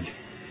can't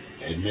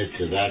admit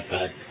to that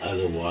fact.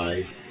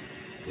 Otherwise,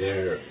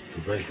 their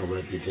professional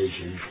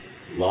reputations,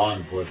 law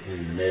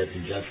enforcement, and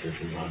American justice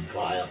is on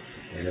trial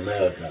in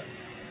America.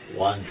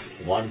 Once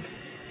one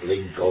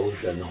link goes,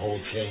 and the whole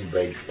chain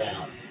breaks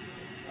down.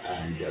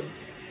 And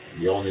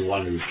the only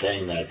one who's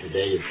saying that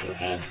today is Sir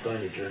Hans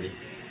Stern attorney,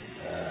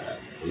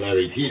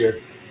 Larry Teeter,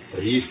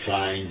 but he's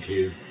trying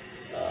to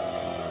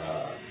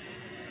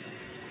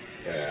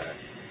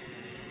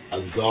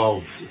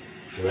absolve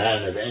Sir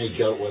Hans of any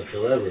guilt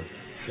whatsoever,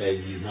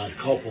 saying he's not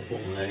culpable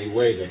in any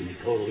way, that he's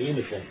totally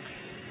innocent.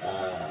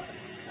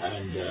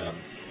 And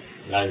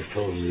that is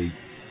totally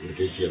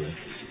ridiculous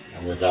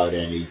and without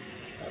any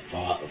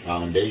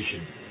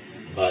foundation.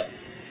 But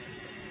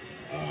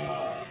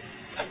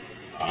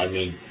I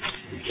mean,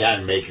 we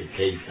can make a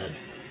case that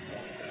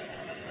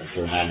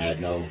Sir Han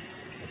had no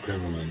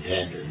criminal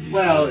intent.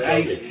 Well,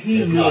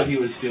 he knew what he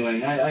was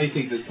doing. I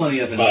think there's plenty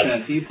of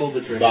intent. He pulled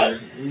the trigger.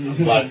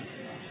 But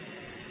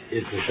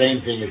it's the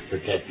same thing as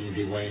protecting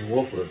Dwayne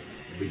Wolfer,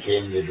 who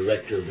became the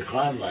director of the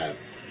crime lab.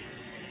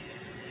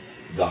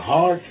 The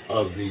heart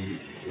of the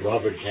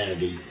Robert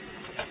Kennedy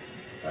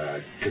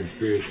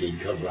conspiracy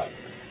and cover-up,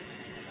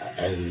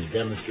 as is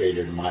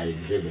demonstrated in my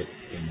exhibit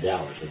in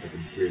Dallas at the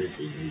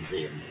Conspiracy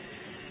Museum,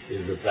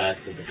 is the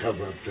fact that the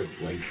cover-up took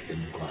place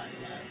in the crime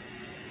lab.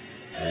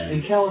 And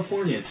in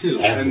California, too.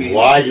 And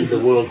why did the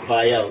world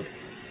cry out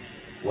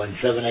when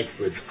 7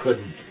 experts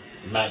couldn't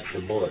match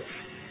the bullets?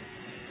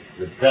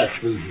 The press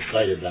loses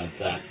sight of that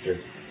factor.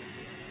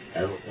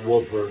 And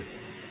Wolfer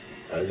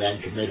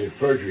then committed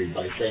perjury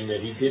by saying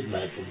that he did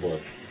match the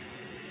bullets.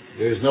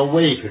 There's no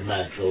way he could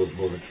match those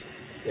bullets.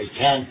 They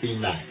can't be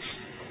matched.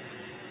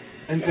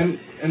 And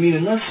I mean,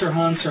 unless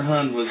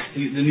Sirhan was, the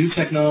new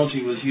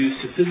technology was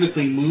used to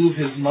physically move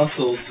his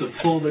muscles to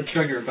pull the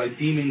trigger by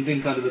beaming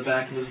things out of the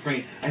back of his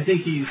brain, I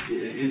think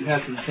it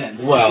has some sense.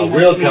 Well,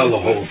 we'll tell the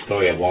whole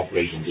story of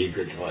Operation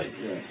Decoy.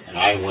 Yeah. And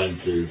I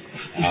went to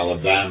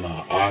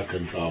Alabama,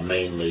 Arkansas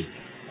mainly,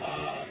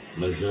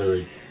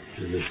 Missouri,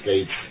 to the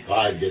States,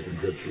 5 different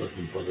trips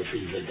looking for the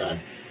Cesar gun.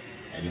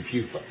 And if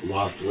you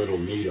lost a little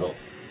needle,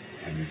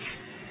 and it's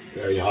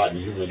very hot and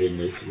humid in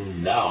this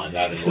room now, I'm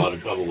having a lot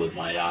of trouble with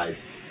my eyes.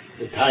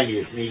 The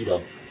tiniest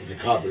needle in the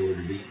cupboard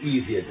would be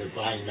easier to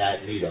find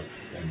that needle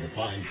than to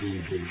find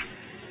Caesar's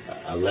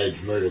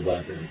alleged murder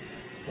weapon.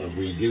 But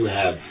we do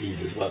have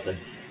Caesar's weapon.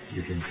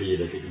 You can see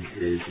it at the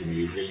Conspiracy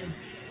Museum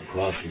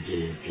across the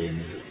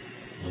JFK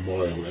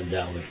Memorial in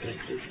Dallas,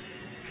 Texas.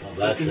 So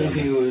that's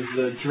it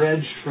was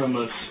dredged from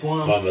a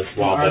swamp.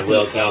 And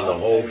we'll tell the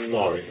whole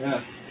story.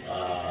 Yeah.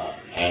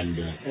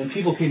 And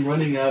people came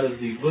running out of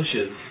the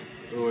bushes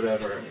or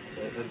whatever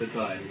at the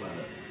time.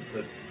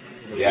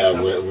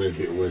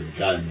 With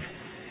guns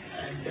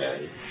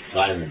and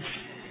silenced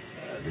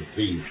the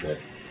thieves that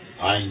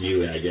I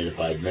knew and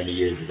identified many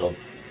years ago.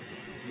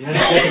 You had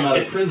to get him out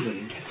of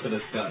prison for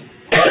this gun.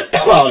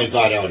 Well, he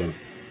got out of.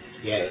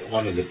 Yeah,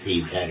 one of the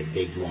thieves had a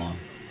big long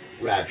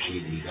rap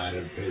sheet, and he got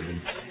out of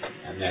prison.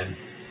 And then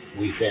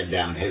we sent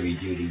down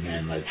heavy-duty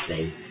men, let's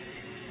say,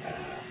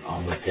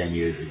 almost 10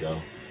 years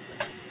ago,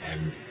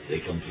 and they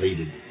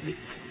completed the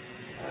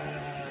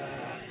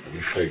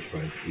research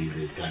for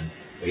Caesar's gun.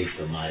 Based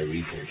on my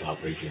research,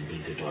 Operation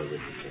Decoy was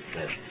a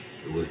success.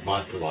 It was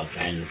brought to Los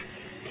Angeles,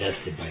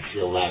 tested by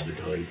Seal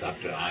Laboratories,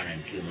 Dr.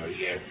 Arnon Kumar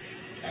here,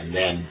 and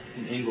then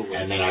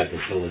I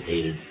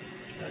facilitated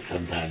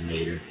sometime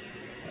later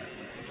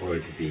for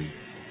it to be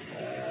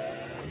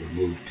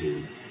removed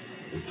to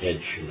the Ted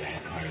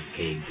Charach RFK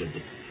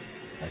exhibit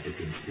at the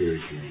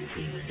Conspiracy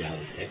Museum in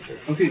Dallas, Texas.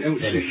 Okay,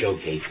 then a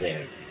showcase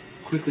there.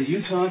 Quickly,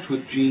 you talked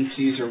with Gene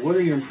Caesar. What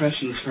are your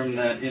impressions from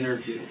that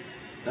interview?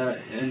 Well,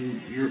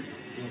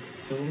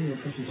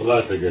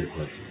 that's a good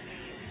question.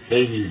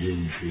 Thank you,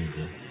 Gene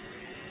Caesar.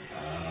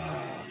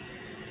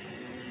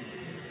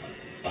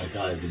 Like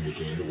I've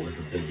indicated, was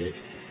a bigot.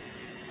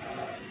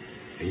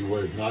 He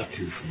was not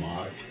too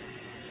smart.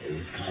 He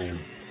was kind of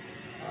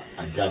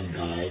a dumb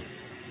guy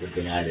with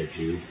an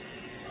attitude.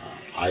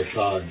 I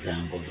saw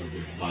examples of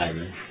his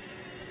violence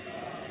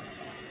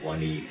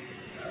when he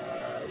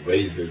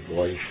raised his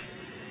voice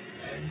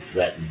and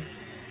threatened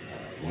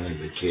one of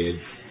the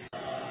kids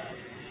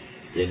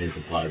in his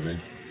apartment.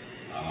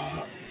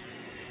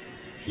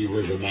 He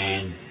was a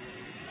man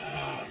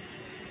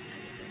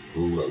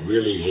who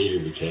really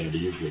hated the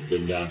Kennedys. He had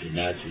been down to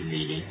Nazi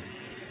meeting.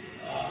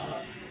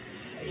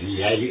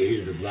 He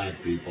hated the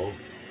black people,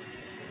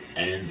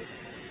 and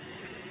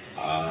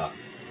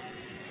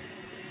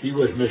he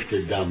was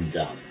Mr. Dumb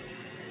Dumb.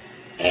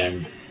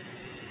 And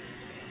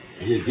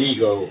his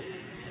ego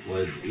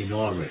was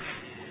enormous,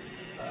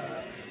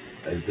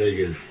 as big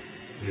as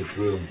this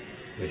room,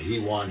 but he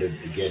wanted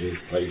to get his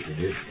place in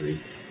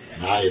history,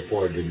 and I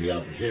afforded him the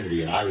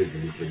opportunity, and I was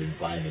interested in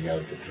finding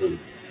out the truth.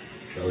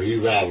 So he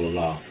rattled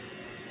off.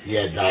 He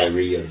had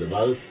diarrhea of the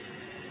mouth,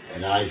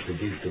 and I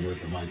seduced him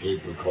with my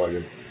tape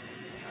recorder,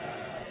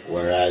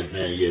 whereas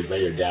many years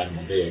later, Dan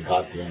Moldea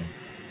got to him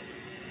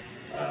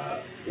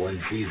when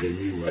Caesar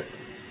knew what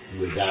he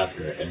was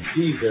after. And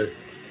Caesar,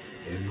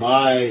 in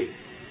my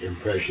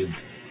impressions,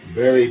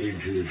 buried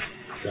into his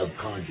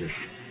subconscious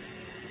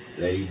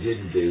that he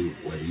didn't do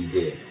what he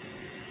did.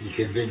 He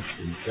convinced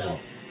himself.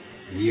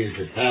 In years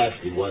had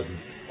passed, he wasn't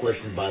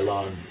questioned by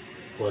law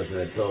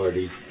enforcement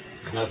authorities.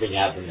 Nothing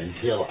happened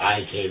until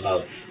I came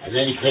out. And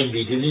then he claimed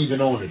he didn't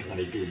even own a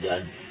 22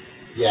 gun.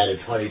 He had a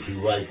 22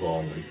 rifle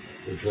only,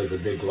 which was a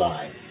big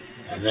lie.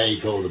 And then he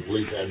told the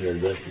police under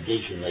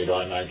investigation later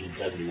on in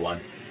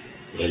 1971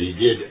 that he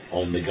did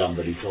own the gun,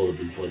 but he sold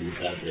it before the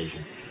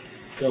assassination.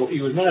 So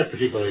he was not a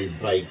particularly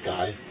bright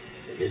guy.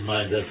 In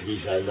my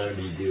investigation, I learned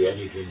he'd do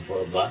anything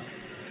for a buck.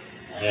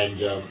 And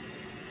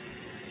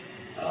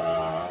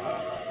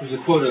there's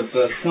a quote of,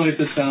 tell me if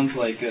this sounds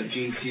like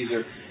Gene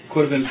Caesar, a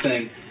quote of him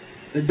saying,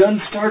 "The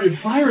gun started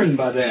firing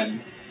by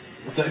then."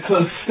 Was that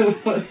close?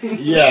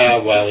 Yeah,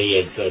 well, he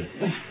had said,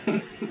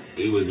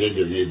 he was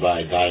interviewed by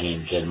a guy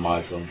named Ken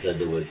Marshall and said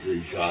there were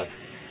 3 shots,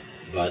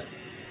 but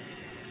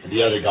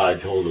the other guy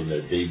told him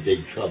that the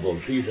big trouble.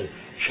 Caesar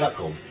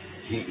chuckled.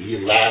 He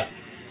laughed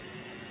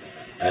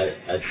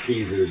at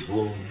Caesar's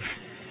wounds.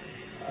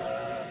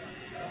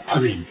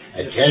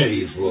 At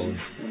Kennedy's wounds.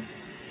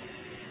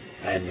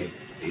 And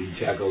he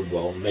chuckled,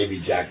 well, maybe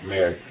Jack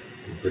Mayer,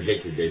 who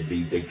predicted there'd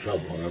be big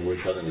trouble, or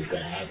something was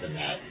going to happen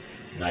that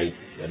night,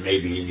 that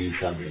maybe he knew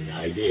something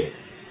I did.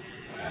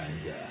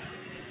 And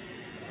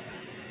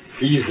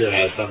Caesar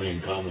has something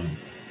in common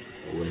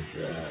with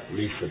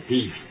Lisa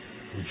Pease,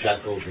 who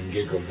chuckles and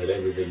giggles at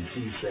everything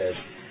she says,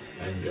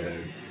 and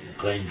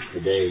claims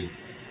today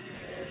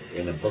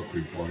in a book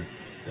report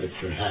that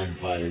Sirhan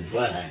fired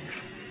flags,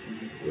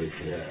 which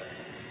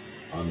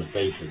on the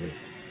face of it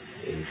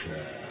is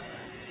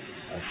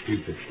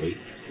stupidly.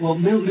 Well,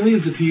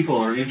 millions of people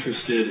are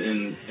interested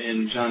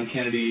in John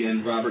Kennedy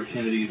and Robert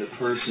Kennedy, the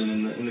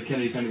person, and the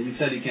Kennedy family, and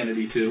Teddy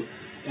Kennedy too,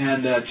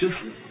 and just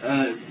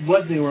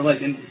what they were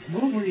like. And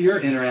what were your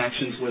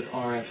interactions with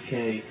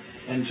RFK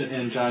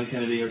and John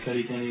Kennedy or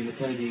Teddy Kennedy and the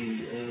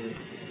Kennedy?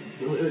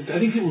 I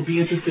think people would be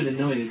interested in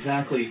knowing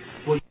exactly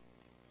what.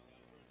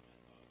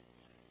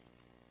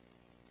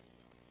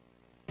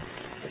 At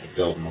the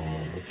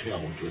Biltmore Hotel,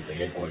 which was the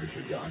headquarters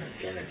for John F.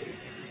 Kennedy,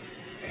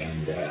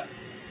 and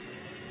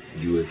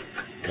he was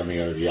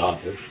coming out of the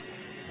office.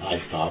 I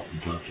stopped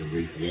and talked to him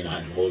briefly, and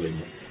I'm holding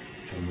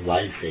some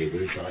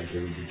lifesavers, so I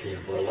said, would you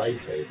care for a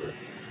lifesaver?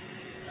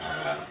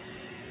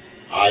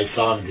 I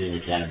saw him doing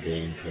the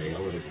campaign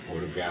trail with a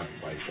photograph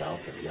of myself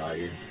at the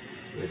audience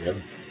with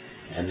him,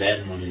 and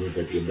then when he was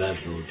at the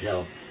Ambassador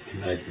Hotel 2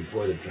 nights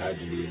before the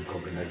tragedy in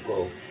Coconut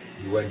Grove,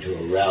 he went to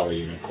a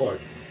rally in a court,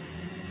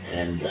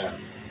 and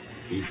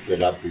he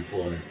stood up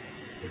before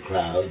the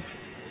crowd,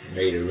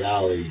 made a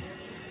rally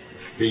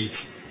speech,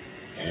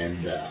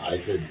 and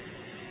I said,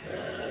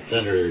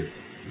 Senator,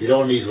 you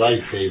don't need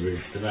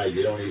lifesavers tonight.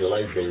 You don't need a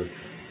lifesaver.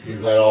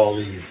 You've got all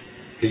these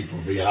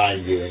people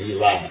behind you. And he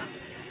laughed.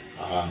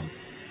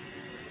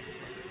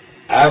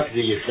 After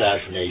the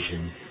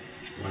assassination,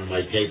 one of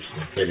my tapes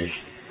was finished,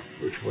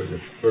 which was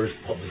the first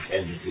published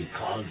entity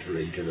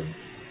contrary to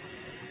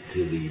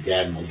the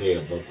Dan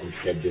Moldea book, which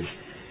said this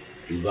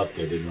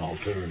erupted in an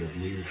alternative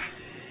news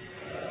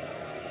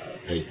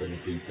paper, the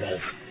Free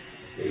Press.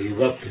 It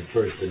erupted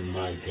first in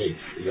my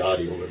tapes, the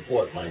audio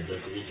report, my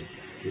investigation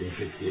during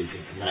 68,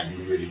 69,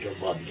 we really killed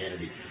Bobby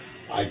Kennedy.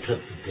 I took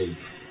the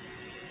tapes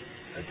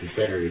to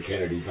Senator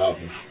Kennedy's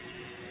office,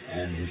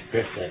 and his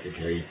press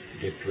secretary,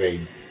 Dick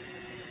Train,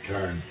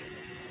 turned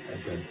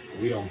and said,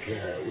 we don't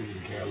care, we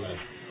didn't care less,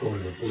 go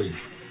to the police.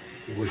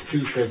 It was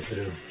too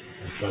sensitive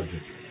a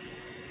subject.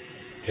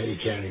 Teddy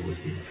Kennedy was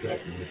being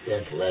threatened with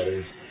death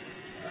letters.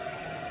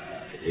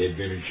 He had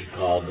been in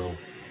Chicago.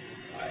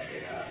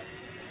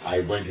 I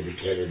went to the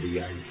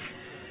Kennedy.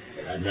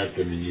 I met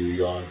them in New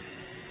York,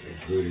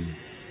 including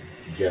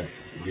Jeff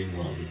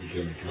Greenwald, who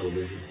became a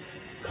television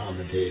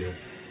commentator,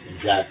 and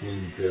Jack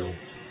Moonfield,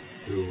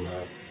 who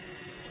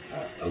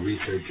a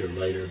researcher,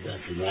 writer,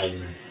 that's designing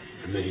the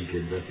Committee to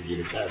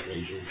Investigate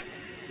Assassinations.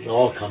 It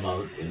all come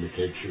out in the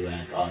Ted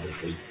Charach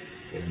Odyssey,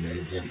 in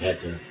the Jim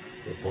Hecker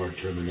report,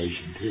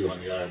 Termination 2, on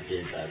the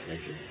RFK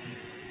assassination.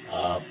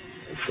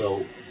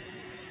 So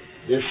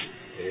this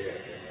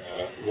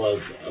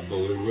was a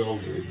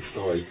bewildering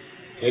story.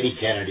 Teddy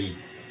Kennedy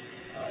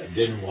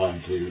didn't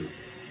want to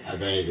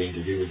have anything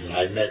to do with it.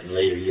 I met in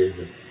later years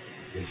with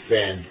his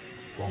friend,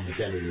 former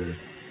Senator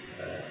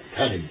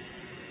Tunney,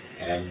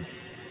 and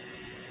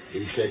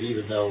he said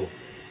even though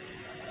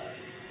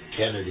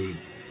Kennedy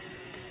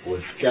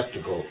was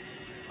skeptical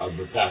of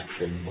the facts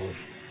in both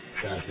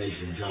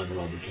assassinations of John and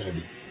Robert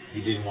Kennedy,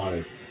 he didn't want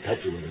to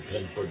touch it with a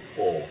 10-foot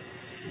pole.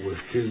 It was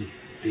too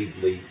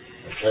deeply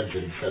a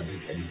sensitive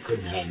subject, and he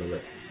couldn't handle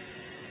it,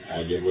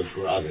 and it was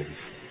for others.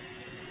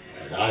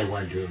 And I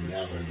went to him,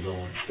 Alan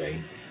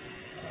Lowenstein.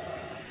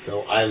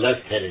 So I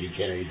left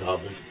Kennedy's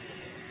office,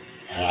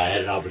 and I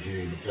had an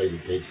opportunity to play the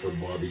tapes for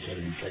Bobby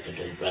Kennedy's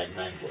secretary, Frank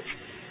Mankiewicz.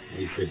 And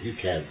he said, you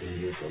can't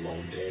do this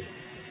alone, Ted.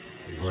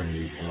 You're going to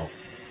need help.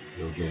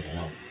 You'll get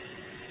help.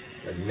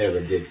 But never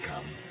did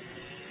come.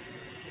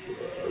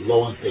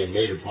 Lowenstein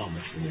made a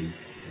promise to me,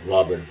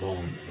 Robert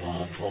Vaughn's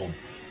home,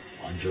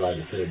 on July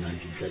the 3rd,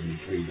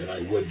 1973, that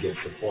I would get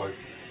support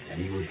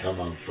and he would come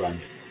out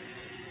front.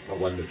 But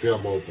when the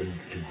film opened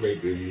to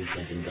great reviews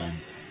second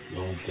time,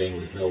 Lowenstein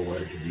was nowhere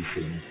to be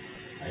seen,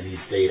 and he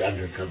stayed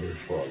undercover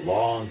for a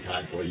long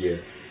time, for a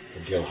year,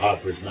 until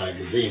Harper's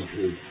Magazine,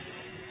 through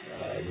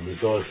the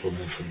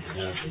resourcefulness and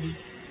tenacity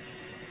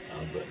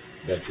of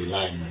Betsy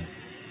Langman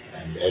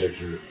and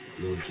editor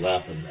Louis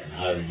Lapham and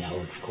hiring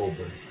Alex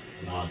Colbert,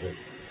 an author,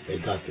 they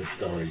got the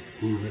story,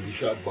 who really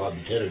shot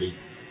Bobby Kennedy.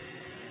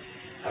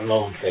 And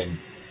Lowenstein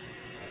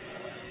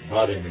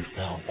brought in his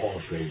pal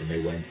Paul Schrade, and they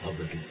went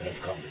public in press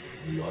conferences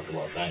in New York and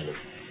Los Angeles.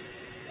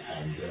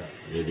 And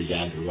they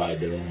began to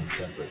ride their own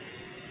separate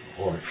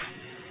horse,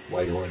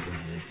 white horses.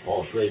 And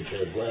Paul Schrade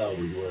said, well,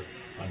 we were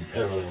on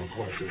parallel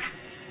courses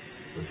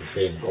with the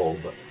same goal,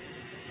 but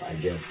I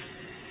guess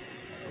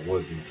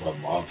working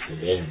from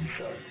opposite ends.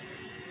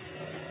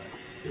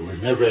 There was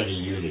never any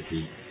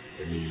unity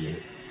in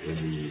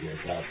the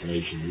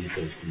assassination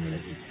research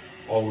community.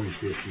 Always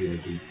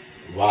disunity,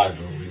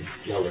 rivalries,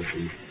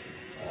 jealousy,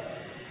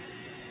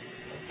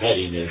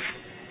 pettiness,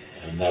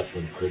 and that's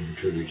what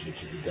contributed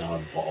to the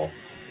downfall,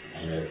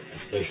 and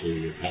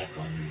especially the attack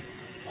on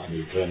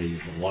the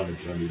attorneys. And one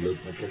attorney, Luke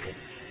McKissick,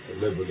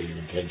 deliberately and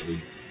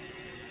intensely,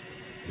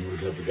 he was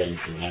up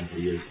against Soran for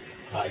years,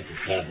 tried to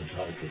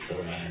sabotage the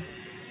Soran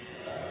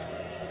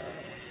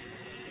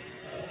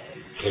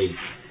case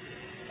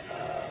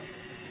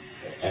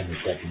and the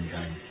second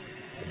gun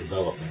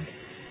development,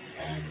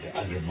 and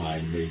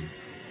undermine me.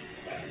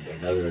 And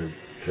another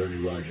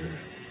attorney, Roger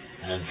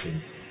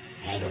Hansen,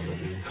 handled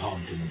it in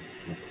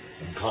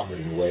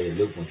incompetent way.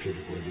 Luke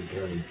McKissick was the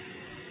attorney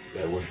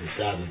that was the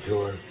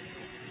saboteur,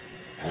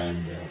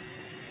 and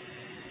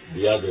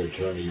the other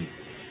attorney,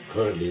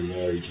 currently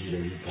Larry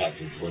Jeter, he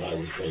practiced what I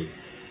would say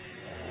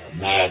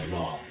mad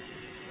law.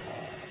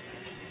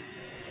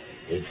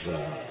 It's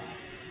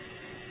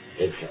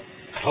a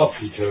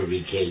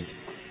topsy-turvy case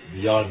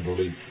beyond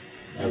belief.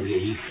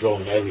 He's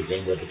thrown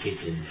everything but the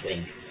kitchen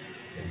sink,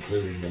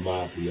 including the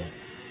mafia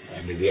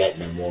and the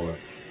Vietnam War,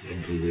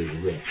 into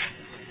his wrist.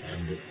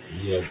 And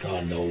he has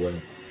gone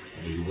nowhere,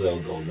 and he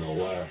will go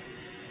nowhere.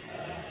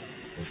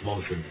 It's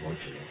most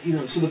unfortunate. You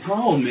know, so the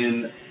problem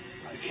in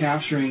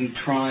capturing,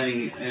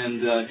 trying,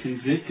 and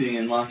convicting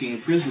and locking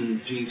in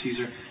prison Thane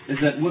Cesar is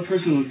that what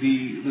person would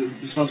be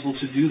responsible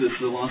to do this?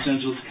 The Los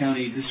Angeles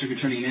County District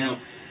Attorney now,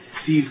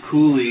 Steve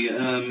Cooley.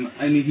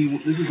 I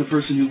mean, this is a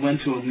person who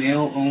went to a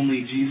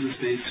male-only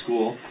Jesus-based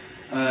school.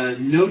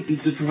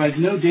 It provides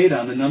no data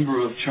on the number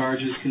of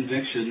charges,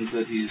 convictions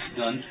that he's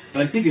done.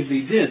 But I think if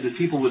they did, the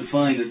people would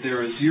find that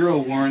there are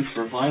 0 warrants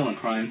for violent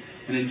crime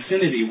and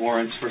infinity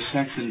warrants for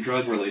sex and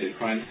drug-related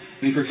crimes.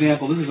 I mean, for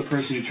example, this is a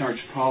person who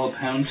charged Paula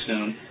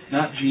Poundstone,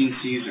 not Thane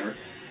Cesar,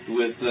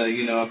 with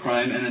a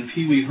crime, and then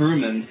Pee Wee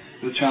Herman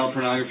with child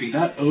pornography,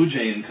 not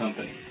O.J. and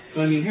Company.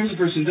 So I mean, here's a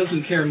person who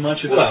doesn't care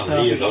much about.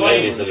 Well, he is the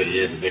latest of a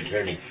district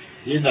attorney.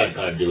 He's not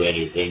going to do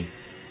anything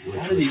which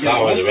would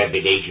sour the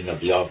reputation of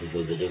the office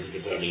of the district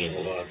attorney in the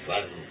Los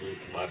Angeles Police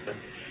Department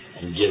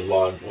and give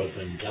law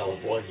enforcement in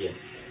California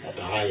at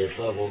the highest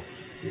level,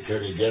 the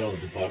Attorney General's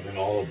Department,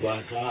 all a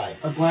black eye.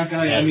 A black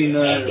eye.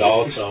 And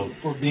also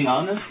for being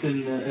honest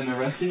and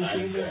arresting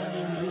things.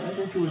 I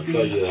think it would be.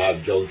 So you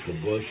have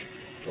Joseph Bush,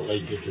 the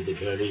late district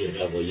attorney, and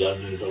Evel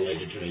Youngers, the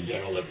late Attorney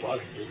General, that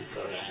prosecuted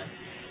Sirhan,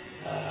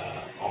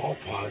 all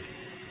part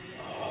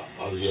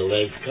of the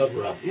alleged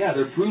cover-up. Yeah,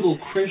 they're brutal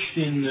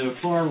Christian,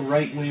 far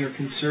right-wing or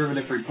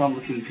conservative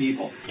Republican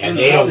people. And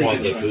they don't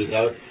want the truth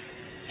out,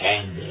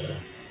 and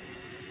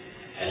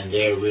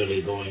they're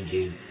really going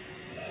to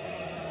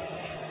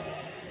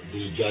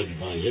be judged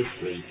by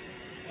history.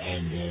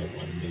 And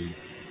when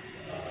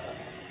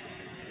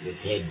the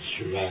Ted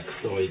Charach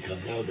story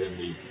comes out in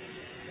the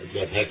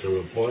Jeff Hecker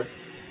report,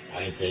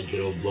 I think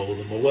it'll blow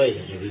them away,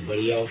 and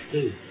everybody else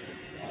too.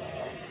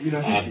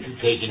 I'm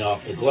taking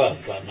off the gloves.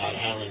 I'm not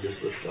handling this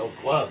with silk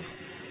gloves.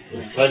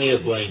 There's plenty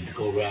of blame to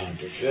go around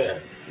to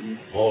share.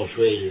 Paul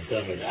Schrader has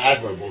done an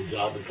admirable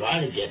job of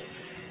trying to get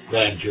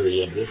grand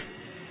jury interest,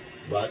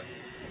 but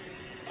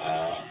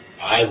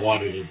I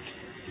wanted it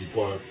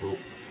before a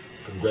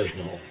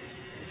congressional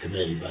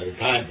committee. By the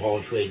time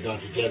Paul Schrader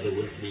got together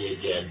with me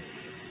again,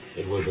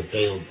 it was a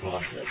failed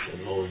process,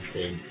 and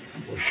Lowenstein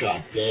was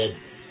shot dead.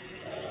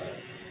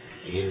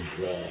 His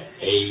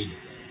aide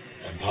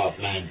and top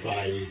man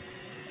Friday,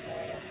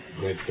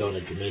 Greg Stone,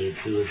 had committed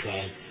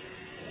suicide.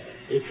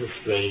 It's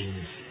a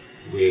strange,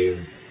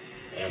 weird,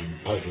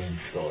 and puzzling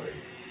story.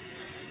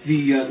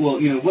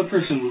 What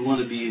person would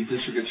want to be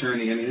district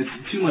attorney? I mean,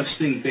 it's too much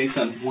thing based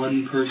on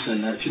one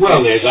person.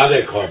 There's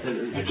other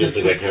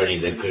district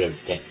attorneys that could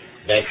have.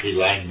 Betsy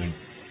Langman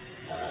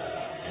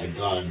had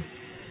gone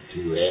to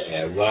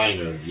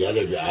Reiner, the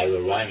other Ira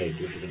Reiner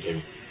district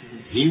attorney.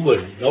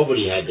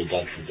 Nobody had the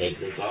guts to take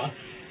this on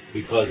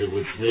because it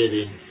would smear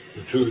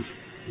the truth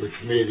would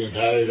smear the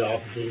entire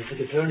office of the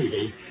district attorney.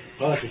 They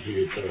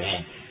prosecuted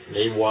Sirhan.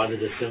 They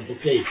wanted a simple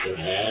case.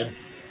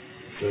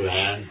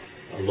 Sirhan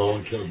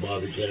alone killed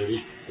Bobby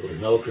Kennedy. There was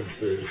no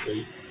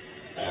conspiracy.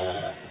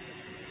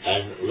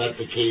 And let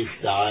the case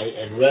die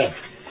and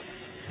rest.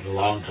 And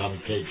along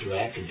comes Ted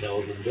Charach and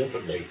tells them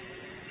differently.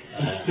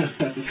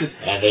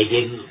 And they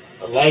didn't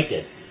like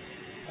it.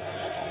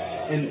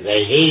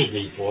 They hated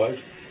me for it.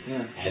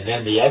 Yeah. And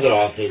then the other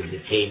authors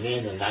that came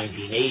in the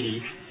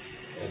 1980s,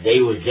 they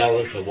were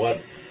jealous of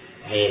what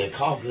I had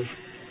accomplished,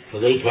 so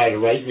they tried to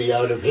write me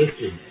out of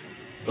history.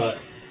 But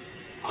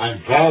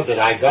I'm proud that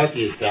I got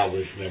the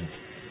establishment.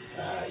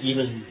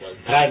 Even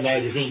Time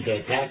magazine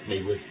attacked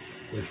me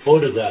with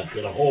photographs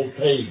and a whole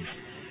page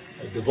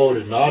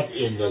devoted not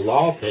in the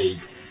law page,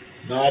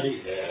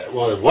 it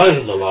was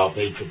in the law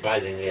page,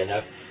 surprisingly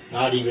enough,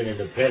 not even in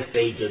the press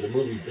page or the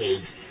movie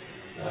page.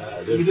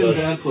 You didn't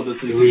have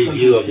publicity. The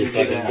review of the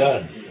second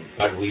gun.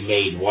 But we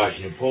made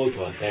Washington Post,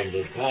 Los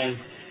Angeles Times,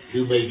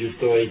 2 major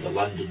stories, the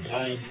London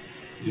Times.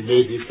 We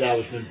made the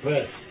establishment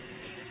press.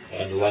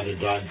 And the London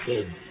Times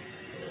said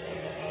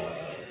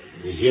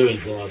the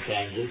hearings in Los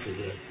Angeles is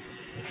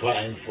a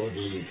triumph for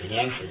the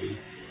tenacity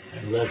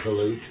and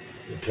resolute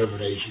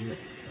determination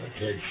of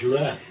Ted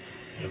Charach.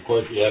 And of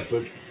course the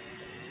effort,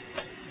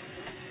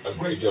 a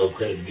great deal of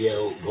credit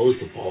goes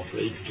to Paul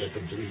Schrader to get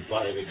them to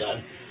refire the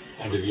gun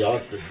under the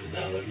auspices of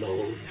Ballard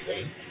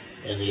Lowenstein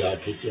and the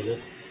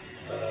articulate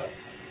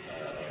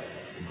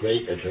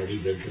great attorney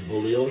Vincent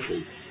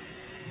Bugliosi.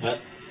 But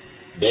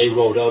they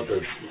wrote out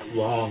this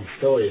long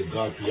story of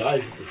Godfrey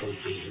Isaac's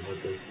association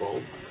with this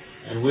probe,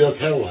 and we'll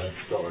tell that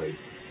story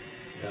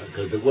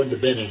because there wouldn't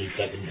have been any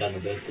second gun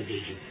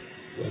investigation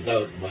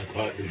without my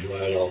partner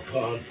Joel L.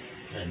 Kahn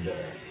and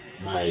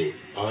my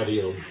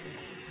audio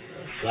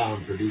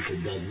sound producer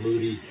Doug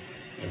Moody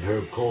and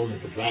Herb Cohn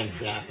at the Frank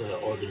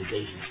Zappa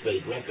organization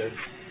Straight Records.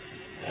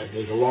 And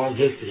there's a long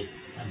history.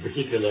 I'm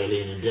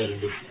particularly in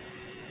indebtedness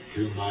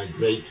to my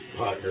great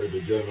partner,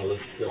 the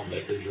journalist,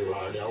 filmmaker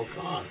Gerard L.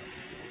 Kahn,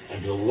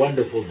 and to a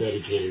wonderful,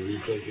 dedicated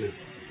researcher,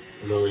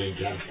 Lorraine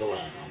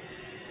Castellano.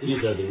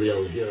 These are the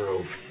real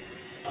heroes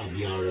of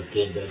the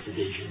RFK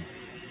investigation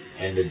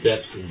and the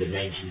depths and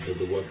dimensions of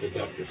the work that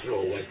Dr.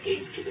 Cyril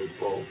Westgate, Judith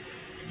Poe,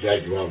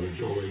 Judge Robert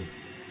Joey,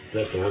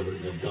 Professor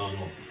Herbert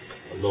McDonald,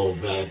 Lowell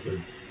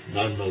Bradford,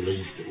 none the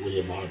least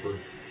William Harper,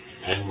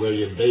 and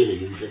William Bailey,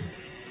 who's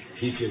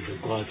teaches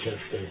at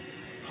Gloucester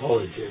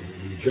College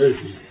in New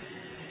Jersey,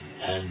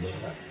 and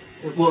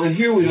and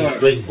here we are.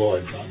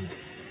 Springboards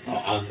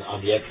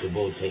on the extra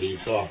boats that he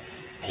saw,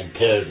 and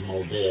tears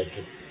Moldea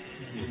to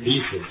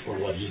pieces for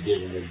what he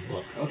did in his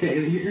book. Okay,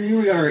 and here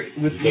we are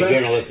with the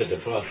journalistic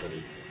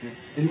atrocity.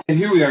 And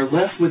here we are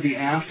left with the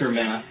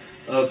aftermath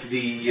of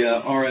the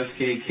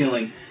RFK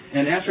killing.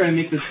 And after I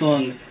make the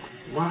song,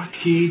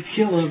 Lockheed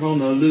Killer on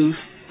the Loose,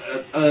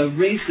 a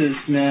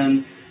racist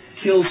man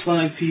kills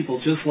 5 people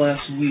just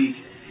last week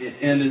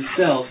and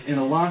himself in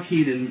a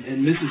Lockheed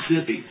in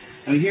Mississippi.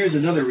 I mean, here's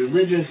another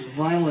religious,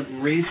 violent,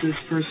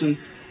 racist person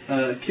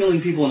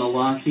killing people in a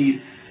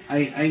Lockheed.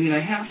 I mean, I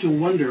have to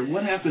wonder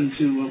what happened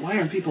to, why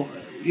aren't people,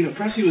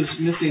 perhaps he was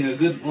missing a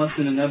good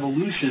lesson in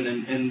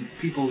evolution and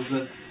people's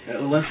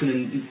lesson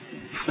in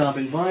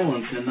stopping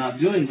violence and not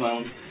doing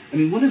violence. I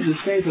mean, what does it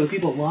say for the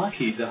people at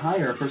Lockheed to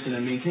hire a person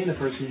and maintain a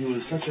person who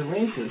is such a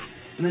racist?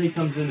 And then he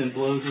comes in and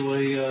blows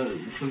away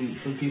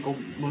some people,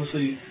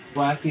 mostly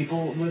black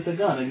people, with a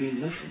gun. I mean,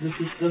 this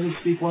doesn't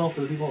speak well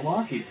for the people at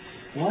Lockheed.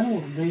 Why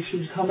don't they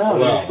should come out?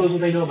 I suppose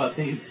what they know about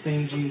Thane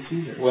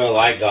Cesar. Well,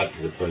 I got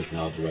to the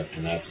personnel director,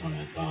 and that's when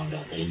I found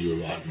out they knew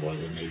a lot more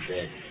than they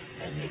said,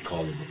 and they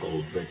called him a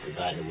gold brick, the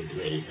guy that would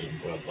do anything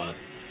for a buck,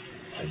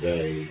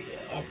 very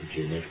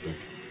opportunistic,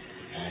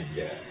 and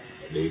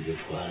they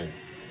described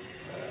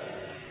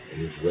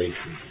his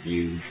racist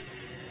views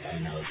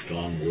and how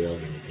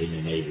strong-willed and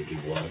opinionated he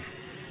was.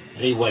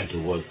 And he went to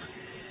work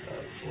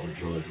for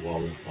George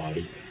Wallace's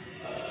party.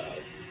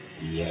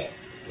 He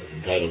was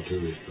entitled to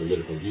his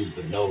political views,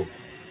 but no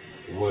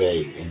way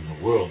in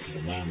the world should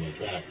a man like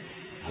that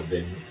have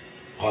been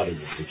part of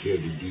the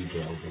security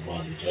details of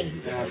Bobby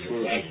Kennedy's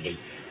tragedy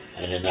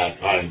and in that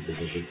firing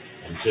position.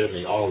 And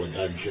certainly all the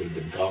guns should have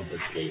been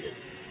confiscated.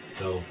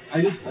 So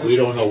we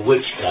don't know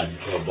which gun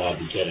killed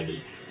Bobby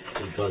Kennedy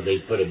because they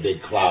put a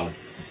big cloud.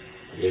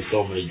 There's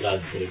so many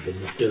guns. There's a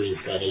mysterious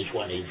gun,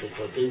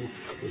 H1A602,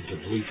 which the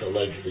police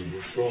allegedly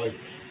destroyed.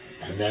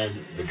 And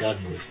then the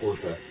gun was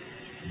supposed to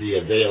be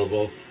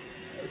available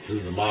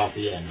to the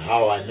mafia, and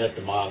how I met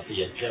the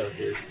mafia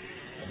characters.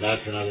 And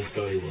that's another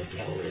story we'll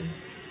tell in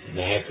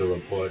the Hacker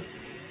Report.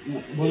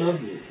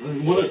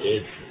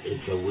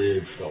 It's a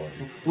weird story.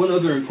 One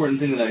other important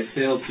thing that I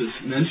failed to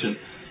mention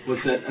was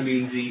that, I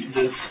mean,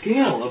 the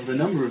scale of the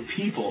number of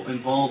people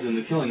involved in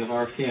the killing of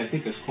RFK, I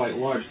think, is quite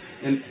large.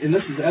 And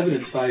this is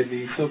evidenced by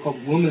the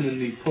so-called woman in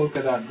the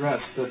polka dot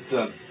dress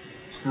that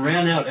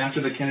ran out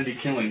after the Kennedy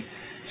killing,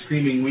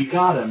 screaming, "We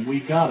got him, we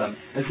got him,"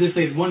 as if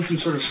they'd won some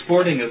sort of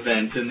sporting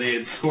event and they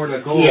had scored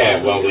a goal.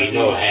 Yeah, well, we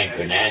know Hank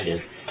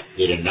Hernandez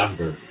did a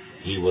number.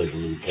 He was a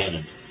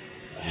lieutenant.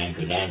 Hank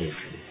Hernandez,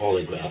 the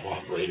polygraph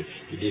operator.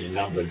 He did a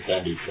number in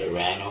Sandy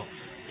Serrano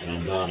and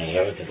on Donna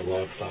Herrick at the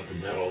Lock, Stock,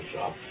 and Barrel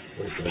shop,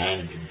 where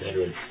Savannah and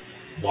Confederates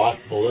bought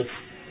bullets,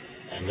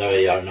 and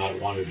they are not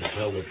wanted to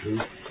tell the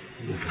truth.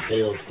 He was a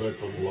sales clerk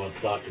from the Lock,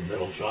 Stock, and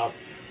Barrel shop,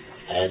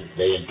 and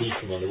they impeached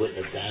him on the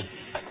witness stand.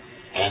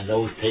 And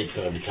those tapes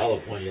are in the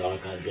California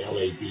archives, the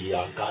LAPD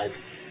archives,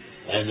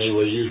 and they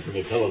were used in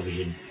a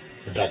television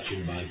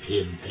production by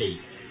Tim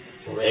Tate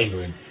for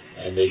England,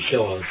 and they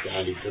show how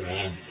Sandy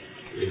Serrano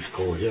is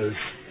coerced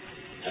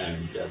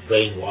and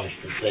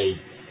brainwashed to say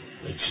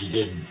that she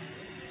didn't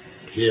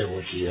hear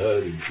what she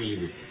heard and see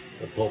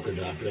the polka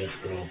dot dress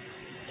girl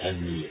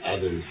and the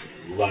others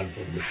run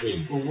from the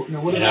scene. Well,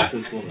 now what about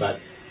this woman?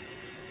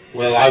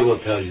 Well, I will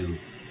tell you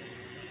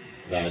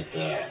that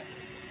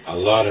a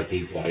lot of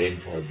people are in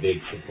for a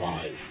big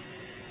surprise,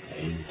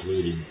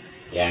 including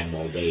Dan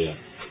Moldea,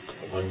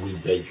 when we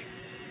break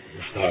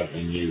the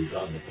startling news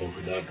on the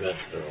polka dot dress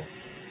girl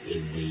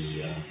in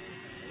the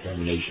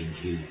termination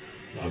to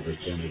Robert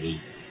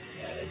Kennedy,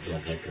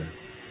 Jeff Hecker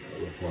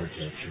report,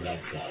 Ted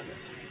Charach saga,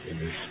 in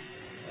this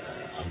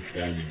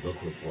outstanding book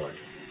report,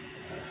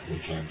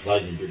 which I'm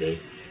plugging today,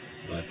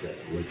 but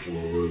which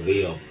will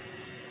reveal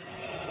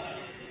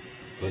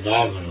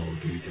phenomenal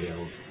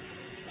details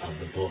of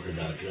the polka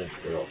dot dress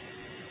girl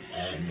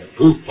and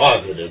proof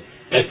positive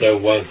that there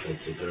was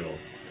such a girl.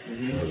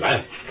 So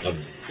that's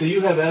coming. So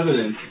you have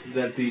evidence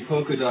that the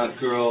polka dot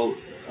girl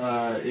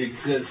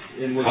exists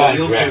and was a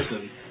real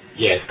person.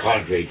 Yes,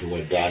 contrary to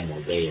what Dan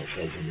Moldea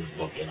says in his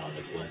book and on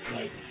his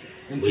website.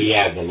 And we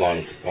have a lot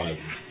of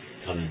surprises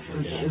coming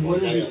from Dan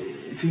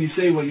Moldea. Can you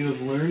say what you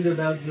have learned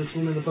about this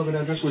woman in the polka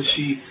dot dress? Was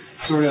she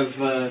sort of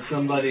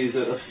somebody's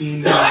a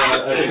female,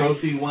 a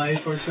trophy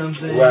wife or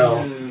something?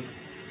 Well,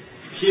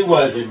 she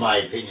was, in my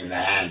opinion, the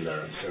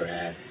handler of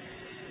Sirhan.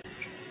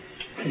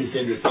 It's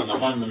interesting.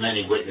 Among the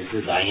many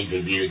witnesses I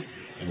interviewed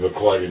and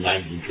recorded in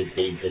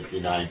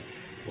 1968-69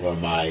 for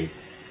my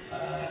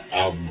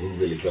album, Who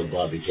Really Killed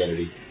Bobby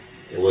Kennedy,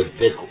 it was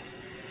Dick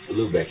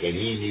Lubeck, and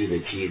he knew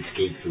that she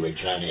escaped through a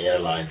China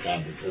Airlines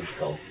San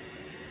Francisco.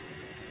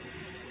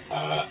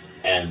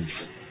 And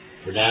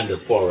Fernando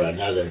Fora,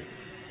 another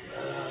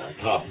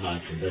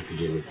top-notch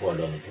investigative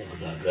reporter on the Polka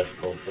Dot Dress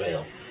Code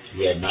Trail,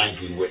 he had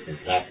 19 witnesses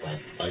backed by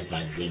Life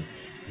magazine.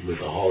 He was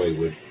a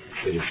Hollywood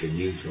Citizen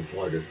news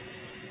reporter,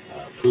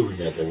 proving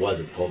that there was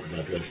a polka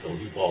dot dress code.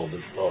 He followed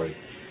the story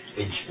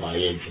inch by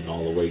inch and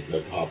all the way to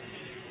the top.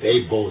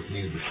 They both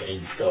knew the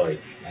same story,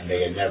 and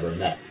they had never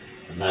met,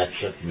 and that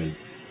shook me.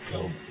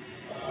 So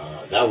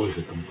that was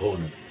a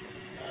component.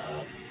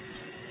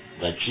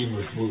 That she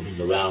was moving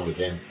around with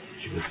him.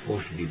 She was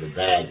supposed to be the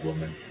bad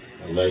woman,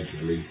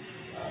 allegedly,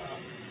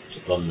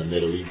 from the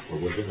Middle East,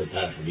 but was in the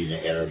Pasadena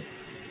area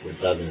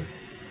with other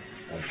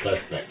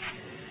suspects.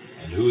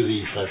 And who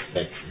these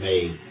suspects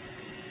may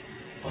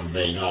or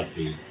may not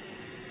be,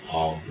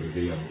 all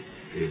revealed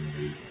in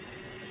the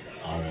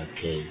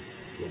RFK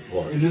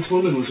report. And this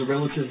woman was a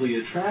relatively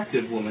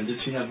attractive woman. Did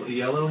she have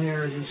yellow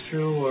hair? Is this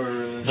true?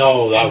 Or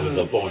no, that was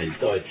a phony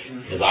story.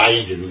 Because I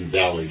interviewed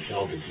Valerie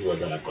Shelton. She was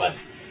on a quest.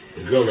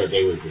 The girl that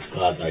day was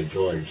described by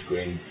George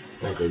Green,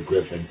 Booker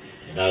Griffin,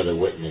 and other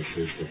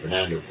witnesses to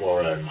Fernando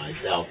Fora and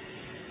myself.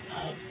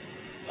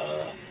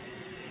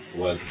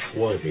 Was a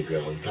swarthy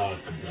girl,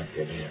 dark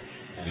complected hair,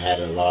 and had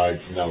a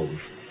large nose.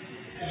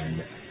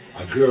 And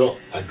a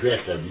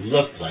dress that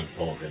looked like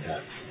polka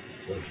dots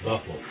with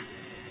ruffles.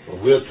 But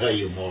we'll tell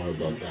you more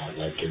about that,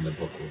 like in the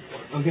book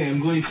report. Okay,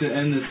 I'm going to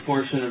end this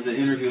portion of the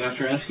interview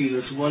after asking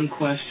this one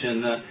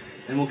question,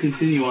 and we'll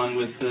continue on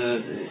with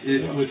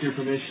your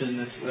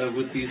permission,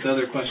 with these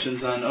other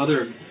questions on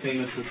other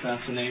famous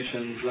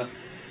assassinations.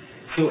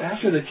 So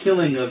after the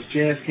killing of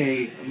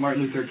JFK,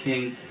 Martin Luther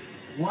King,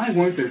 why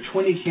weren't there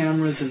 20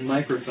 cameras and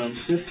microphones,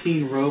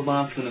 15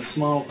 robots, and a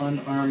small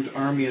unarmed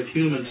army of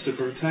humans to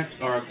protect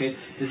RFK?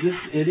 Is this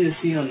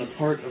idiocy on the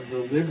part of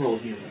the liberal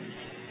humans?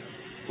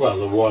 Well,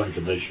 the Warren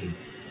Commission,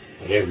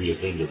 whatever you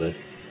think of it,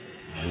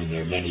 and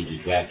there are many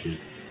detractors,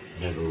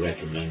 never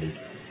recommended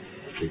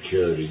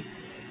security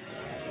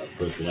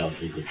personnel,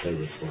 Secret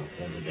Service for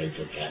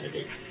presidential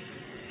candidates.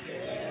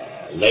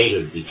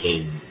 Later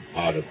became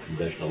part of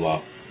congressional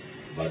law,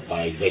 but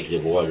by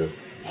executive order,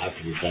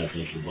 after the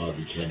assassination of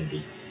Bobby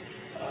Kennedy,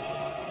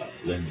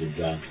 Lyndon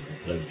Johnson,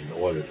 the president,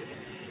 ordered it.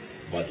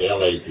 But the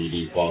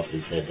LAPD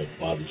falsely said that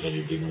Bobby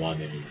Kennedy didn't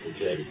want any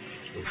security.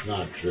 It's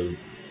not true.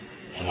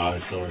 And our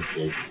source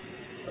is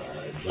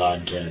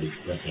John Kennedy's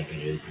press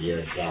secretary,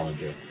 Pierre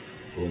Salinger,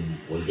 whom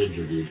was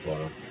interviewed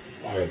for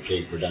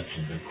RFK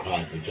Productions and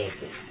Cry for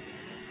Justice,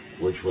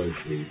 which was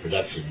the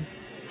production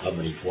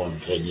company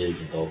formed 10 years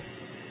ago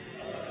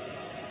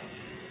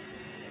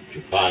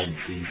to find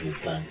Caesar's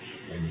son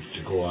and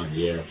to go on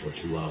the air for a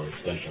 2-hour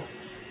special.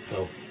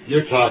 So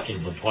you're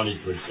talking the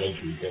 21st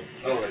century.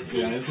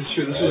 Yeah, this is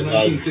true. This was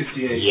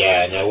 1968.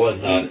 Yeah, and there was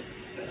not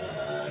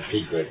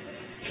secret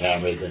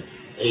cameras. And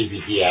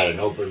ABC had an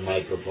open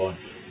microphone.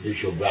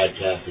 Visual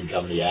Broadcasting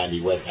Company, Andy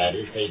West, had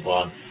his tape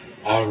on.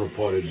 Our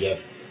reporter, Jeff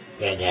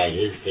Ben, had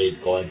his tape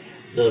going.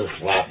 Little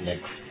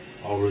slapnicks.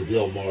 I'll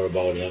reveal more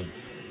about him.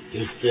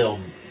 His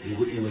film,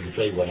 he was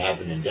afraid what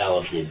happened in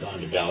Dallas. He had gone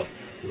to Dallas.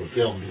 The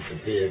film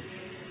disappeared.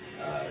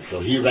 So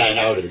he ran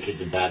out of the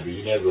kitchen bathroom.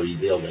 He never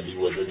revealed that he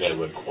was in there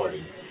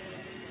recording.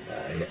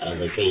 As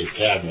I say, his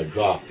camera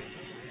dropped.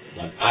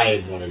 But I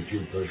am one of the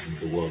few persons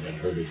in the world that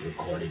heard his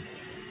recording.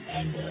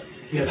 And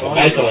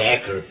Michael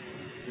Ecker,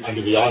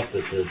 under the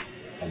auspices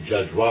of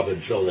Judge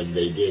Robert Trolling,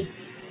 they did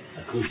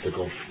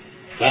acoustical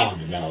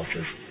sound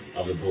analysis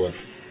of the bullets.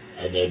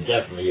 And there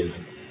definitely is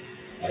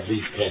at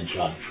least 10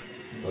 shots.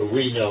 But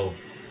we know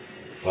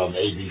from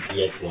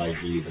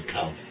ABCXYZ's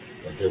account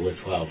that there were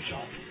 12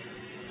 shots.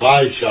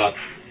 5 shots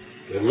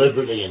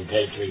deliberately,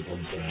 intentionally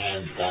from Sir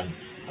Hans gun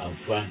out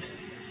front,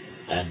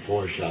 and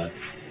 4 shots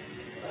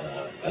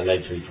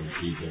allegedly from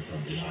Caesar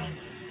from behind.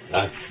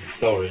 That's the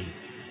story,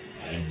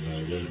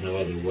 and there's no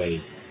other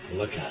way to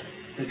look at it.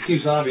 It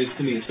seems obvious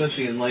to me,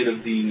 especially in light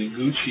of the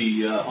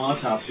Noguchi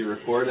autopsy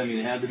report. I mean,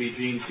 it had to be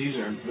Gene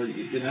Caesar, but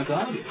that's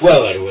obvious.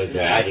 Well,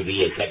 there had to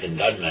be a second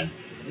gunman,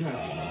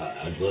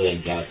 as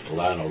William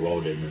Castellano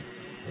wrote in the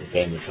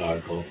famous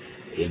article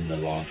in the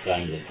Los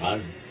Angeles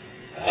Times.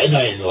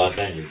 Not in the Los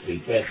Angeles Free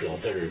Press, the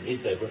alternative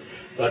newspaper,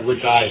 but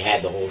which I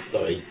had the whole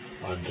story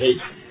on tape,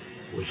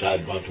 which I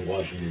brought to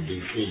Washington,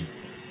 D.C.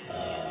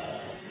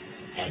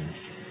 And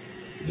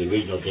the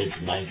original tapes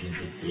in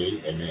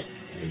 1968, and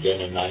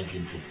again in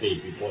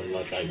 1968, before the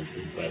Los Angeles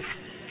Free Press,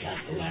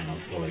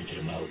 Castellano's story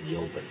came out in the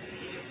open.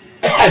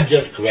 I'm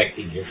just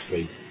correcting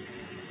history,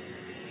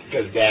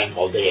 because Dan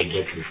Moldea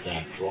gets his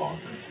facts wrong.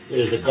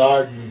 There's a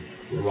garden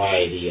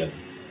variety of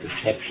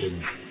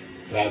deceptions,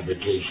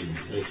 fabrications,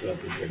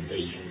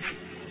 misrepresentations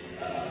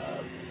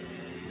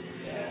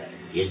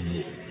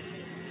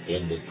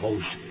in the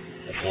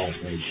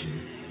post-assassination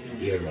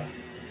era.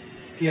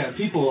 Yeah,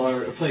 people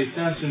play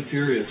fast and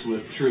furious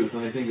with truth,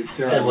 and I think it's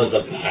terrible. And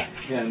with the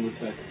facts. Yeah, and with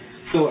facts.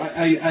 So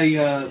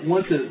I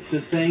want to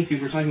thank you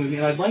for talking with me,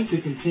 and I'd like to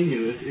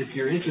continue, if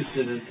you're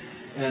interested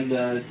and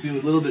do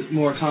a little bit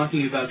more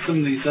talking about some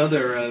of these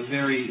other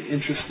very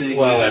interesting...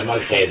 Well, I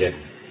must say that,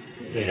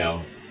 you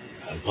know,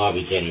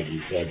 Bobby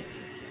Kennedy said,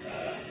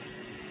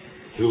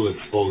 through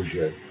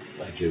exposure,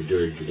 like you're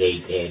doing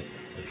today, Ted,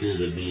 through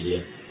the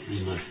media, we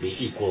must be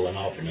equal and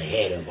often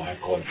ahead of our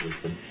court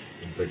system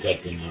in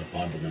protecting our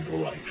fundamental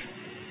rights.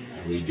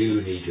 And we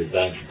do need to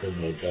advance the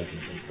criminal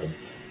justice system,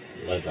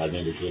 like I've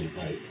indicated,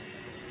 by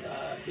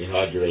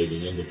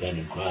inaugurating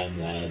independent crime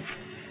labs.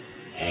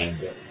 And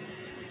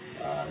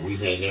we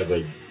may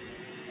never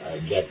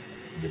get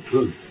the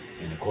truth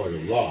in a court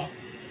of law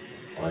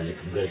or in a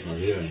congressional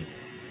hearing,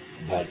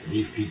 but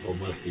these people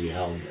must be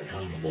held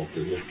accountable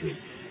to history,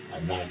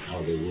 and that's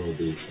how they will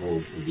be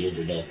exposed to the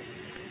internet,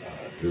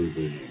 through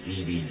the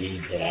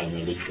DVDs that I'm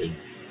releasing,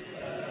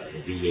 the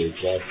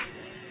VHS,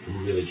 Who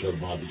Really Killed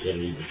Bobby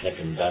Kennedy, The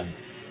Second Gun,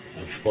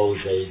 expose,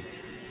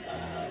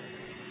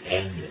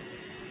 and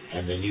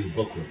the new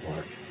book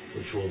report,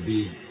 which will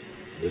be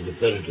the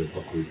definitive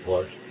book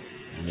report,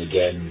 and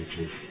again, which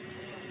is,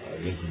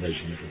 the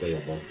information is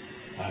available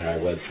on our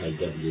website,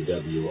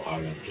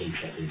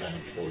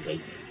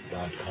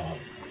 www.rfksecondgunexpose.com.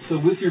 So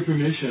with your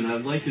permission,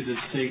 I'd like to just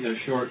take a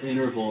short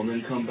interval and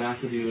then come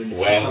back with you and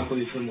talk with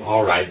you some more.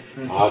 All right.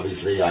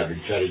 Obviously, I've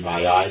been shutting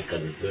my eyes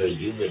because it's very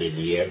humid in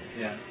the air.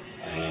 Yeah.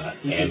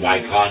 And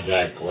my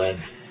contact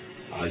lens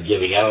are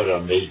giving out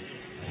on me.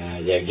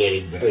 They're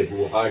getting very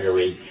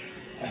watery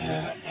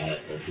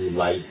through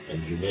light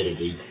and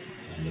humidity,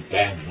 and the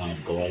fan's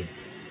not going.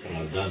 But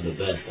I've done the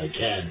best I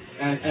can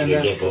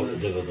under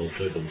difficult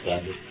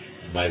circumstances,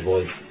 and my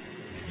voice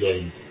is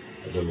getting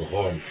a little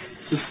hoarse.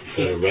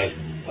 Instead of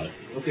resonant, but...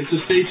 Okay, so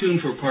stay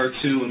tuned for part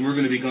 2, and we're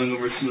going to be going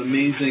over some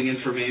amazing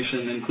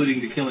information,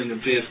 including the killing of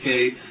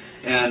JFK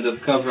and the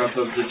cover-up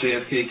of the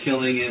JFK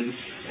killing, and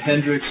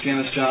Hendrix,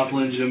 Janis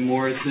Joplin, Jim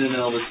Morrison,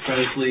 Elvis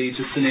Presley,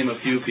 just to name a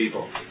few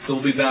people. So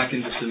we'll be back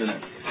in just a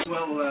minute.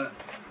 Well,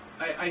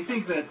 I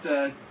think that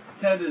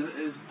Ted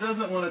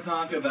doesn't want to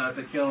talk about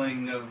the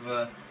killing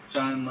of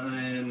John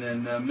Lennon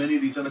and many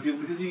of these other people,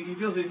 because he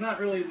feels he's not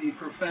really the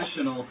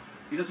professional.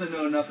 He doesn't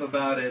know enough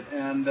about it,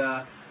 and...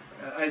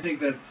 I think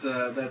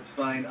that's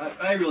fine.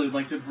 I really would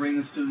like to bring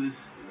this to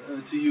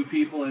you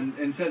people,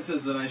 and Ted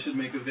says that I should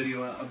make a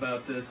video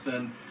about this,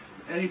 and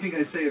anything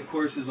I say, of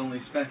course, is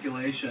only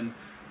speculation,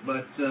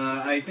 but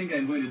I think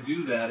I'm going to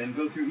do that and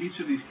go through each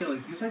of these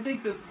killings, because I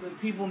think that the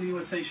people in the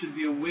USA should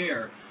be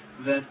aware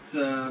that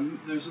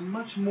there's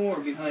much more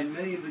behind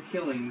many of the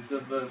killings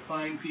of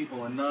fine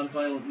people and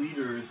nonviolent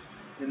leaders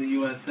in the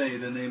USA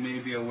than they may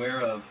be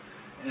aware of.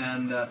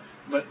 And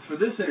but for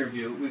this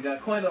interview, we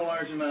got quite a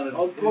large amount of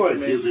Of course,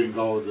 you can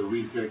go with the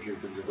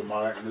researchers into the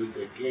Martin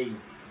Luther King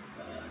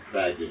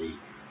tragedy,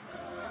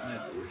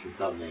 which is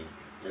something.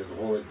 There's a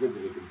whole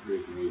exhibit of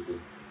conspiracy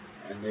theories,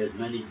 and there's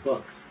many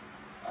books.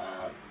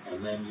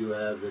 And then you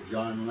have the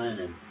John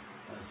Lennon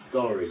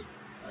story,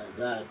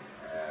 that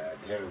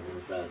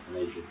terrible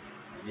assassination.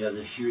 And you have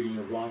the shooting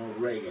of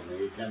Ronald Reagan,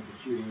 the attempted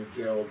shooting of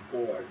Gerald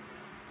Ford,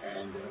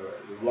 and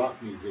the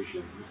rock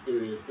musicians,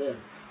 mysterious death.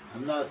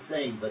 I'm not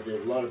saying, but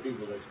there's a lot of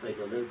people that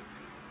speculate,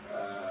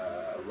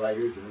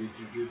 writers and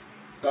researchers.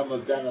 Some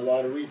have done a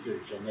lot of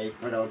research, and they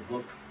put out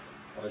books,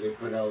 or they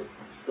put out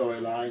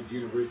storylines.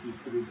 University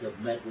students have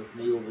met with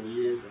me over the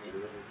years, and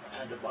in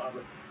Santa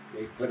Barbara,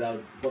 they put out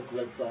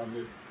booklets on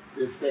this.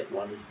 This thick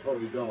one is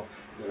Tory Doll.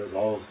 There's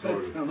all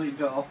sorts of... Tory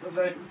Doll.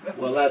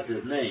 Well, that's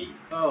his name.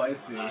 Oh, I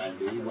see. And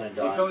he went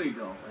on... Tory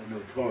Doll.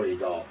 No, Tory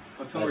Doll.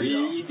 Oh, Tory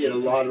Doll. He did a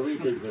lot of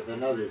research with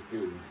another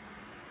student.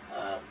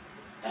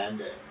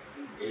 And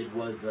it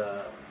was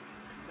a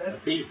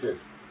thesis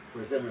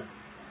for seminar.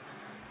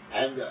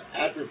 And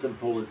at the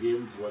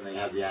symposiums, when they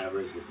have the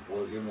anniversary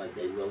symposium, like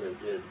they will at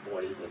the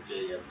 40th of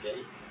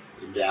JFK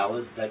in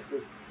Dallas,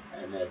 Texas,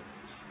 and at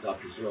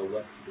Dr. Cyril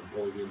West's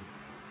symposium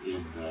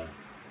in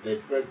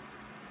Pittsburgh,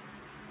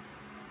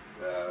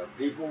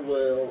 people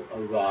will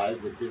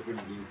arrive with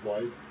different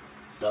viewpoints.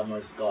 Some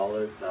are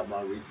scholars, some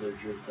are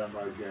researchers, some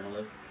are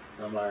journalists,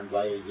 some are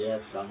invited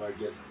guests, some are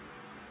just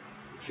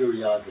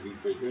curiosity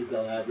seekers.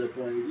 They'll have their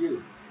point of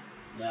view.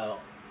 Now,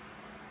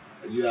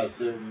 you have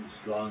certain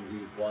strong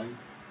viewpoints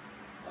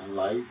on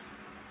life,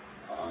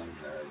 on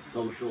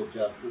social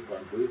justice,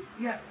 on truth.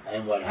 Yeah.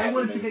 And what I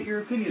wanted to get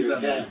your opinions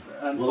on that.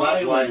 Well,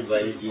 that's why I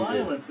invited you.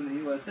 Violence in the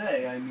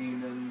USA, I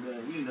mean, and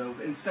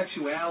and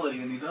sexuality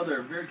and these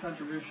other very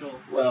controversial.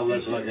 Well,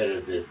 let's look at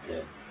it this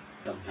way.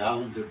 Some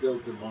towns are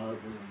built in marble,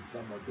 and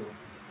some are built in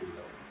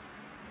steel,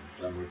 and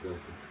some are built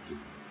in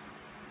steel.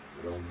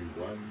 But only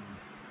one is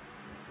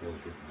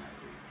built in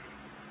magic.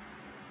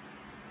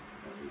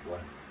 Only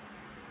one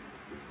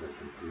is built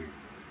in green.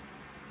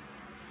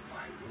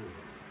 My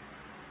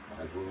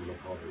world of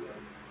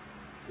Hollywood.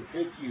 To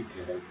take you,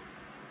 Ted,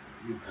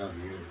 you come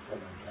here to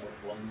Southern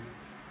California,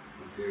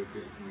 from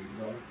Fairfield, New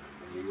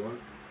York,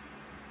 and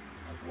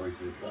our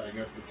voices flying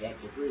up to catch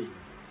a breeze.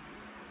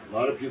 A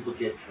lot of people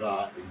get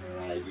caught in their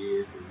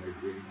ideas and their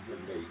dreams,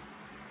 and they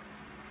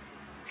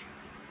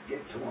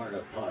get torn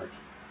apart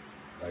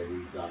by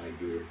these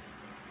ideas,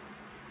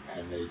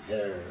 and they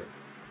tear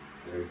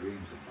their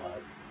dreams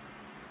apart.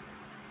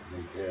 And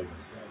They tear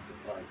themselves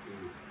apart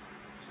too.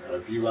 There are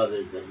a few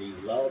others that need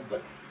love,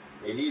 but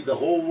they need the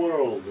whole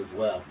world as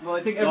well. Well,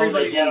 I think They only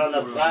everybody get on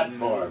the world,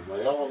 platform.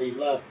 They all need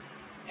love.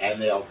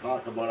 And they'll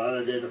talk about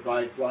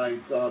unidentified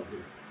flying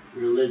saucers,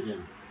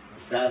 religion,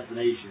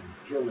 assassinations,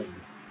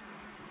 killings.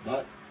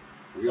 But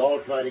we all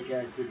try to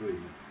catch the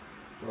dream.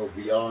 So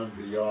beyond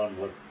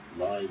what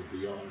lies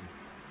beyond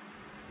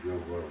your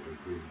world of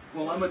dreams.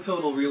 Well, I'm a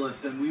total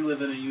realist, and we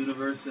live in a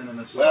universe and in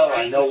a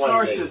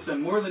star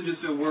system. More than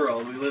just a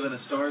world, we live in a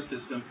star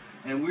system,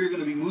 and we're going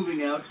to be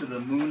moving out to the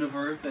moon of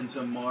Earth and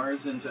to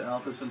Mars and to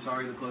Alpha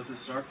Centauri, the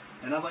closest star.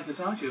 And I'd like to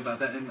talk to you about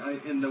that.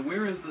 And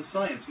where is the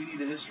science? We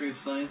need a history of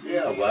science.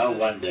 Yeah, well,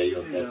 one day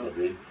you'll get the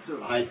dream.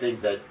 I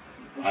think that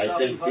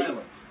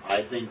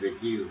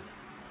you.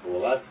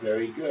 Well, that's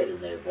very good,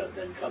 and there have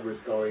been cover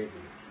stories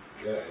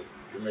and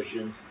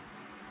commissions,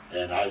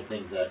 and I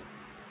think that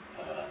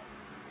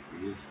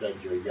you spent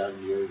your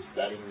young years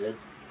studying this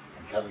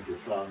and coming to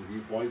strong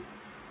viewpoints,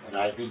 and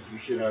I think you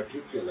should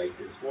articulate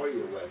this for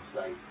your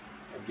website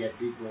and get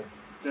people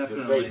to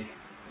think.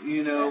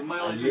 You know, my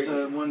life is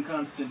one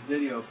constant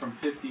video from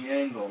 50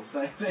 angles,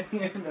 I think, you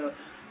know.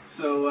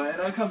 So,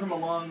 and I come from a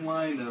long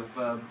line of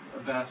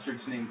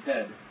bastards named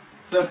Ted.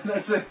 So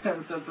that's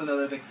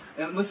another thing.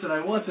 And listen, I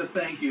want to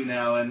thank you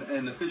now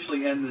and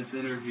officially end this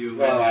interview.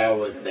 Well, I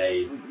always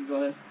say...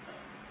 Go ahead.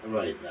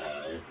 Right,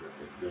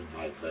 it's been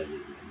my pleasure to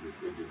do this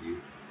interview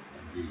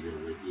and be here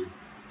with you.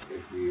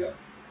 In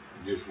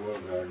this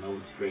world there are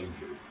no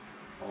strangers,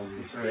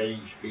 only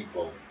strange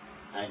people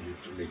anxious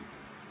to meet.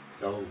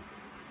 So,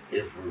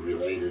 if we're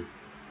related,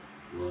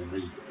 we'll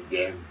meet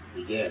again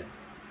and again,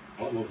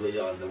 probably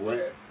on the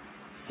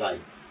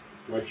website.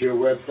 What's your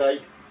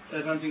website?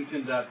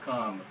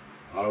 TedHuntington.com.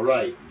 All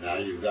right, now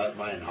you've got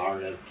mine,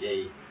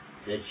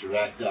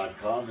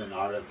 RFK.TedCharach.com and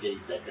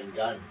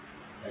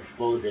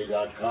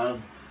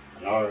RFK.SecondGunExpose.com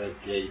and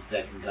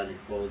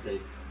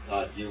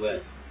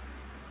RFK.SecondGunExpose.us.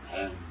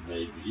 And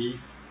may peace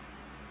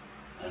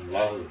and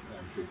love and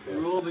success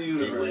rule the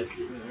universe,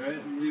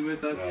 be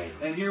with us. Right.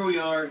 And here we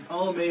are,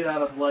 all made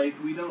out of light.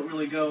 We don't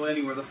really go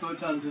anywhere. The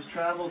photons just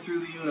travel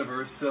through the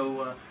universe.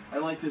 So I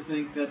like to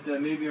think that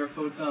maybe our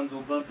photons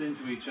will bump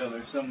into each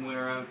other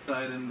somewhere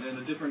outside in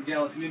a different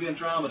galaxy, maybe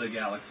Andromeda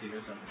Galaxy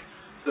or something.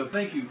 So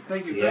thank you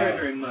very,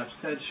 very much,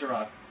 Ted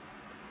Charach.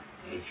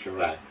 Ted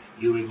Charach.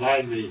 You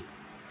remind me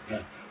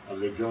of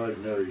the George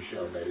Noory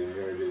show that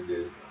inherited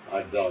the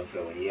Art Bell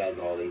show, and he has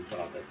all these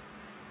topics.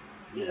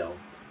 You know,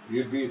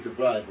 you'd be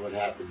surprised what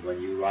happens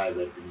when you arrive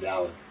in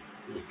Dallas.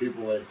 There's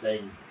people that are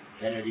saying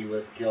Kennedy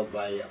was killed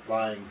by a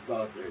flying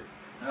saucer,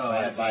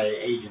 by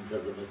agents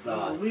of the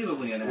Mossad.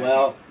 Unbelievably inaccurate.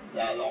 Well,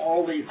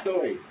 all these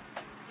stories.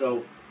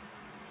 So,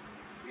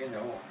 you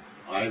know,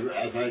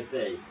 as I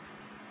say,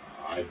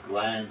 I've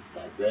glanced,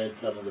 I've read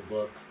some of the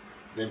books.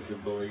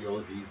 Vincent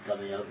Bugliosi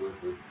coming out with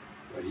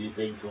what he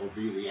thinks will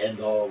be the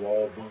end-all of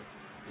all books,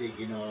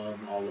 taking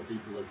on all the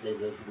people that say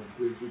there's a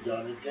conspiracy,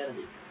 John F.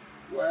 Kennedy.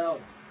 Well,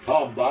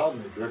 Tom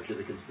Bowden, the director of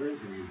the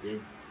Conspiracy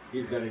Museum,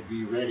 he's going to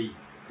be ready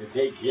to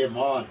take him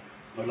on,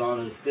 put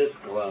on his fist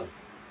gloves,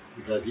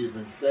 because he's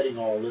been studying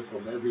all this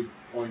from every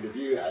point of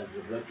view as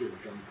the director of the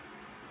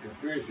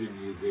Conspiracy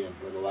Museum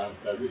for the last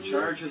 7 years.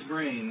 Charge his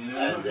brain, you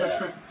know.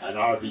 And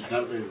R.B.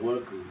 Cutler's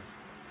work is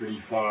pretty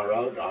far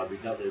out. R.B.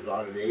 Cutler's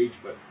on an age,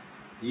 but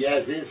he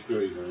has his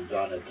stories on the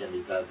John F.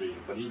 Kennedy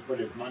assassination, but he put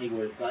his money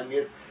where his time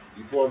is.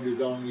 He formed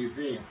his own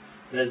museum.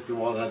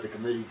 Festival had the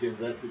Committee to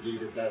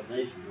Investigate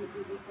Assassinations, which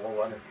was the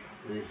forerunner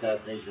to the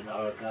Assassination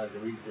Archives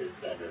and Research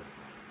Center.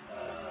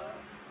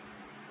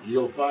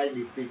 You'll find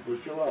these people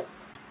show up.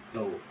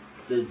 So,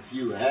 since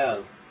you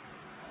have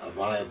a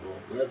viable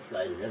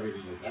website and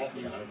everything is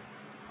happening on it,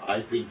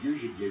 I think you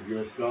should give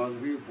your strong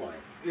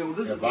viewpoint. Yeah, well,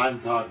 if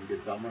I'm talking to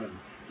someone and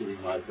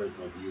giving my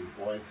personal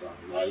viewpoints on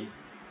life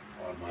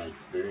or my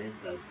experience,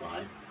 that's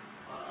fine.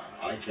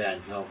 I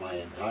can't tell my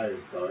entire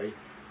story.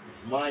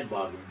 It's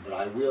mind-boggling, but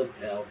I will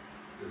tell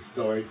the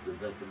story to the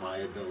best of my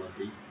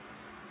ability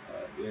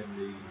in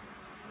the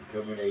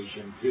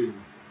Determination 2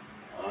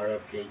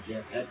 RFK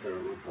Jeff Hecker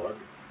report,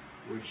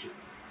 which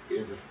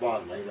is a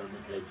spotlight on the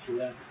Ted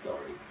Charach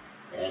story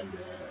and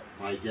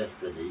my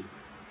destiny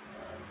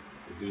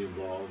to be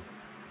involved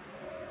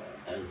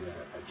as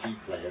a key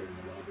player in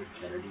the Robert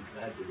Kennedy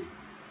tragedy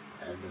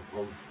and the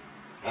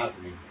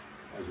post-happening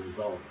as a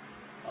result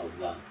of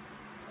that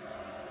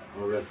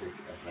horrific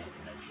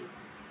assassination.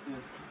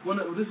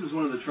 This is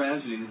one of the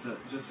tragedies,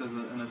 just as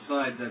an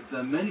aside,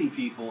 that many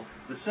people,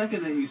 the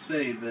second that you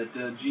say that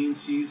Thane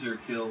Cesar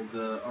killed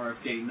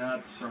RFK,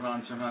 not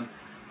Sirhan,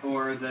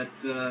 or that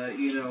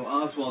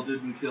Oswald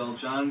didn't kill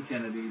John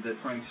Kennedy, that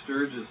Frank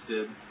Sturgis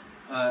did,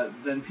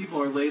 then people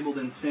are labeled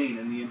insane,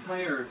 and the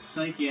entire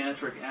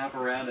psychiatric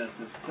apparatus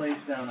is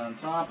placed down on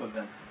top of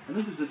them. And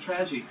this is a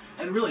tragedy.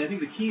 And really, I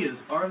think the key is,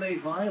 are they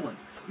violent?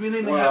 I mean,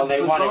 they want to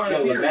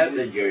kill the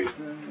messengers,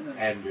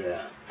 and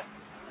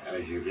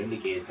as you've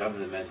indicated, some of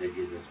the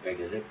messages are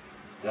speculative,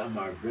 some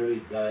are very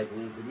valuable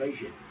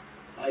information.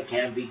 I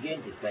can't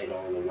begin to cite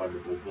all the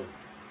wonderful books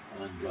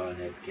on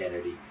John F.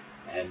 Kennedy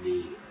and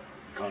the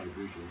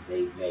contributions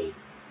they've made.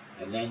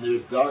 And then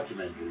there's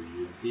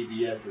documentaries, and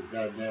CBS has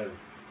done their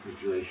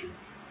situation.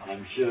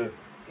 I'm sure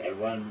that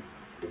when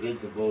the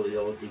Vincent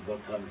Bugliosi book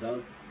comes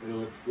out,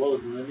 it'll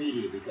explode in the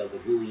media because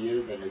of who he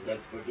is and his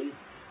expertise.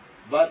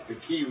 But the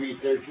key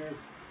researchers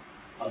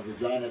of the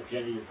John F.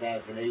 Kennedy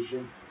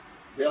assassination,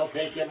 they'll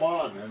take him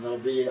on, and there'll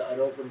be an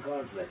open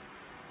conflict.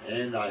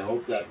 And I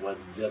hope that when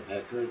Jeff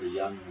Hecker, the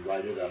young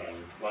writer that I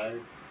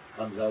inspired,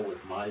 comes out with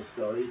my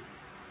story,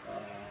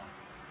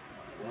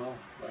 well,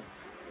 like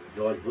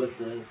George Bush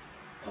says,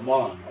 come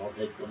on, I'll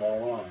take them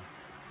all on.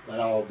 But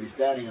I'll be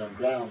standing on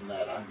ground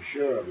that I'm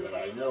sure of, that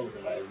I know,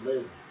 that I've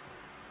lived.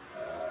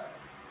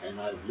 And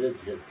I've lived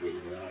history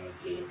in the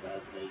RFK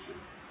assassination,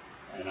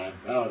 and I'm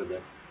proud of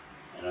it,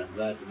 and I'm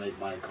glad to make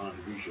my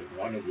contribution.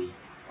 One of the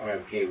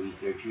RFK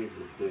researchers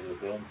that's doing the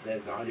film says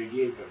 100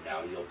 years from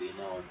now you'll be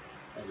known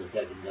as the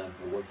second gun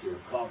for what you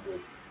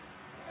accomplished.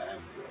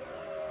 And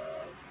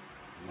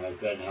my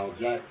friend Hal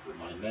Jackson,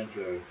 my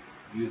mentor,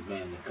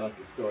 newsman that got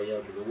the story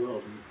out to the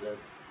world, he said,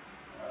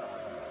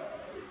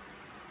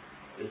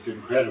 it's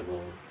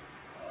incredible.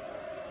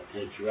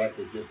 Ted Charach,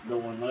 there's just no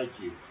one like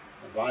you.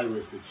 If I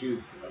was to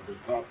choose of the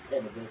top 10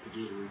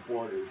 investigative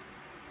reporters,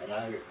 and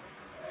I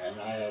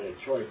had a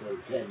choice out of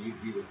 10,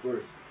 you'd be the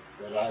first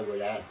that I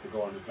would ask to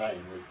go on the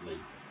assignment with me.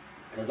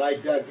 Because I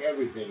dug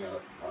everything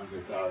up on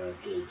this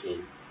RFK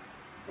case,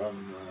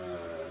 from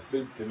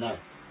soup to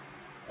nuts,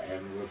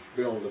 and will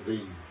spill the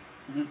beans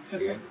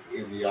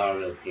in the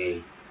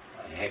RFK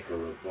Hecker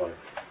report,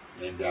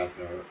 named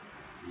after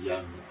a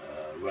young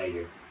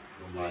writer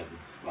whom I've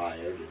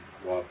inspired and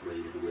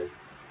cooperated with,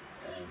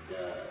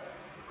 and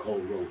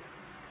co-wrote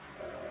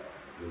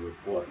the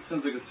report.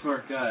 Sounds like a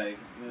smart guy.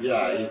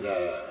 Yeah,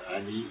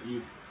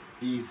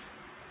 he's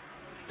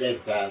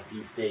steadfast.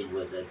 He stayed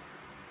with it,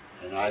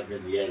 and I've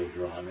been the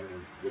editor on it.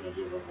 And it's been a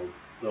difficult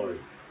story.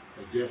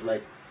 But just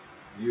like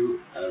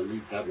you at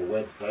least have a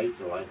website,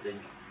 so I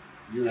think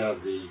you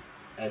have the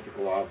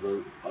ethical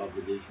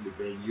obligation to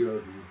bring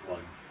your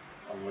viewpoint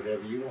on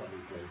whatever you want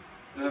to say.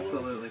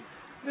 Absolutely.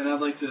 And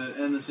I'd like to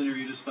end this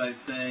interview just by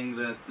saying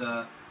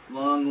that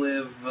long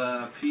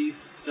live peace,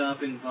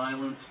 stopping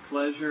violence,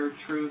 pleasure,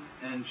 truth,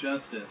 and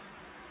justice.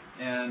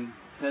 And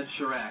Ted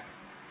Charach.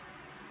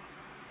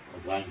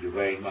 Well, thank you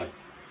very much.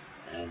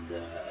 And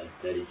as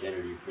Teddy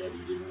Kennedy said,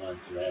 he didn't want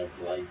to have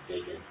his life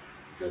taken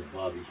because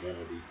Bobby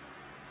Kennedy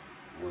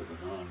was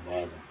a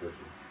non-violent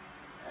person,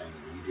 and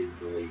he didn't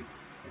believe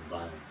in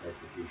violent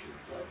execution.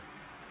 So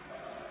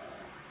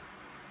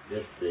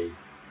this thing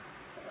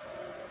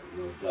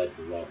will judge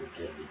the Robert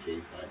Kennedy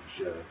case, I'm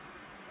sure,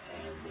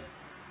 and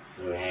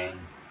Sirhan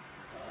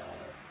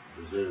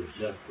deserves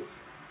justice,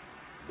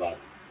 but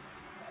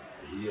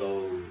he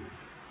owes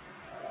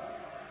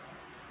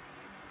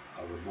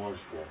a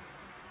remorseful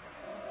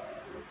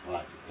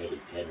reply to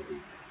Teddy Kennedy,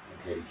 and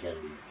Teddy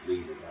Kennedy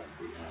pleaded on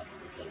behalf of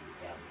the Kennedy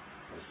family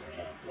for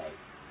Sirhan's life.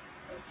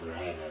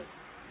 Sirhan has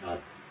not,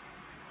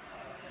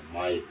 in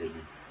my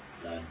opinion,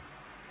 done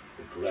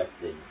the correct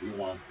thing. If he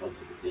wants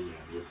public opinion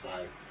on his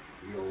side,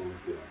 he owes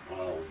an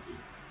apology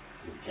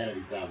to the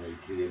Kennedy family,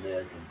 to the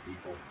American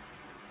people,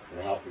 for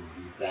helping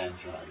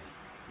defranchise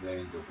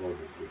millions of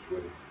voters, which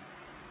would have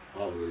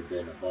probably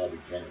been a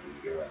Bobby Kennedy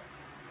era.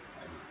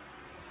 And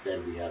instead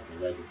we have the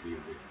legacy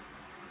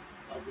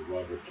of the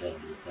Robert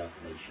Kennedy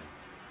assassination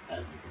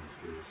and the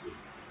conspiracy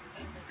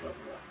and the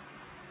cover-up.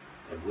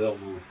 And we'll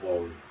move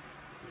forward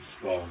with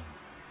strong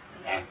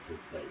and active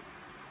faith.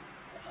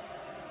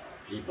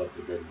 Keep up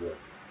the good work.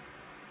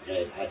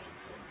 Ted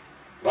Hutchinson.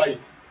 Right?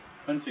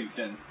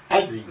 Huntington.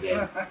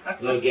 Huntington.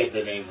 We'll get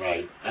the name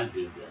right.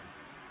 Huntington.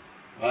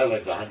 I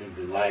like the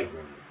Huntington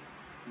Library.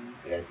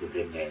 That's a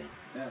good name.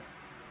 Yeah.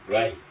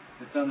 Right.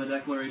 It's on the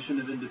Declaration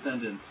of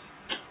Independence.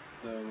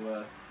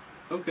 So,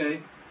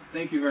 okay.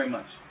 Thank you very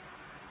much.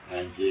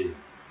 Thank you.